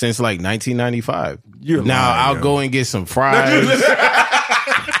that since like 1995. You're now lying, I'll yo. go and get some fries.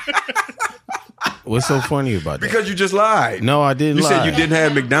 What's so funny about that? Because you just lied. No, I didn't You lie. said you didn't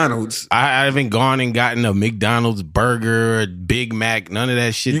have McDonald's. I haven't gone and gotten a McDonald's burger, a Big Mac, none of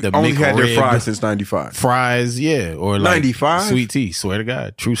that shit. You the only had their McRib, fries since 95. fries, yeah, or like 95? sweet tea. Swear to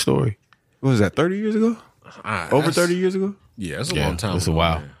God, true story. What was that, 30 years ago? Over That's- 30 years ago? Yeah, that's a Yeah, long time. it's a ago,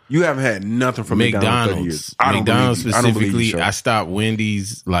 while. man. You haven't had nothing from McDonald's 30 years. McDonald's I don't believe you, specifically. Sean. I stopped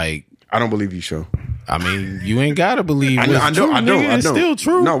Wendy's. Like, I don't believe you, Sean. I mean, you ain't gotta believe. I what's don't. true, nigga. It's still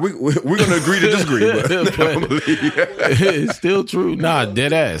true. No, we're going to agree to disagree. But I don't believe you. It's still true. Nah,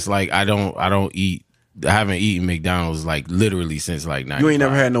 dead ass. Like, I don't eat. I haven't eaten McDonald's like literally since like 95. You ain't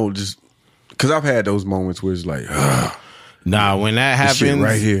never had no just because I've had those moments where it's like, Nah, when that This shit happened,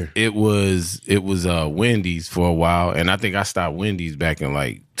 right here. it was Wendy's for a while, and I think I stopped Wendy's back in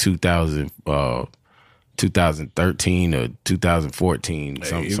like 2013 or 2014,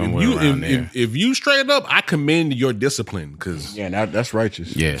 somewhere around there. If you straight up, I commend your discipline because yeah, that's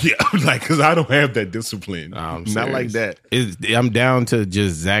righteous. Yeah. like because I don't have that discipline. I'm Not like serious. that. I'm down to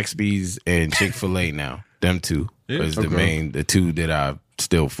just Zaxby's and Chick-fil-A now. Them two is the two that I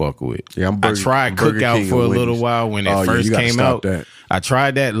still fuck with. Yeah, I'm I tried Burger Cookout King for a and little Wendy's. while when it Oh, yeah, first you gotta came stop out. that. I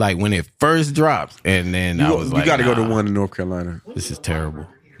tried that like when it first dropped, and then I was like, you got to go to nah, one in North Carolina. This is terrible.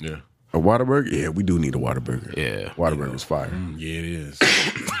 Yeah, A Whataburger? Yeah, we do need a Whataburger. Yeah. Whataburger's fire. yeah, it is.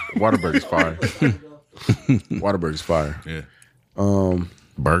 Whataburger's fire. Whataburger's fire. Yeah,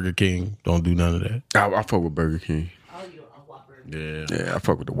 Burger King, don't do none of that. I fuck with Burger King. yeah. Yeah, I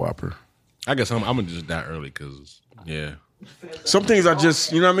fuck with the Whopper. I guess I'm gonna just die early because Some things I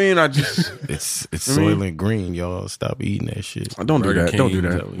just, you know what I mean? It's Soylent Green, y'all. Stop eating that shit. I don't do Burger that. King, Don't do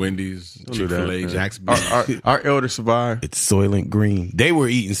that. Wendy's, do Chick-fil-A, that, Jacksonville. Our elders survived. It's Soylent Green. They were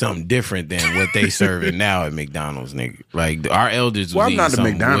eating something different than what they serving now at McDonald's, nigga. Like our elders was Well, I'm eating not a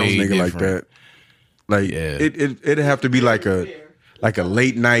something McDonald's way nigga like different. that. Like Yeah. it'd have to be like a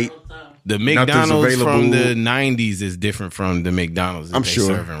late night. The McDonald's from available. the 90s is different from the McDonald's that I'm they sure.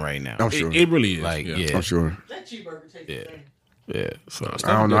 serving right now. I'm sure. It really is. Like, yeah. I'm sure. That cheeseburger tastes the same. Yeah. So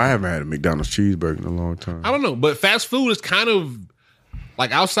I don't know. I haven't had a McDonald's cheeseburger in a long time. I don't know, but fast food is kind of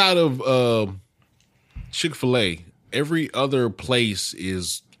like outside of Chick-fil-A, every other place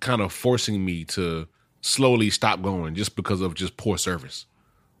is kind of forcing me to slowly stop going just because of just poor service.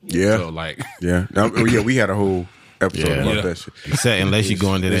 Yeah, So like, yeah, we had a whole episode Yeah. about Yeah. that shit. unless you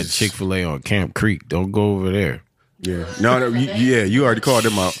go into that It's- Chick-fil-A on Camp Creek, don't go over there. Yeah. No, you already called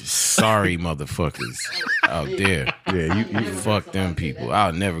them out. Sorry, motherfuckers out there. Yeah, you Fuck them people.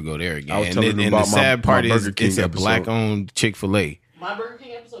 I'll never go there I again. was And, telling them and the about my- sad part my is Burger King it's a episode. black-owned Chick-fil-A. My Burger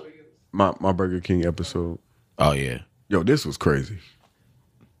King episode or yours? my Burger King episode. Oh, yeah. Yo, this was crazy.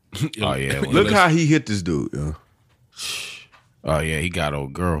 Oh, yeah. Look how he hit this dude. Yo. Oh, yeah. He got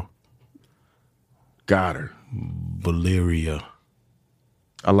old girl. Got her. Valeria.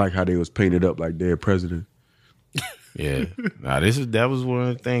 I like how they was painted up like their president. Yeah. Nah, that was one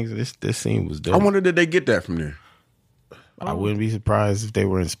of the things. This scene was dope. I wonder did they get that from there? I wouldn't be surprised if they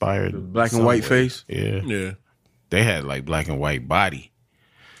were inspired. Black and white somewhere. face. Yeah. Yeah. They had like black and white body.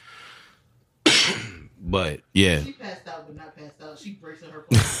 But yeah. She passed out, but not passed out. She breaks in her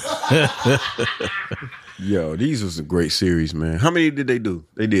place. Yo, these was a great series, man. How many did they do?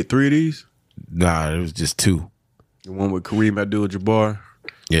 They did 3 of these? Nah, it was just 2. The one with Kareem Abdul-Jabbar.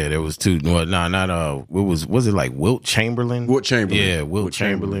 Yeah, there was 2. No, not what was it like Wilt Chamberlain? Wilt Chamberlain. Yeah, Wilt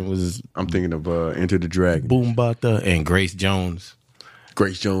Chamberlain was I'm thinking of Enter the Dragon. Boom Bata and Grace Jones.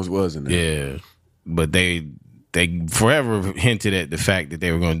 Grace Jones was in there. Yeah. But they forever hinted at the fact that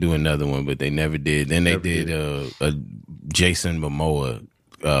they were going to do another one, but they never did. Then they did a Jason Momoa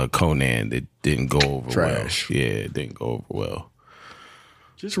Conan that didn't go over Trash. well. Yeah, it didn't go over well.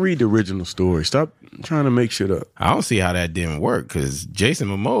 Just read the original story. Stop trying to make shit up. I don't see how that didn't work because Jason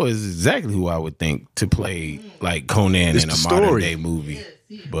Momoa is exactly who I would think to play like Conan It's in a the modern story. day movie.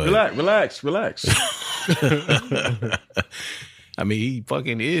 But Relax. I mean, he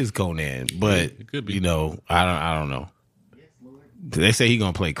fucking is Conan. But it could be. you know, I don't know. They say he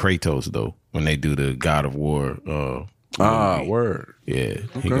gonna play Kratos though when they do the God of War. Movie. Word. Yeah,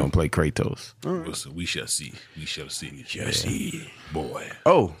 he gonna play Kratos. Listen, we shall see. We shall see. Shall see, boy.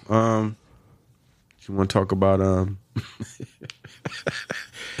 Oh, you want to talk about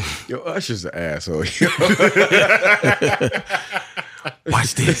Yo, Usher's an asshole.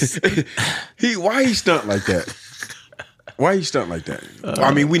 Watch this. Why he stunt like that? Why he stunt like that?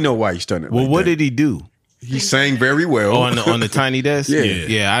 I mean, we know why he stunted. Well, like what that. did he do? He sang very well. On the Tiny Desk?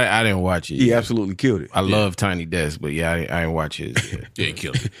 Yeah. I didn't watch it. He absolutely killed it. I love Tiny Desk, but yeah, I didn't watch his. Yeah. Yeah, he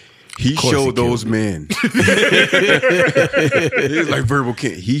killed it. He course showed he those killed men. He was like Verbal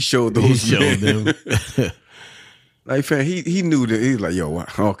Kid. He showed those He showed men. them. Like, fam, he knew that. He was like, yo,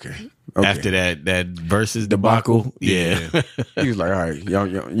 what? Okay. After that versus debacle. Yeah. He was like, all right,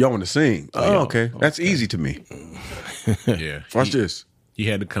 y'all want to sing? Oh, okay. That's easy to me. Yeah. Watch this. He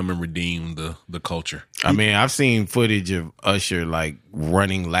had to come and redeem the culture. I mean, I've seen footage of Usher like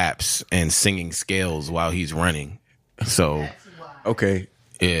running laps and singing scales while he's running. So, Okay,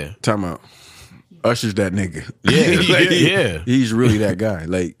 yeah. time out. Usher's that nigga. Yeah, Like, yeah. He's really that guy.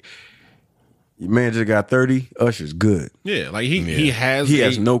 Like, your man just got 30. Usher's good. Yeah, like he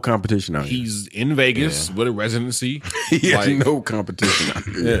has no competition out here. He's in Vegas with a residency. He has like, no competition out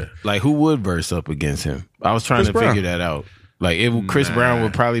here. Yeah. Like, who would verse up against him? I was trying Chris to Brown. figure that out. Like, Chris Brown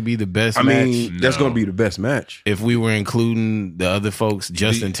would probably be the best I match. mean, that's No. going to be the best match. If we were including the other folks,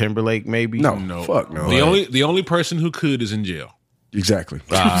 Justin Timberlake, maybe. No, fuck no. The only person who could is in jail. Exactly.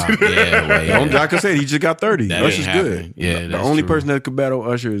 Yeah, well, yeah. Like I said, he just got 30. That Usher's ain't good. happening. Yeah, the that's only true. person that could battle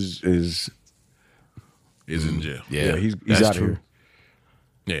Usher is Is in jail. Yeah, he's that's out of true. here.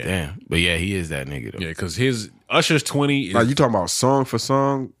 Yeah. Damn, but yeah, he is that nigga though. Yeah, because his Usher's 20 is Like you talking about song for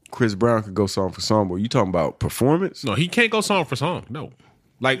song, Chris Brown could go song for song, but you talking about performance? no, he can't go song for song. No.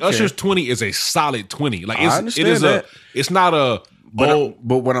 Like Usher's 20 is a solid 20. Like I it's understand it is that. it's not a But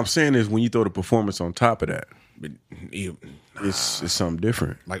what I'm saying is when you throw the performance on top of that, it- it's something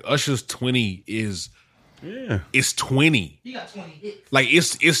different. like Usher's 20 is Yeah. it's 20. He got 20 hits. Like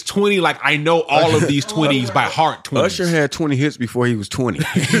it's 20. Like I know all of these 20s by heart. 20s. Usher had 20 hits before he was 20.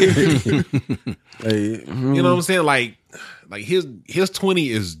 Hey, You know what I'm saying? Like his 20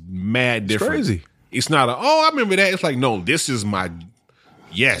 is mad different. crazy. It's not a I remember that. It's like no, this is my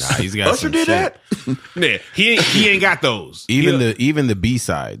yes. Nah, he's got Usher some did shit. that? Yeah, he ain't got those. Even the B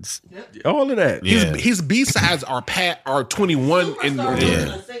sides. All of that. Yeah. His B sides are 21 and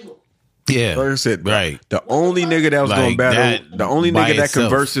A single. Yeah, Like I said, right. the only nigga that was Like going to battle, that the only by nigga that itself,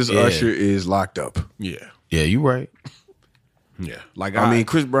 converses yeah. Usher is locked up. yeah. Yeah, you right. Yeah. Like I mean,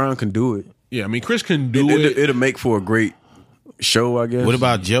 Chris Brown can do it. yeah, I mean Chris can do it. It'll make for a great show, I guess. What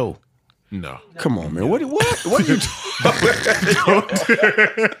about Joe? No. Come on, man. What are you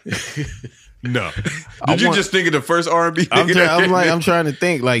No. Did you just think of the first R&B I'm nigga? I'm trying to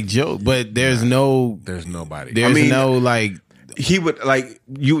think like Joe, but there's no There's nobody. there's I mean, no like he would like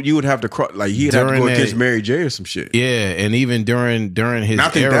you would have to cross like he'd have to During go that- against Mary J or some shit. yeah, and even during his And I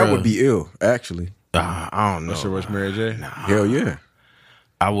think era, that would be ill, actually. I don't know. Usher was Mary J. Hell yeah.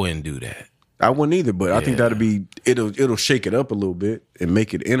 I wouldn't do that. I wouldn't either, but I think it'll shake it up a little bit and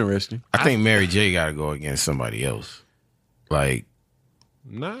make it interesting. I think Mary J got to go against somebody else. Like,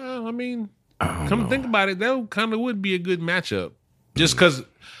 nah, I mean, come to think about it, that kind of would be a good matchup, just because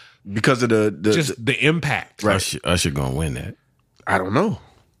of the impact. Right. Usher gonna win that. I don't know,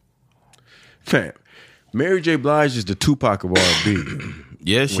 fam. Mary J. Blige is the Tupac of R&B.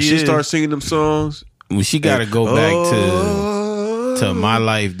 Yeah, When she starts singing them songs, well, she got to go back to My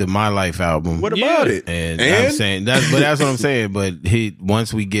Life, the My Life album. What about it? And I'm saying that's what I'm saying. But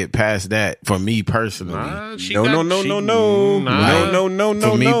once we get past that, for me personally, no.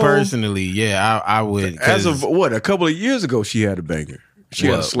 For me personally, yeah, I would. As of a couple of years ago, she had a banger. She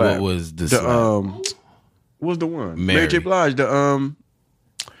had a slap. What was the slap? What was the one? Mary J. Blige. The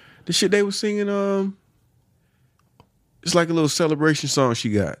shit they was singing. It's like a little celebration song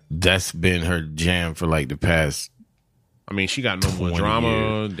she got. That's been her jam for like the past. I mean, she got No More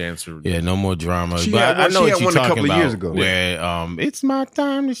Drama, Dancer. Yeah, No More Drama. She but had I know one, what you're a talking couple about. of years ago. Where it's my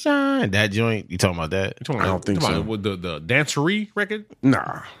time to shine. That joint. You talking about that? I don't think so. With the Dancery record?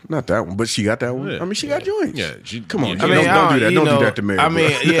 Nah, not that one. But she got that one. Yeah. I mean, she got joints. Yeah, come on. yeah, I mean, don't do that. Don't do that to Mary. I mean,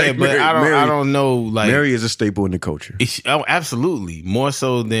 bro. yeah, Like, but I don't know. Like, Mary is a staple in the culture. Absolutely, more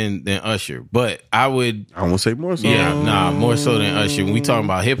so than Usher. But I would. I won't say more so. Yeah, nah, more so than Usher. When we talking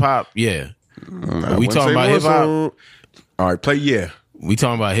about hip hop, yeah. We talking about hip hop. All right, play Yeah. We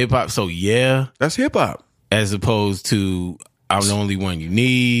talking about hip hop, so yeah, that's hip hop. As opposed to I'm the only one you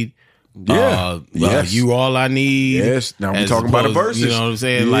need. Yeah, yes. You all I need. Yes. Now we're talking about the verses. You know what I'm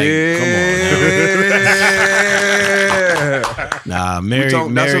saying? Like, come on. Nah, Mary is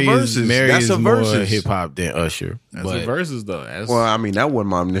more hip hop than Usher. That's a verses though. Well, I mean, that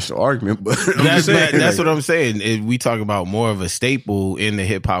wasn't my initial argument, but that's what I'm saying. If we talk about more of a staple in the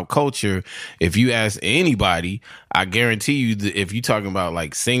hip hop culture, if you ask anybody, I guarantee you that if you talking about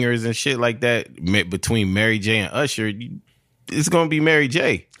like singers and shit like that, between Mary J and Usher, it's gonna be Mary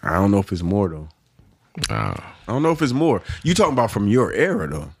J. I don't know if it's more though. I don't know if it's more. You talking about from your era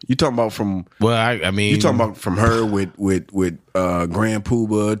though? You talking about from? Well, I mean, you talking about from her with Grand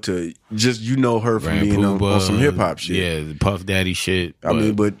Poobah to just her from being on some hip hop shit. Yeah, the Puff Daddy shit. I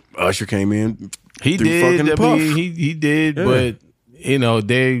mean, but Usher came in. He did. He did. Yeah. But his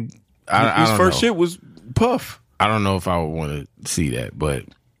first shit was Puff. I don't know if I would want to see that, but.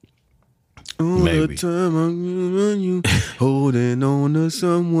 All the time I'm you holding on to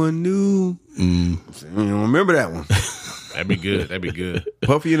someone new. You don't remember that one? That'd be good. That'd be good.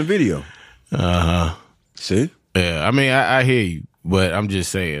 Puffy in the video. See? Yeah, I mean, I hear you, but I'm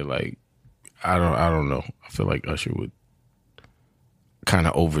just saying, like, I don't know. I feel like Usher would kind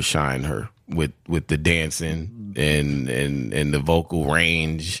of overshine her with the dancing and the vocal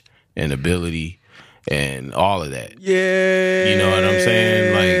range and ability and all of that. Yeah, you know what I'm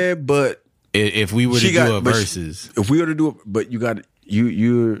saying? Like, but. If we were to do a versus, if we were to do it, but you got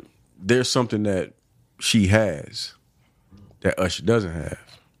you. There's something that she has that Usher doesn't have.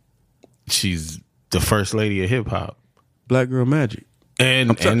 She's the first lady of hip hop, Black Girl Magic,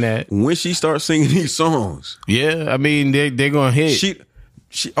 and that when she starts singing these songs, yeah, I mean they're gonna hit.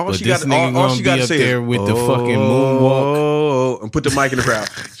 All she got to say there with the fucking moonwalk and put the mic in the crowd.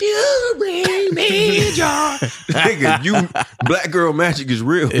 You bring me joy. Nigga, Black Girl Magic is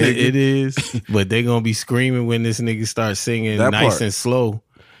real. Nigga. It is, but they gonna be screaming when this nigga starts singing that nice part. And slow.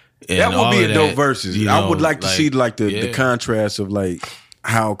 And that would be a dope versus. You know, I would like to see the contrast of like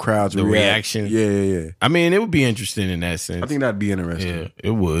how crowds reaction. Yeah. I mean, it would be interesting in that sense. I think that'd be interesting. Yeah,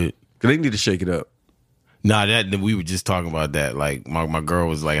 it would. Because they need to shake it up. Nah, that we were just talking about that. Like my girl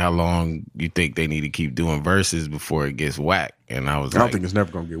was like, "How long you think they need to keep doing verses before it gets whack?" And I was I don't think it's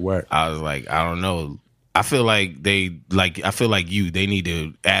never gonna get whack. I was like, I don't know. I feel like they need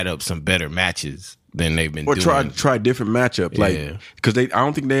to add up some better matches than they've been doing. Try different matchup, like because I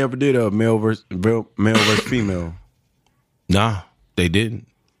don't think they ever did a male versus female. Nah, they didn't.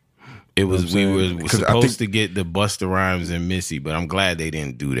 It was we were supposed to get the Busta Rhymes and Missy, but I'm glad they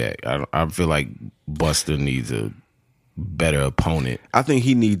didn't do that. I feel like Busta needs a better opponent. I think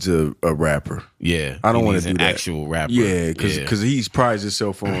he needs a rapper. Yeah, I don't want to do an that. Actual rapper. Yeah, because he's prized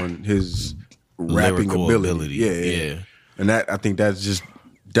himself on his rapping ability. Yeah, and that I think that's just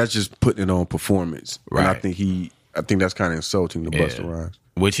putting it on performance. Right. And I think that's kind of insulting to Busta Rhymes.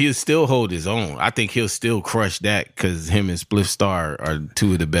 Which he'll still hold his own. I think he'll still crush that because him and Spliff Star are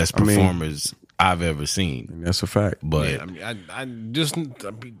two of the best performers I've ever seen. And that's a fact. But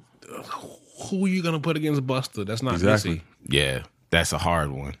who are you gonna put against Busta? That's not exactly. Missy. Yeah, that's a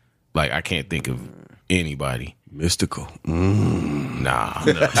hard one. Like I can't think of anybody. Mystical. Nah.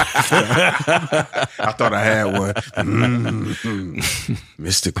 I thought I had one.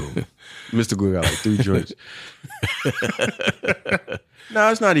 Mystical. Mystical got like 3 joints. No,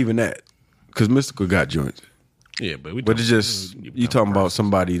 it's not even that. Because Mystical got joints. Yeah, but it's just you talking about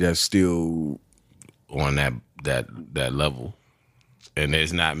somebody that's still On that level. And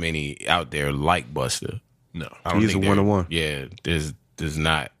there's not many out there like Busta. no. I don't He's think a one-on-one. Yeah, there's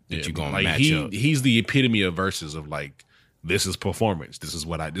not that you're gonna like match up. he's the epitome of verses of like, this is performance. This is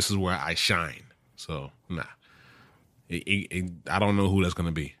where I shine. So nah, I don't know who that's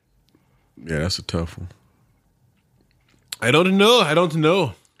gonna be. Yeah, that's a tough one. I don't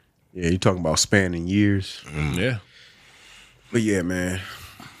know. Yeah, you talking about spanning years. Yeah, But yeah, man.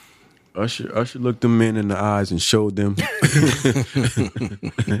 Usher looked them men in the eyes and showed them.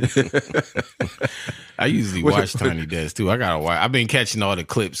 I usually watch Tiny Desk too. I gotta watch. I've been catching all the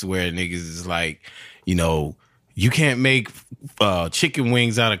clips where niggas is like, you can't make chicken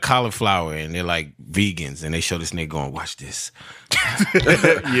wings out of cauliflower, and they're like vegans, and they show this nigga going, watch this.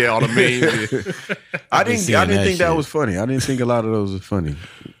 yeah, all the memes. I didn't seeing that think that shit. was funny. I didn't think a lot of those were funny.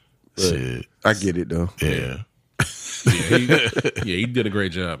 Shit. I get it though. Yeah. He did a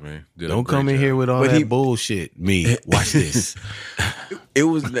great job, man. Don't come in here with all But that he- bullshit. Me, watch this. It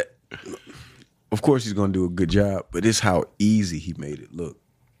was that. Of course, he's gonna do a good job, but it's how easy he made it look.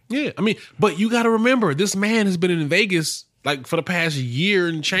 Yeah, I mean, but you got to remember, this man has been in Vegas like for the past year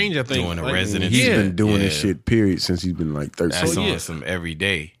and change. I think Doing a like, residency. He's Yeah, been doing this Yeah. shit, period, since he's been like 13. That's Oh, yeah. on some every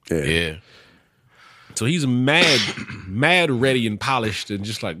day. Yeah. Yeah. so he's mad ready and polished, and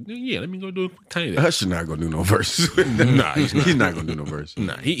just like, yeah, let me go do a quick Tiny Desk. Usher not gonna do no verses. Nah, he's not. gonna do no verses.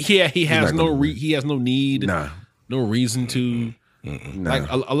 Nah, he has not no gonna he has no need, Nah, no reason to. nah. Like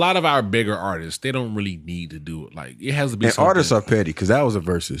a lot of our bigger artists, they don't really need to do it. Like it has to be. And something. artists are petty because that was a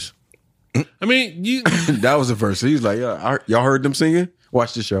verses. I mean, you. That was a verse. He's like, yeah, y'all heard them singing?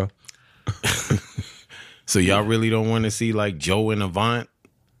 Watch this show. So y'all really don't want to see like Joe and Avant?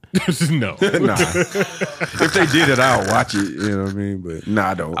 No, Nah. If they did it, I'll watch it. You know what I mean? But nah,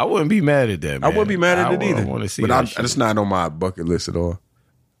 I don't. I wouldn't be mad at that, I man. wouldn't be mad at it either. I want to see but that shit. it's not on my bucket list at all.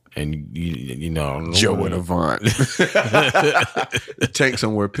 And you know, Joe and Avant. Tank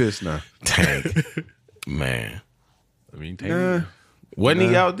somewhere pissed now. Tank, man. I mean, Nah. Wasn't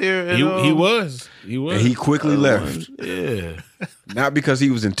he out there? At all? he was. And he quickly left. Yeah. Not because he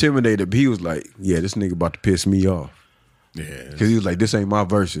was intimidated, but he was like, yeah, this nigga about to piss me off. Yeah, Because he was like, this ain't my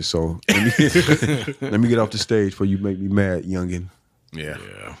verses, so let me get off the stage before you make me mad, youngin'. yeah.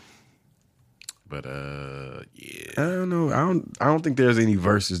 Yeah. But yeah, I don't know. I don't think there's any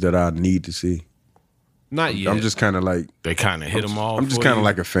verses that I need to see. not yet. I'm just kind of like, They kind of hit them all. I'm just for kind of you.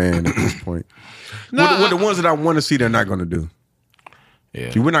 like a fan at this point. Nah, With the ones that I want to see, they're not going to do.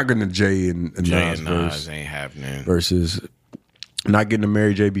 Yeah. See, we're not getting the Jay and Jay Nas and verse Nas ain't happening. verses. Not getting the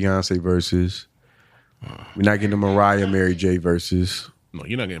Mary J. Beyonce verses. We're not getting the Mariah Mary J. verses. no,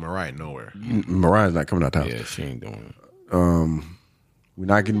 you're not getting Mariah nowhere. Mariah's not coming out the house. Yeah, she ain't doing it. We're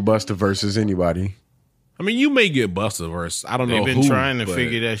not getting Busta versus anybody. I mean, you may get Busta verse. I don't know. They've been who, trying to but-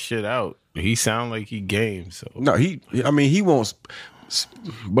 figure that shit out. He sound like he game, so No, he wants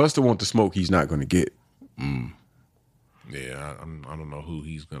Busta want the smoke he's not going to get. Yeah, I don't know who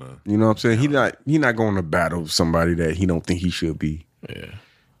he's gonna. You know what I'm saying? He not going to battle somebody that he don't think he should be yeah.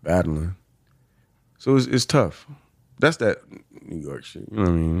 battling. So it's tough. That's that New York shit. You know what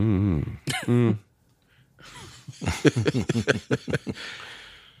I mean?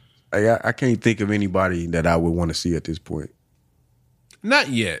 I can't think of anybody that I would want to see at this point. Not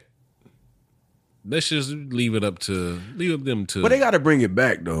yet. Let's just leave it up them to. But they got to bring it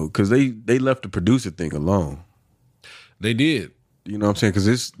back though, because they left the producer thing alone. They did. You know what I'm saying?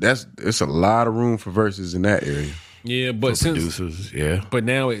 Because it's a lot of room for verses in that area. Yeah, but since Producers, yeah. but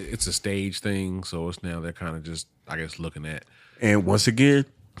now it's a stage thing, so it's now they're kind of just, I guess, looking at. And once again,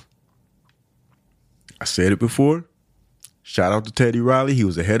 I said it before. Shout out to Teddy Riley. He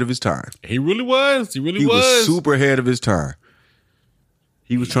was ahead of his time. He really was. He He was super ahead of his time.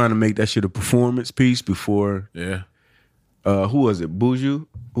 He was trying to make that shit a performance piece before. Yeah. Who was it? Buju?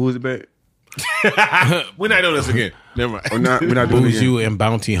 Who was it back? We're not doing this again. Never mind. We're not doing it again. Buju and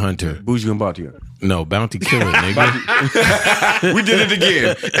Bounty Hunter. Buju and Bounty. No, Bounty Killer, nigga. We did it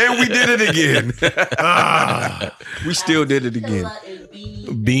again. And we did it again. We still did it again.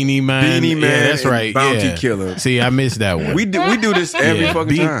 Beanie Man. Beanie Man Yeah, that's and right. Bounty yeah. Killer. See, I missed that one. We do this every Yeah.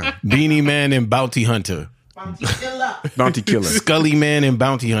 fucking time. Beanie Man and Bounty Hunter. Bounty Killer. Scully Man and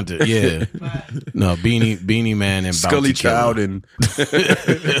Bounty Hunter. Yeah. No, Beanie Man and Bounty Scully Child Killer. and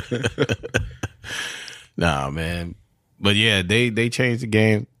Nah, man. But yeah, they changed the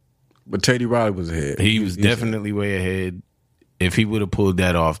game. But Teddy Riley was ahead. He was definitely way ahead. If he would have pulled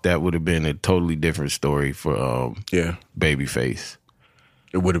that off, that would have been a totally different story for Babyface.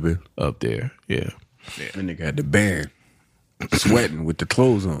 It would have been up there. Yeah. That nigga had the band sweating with the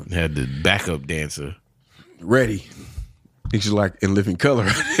clothes on. Had the backup dancer ready. He's just like in Living Color.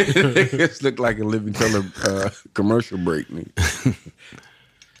 It looked like a Living Color commercial break.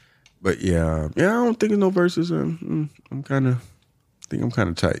 But yeah, I don't think it's no verses. I'm kind of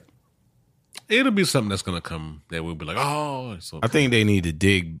tight. It'll be something that's gonna come that we'll be like, oh. So I think they need to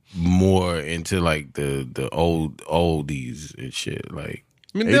dig more into like the old oldies and shit. Like,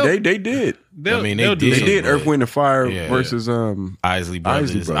 I mean, they did. They did Earth, Wind, and Fire versus Isley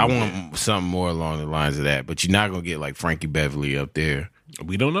Brothers. Brothers. I want something more along the lines of that, but you're not gonna get like Frankie Beverly up there.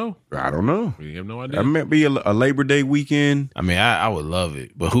 We don't know. I don't know. We have no idea. That might be a Labor Day weekend. I mean, I would love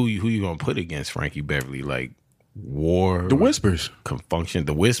it, but who you gonna put against Frankie Beverly? Like War, The Whispers, Confunction,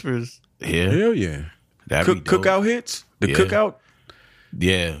 The Whispers. Yeah, hell yeah. Cookout hits. Cookout.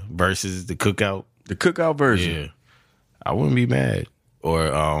 Yeah, versus the Cookout. The Cookout version. Yeah, I wouldn't be mad.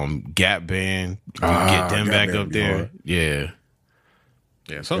 Or Gap Band, get them back up there. Hard.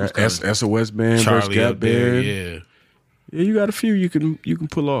 Yeah, something's SOS Band Charlie versus Gap up there. Band. Yeah, you got a few you can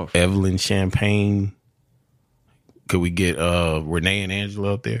pull off. Evelyn Champagne. Could we get Renee and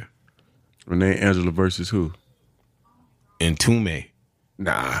Angela up there? Renee and Angela versus who? And Tume.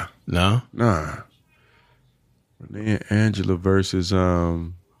 Nah. No? Renee and Angela versus I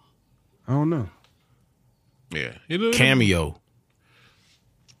don't know. Yeah. Cameo.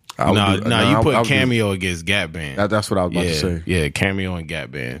 You put Cameo against Gap Band. That's what I was about to say. Yeah, Cameo and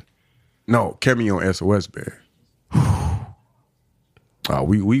Gap Band. No, Cameo and SOS Band.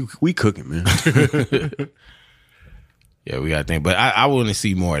 We cooking, man. Yeah, we got to think. But I want to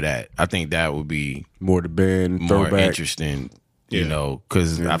see more of that. I think that would be more the band more throwback. Interesting. You know,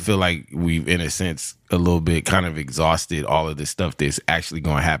 because I feel like we've, in a sense, a little bit kind of exhausted all of the stuff that's actually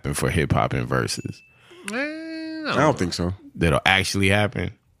going to happen for hip hop and verses. I don't think so. That'll actually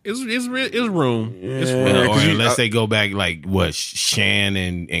happen. It's room. Yeah. It's room. Or unless they go back like what Shan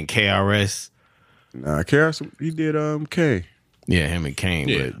and KRS. Nah, KRS he did K. Yeah, him and Kane.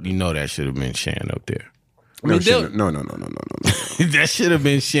 Yeah. But you know that should have been Shan up there. No. That should have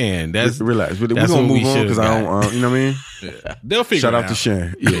been Shan. That's relax. We're that's gonna what move we on because I don't. You know what I mean? Yeah. They'll figure Shout it out out. to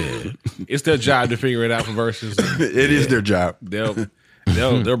Shan. Yeah. It's their job to figure it out for verses. It is their job.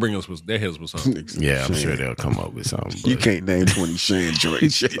 They'll bring us with their heads with something. Yeah, I'm sure they'll come up with something. You can't name 20 Shan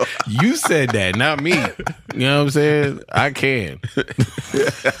joints. You said that, not me. You know what I'm saying? I can.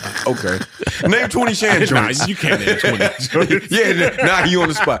 Okay. Name 20 Shan joints. Nah, you can't name 20. Yeah, now you on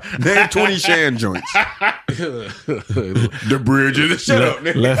the spot. Name 20 Shan joints. The Bridge. Shut up,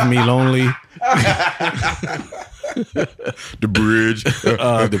 nigga. Left Me Lonely. The Bridge.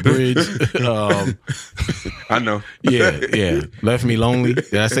 The Bridge. I know. Yeah. Left Me Lonely.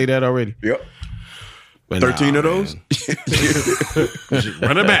 Did I say that already? Yep. But 13 of those?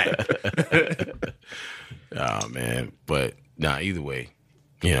 Run it back. Oh man. But either way,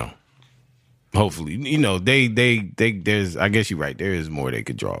 you know. Hopefully, you know, they there's, I guess you're right, there is more they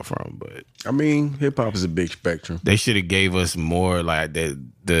could draw from, but I mean, hip hop is a big spectrum. They should have gave us more like the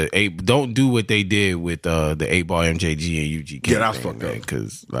don't do what they did with the 8-Ball MJG and UGK. Yeah, that was fucked up.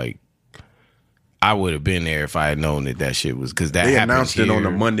 Because like I would have been there if I had known that shit was, because that they happened announced it on here.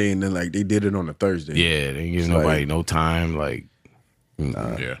 a Monday and then like they did it on a Thursday. Yeah, they didn't give nobody no time. Like,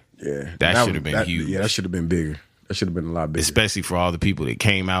 Yeah. that should have been huge. Yeah, that should have been bigger. That should have been a lot bigger. Especially for all the people that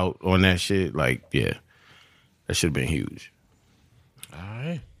came out on that shit. Like, yeah, that should have been huge. All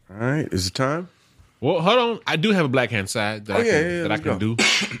right. All right, is it time? Well, hold on. I do have a black hand side that I can do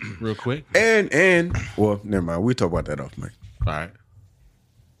real quick. And well, never mind. We'll talk about that off mic. All right.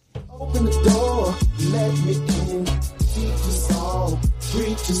 Open the door, let me in. Teach us all,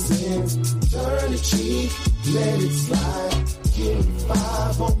 preach us in. Turn the cheek, let it slide. Give me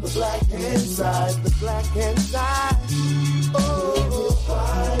 5 on the black hand side. The black hand side. Oh,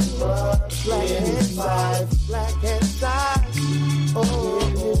 5 bucks. Black hand side. Black hand side.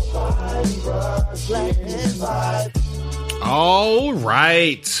 Oh, 5 bucks. Black hand side. All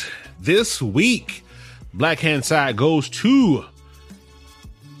right. This week, Black Hand Side goes to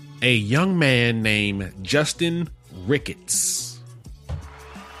a young man named Justin Ricketts.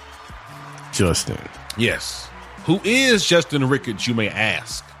 Justin. Yes. Who is Justin Ricketts, you may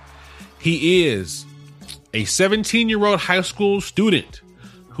ask? He is a 17-year-old high school student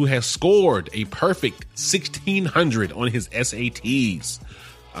who has scored a perfect 1,600 on his SATs.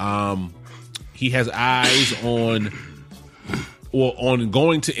 He has eyes on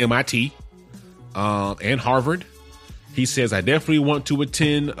going to MIT and Harvard. He says, I definitely want to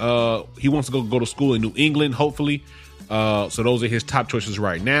attend. He wants to go to school in New England, hopefully. So those are his top choices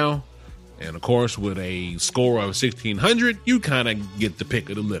right now. And of course, with a score of 1,600, you kind of get the pick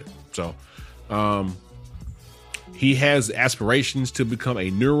of the litter. So he has aspirations to become a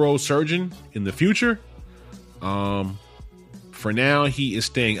neurosurgeon in the future. For now, he is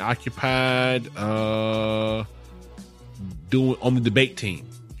staying occupied doing on the debate team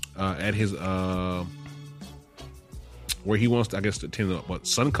at his where he wants to, I guess, to attend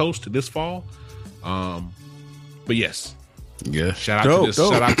Suncoast this fall. But yes, Yeah. shout out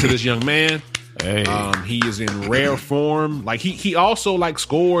to this young man. Hey. He is in rare form. Like he also like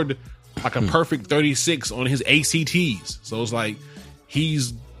scored like a perfect 36 on his ACTs. So it's like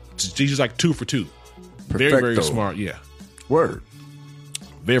he's just like 2 for 2. Very, very Perfecto. smart. Yeah. Word.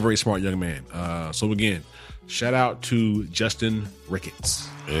 Very, very smart young man. So again, shout out to Justin Ricketts.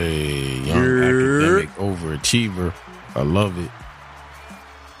 Hey, young academic overachiever. I love it.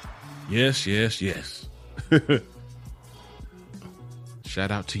 Yes, yes, yes. Shout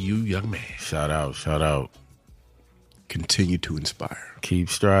out to you, young man. Shout out. Continue to inspire. Keep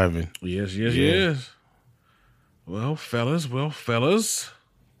striving. Yes, yes, Yeah. yes. Well, fellas.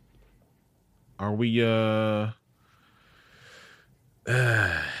 Are we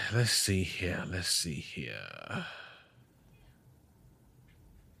let's see here.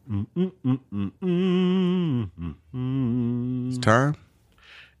 It's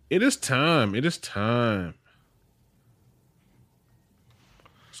time. It is time.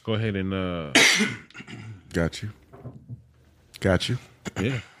 Let's go ahead and Got you.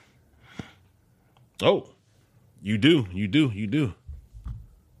 yeah. Oh, you do.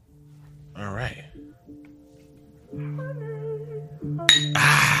 All right.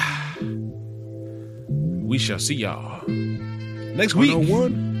 We shall see y'all next week.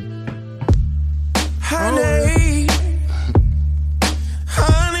 101. Honey,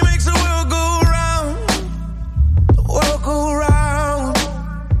 honey makes the world go round,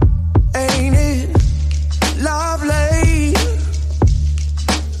 ain't it lovely?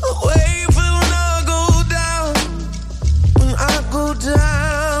 Wait for when I go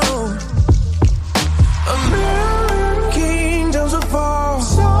down, kingdoms will fall,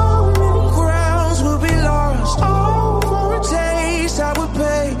 so many crowns will be lost, all for a taste I would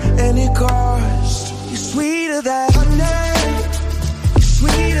pay any cost. You're sweeter than honey,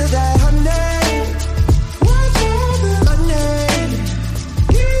 sweeter than honey, honey.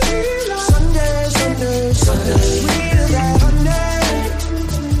 Sunday, sweeter than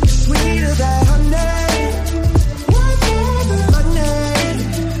honey, sweeter than honey, honey.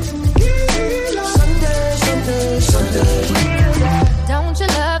 Sunday. Don't you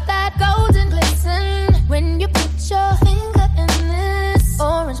love that golden glisten when you put your finger in this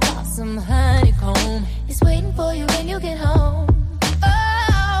orange blossom honeycomb? It's waiting for you when you get home.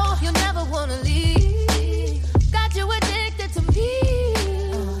 Oh, you'll never wanna leave. Got you addicted to me.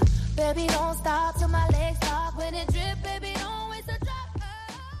 Baby, don't stop till my legs stop when it drip, baby.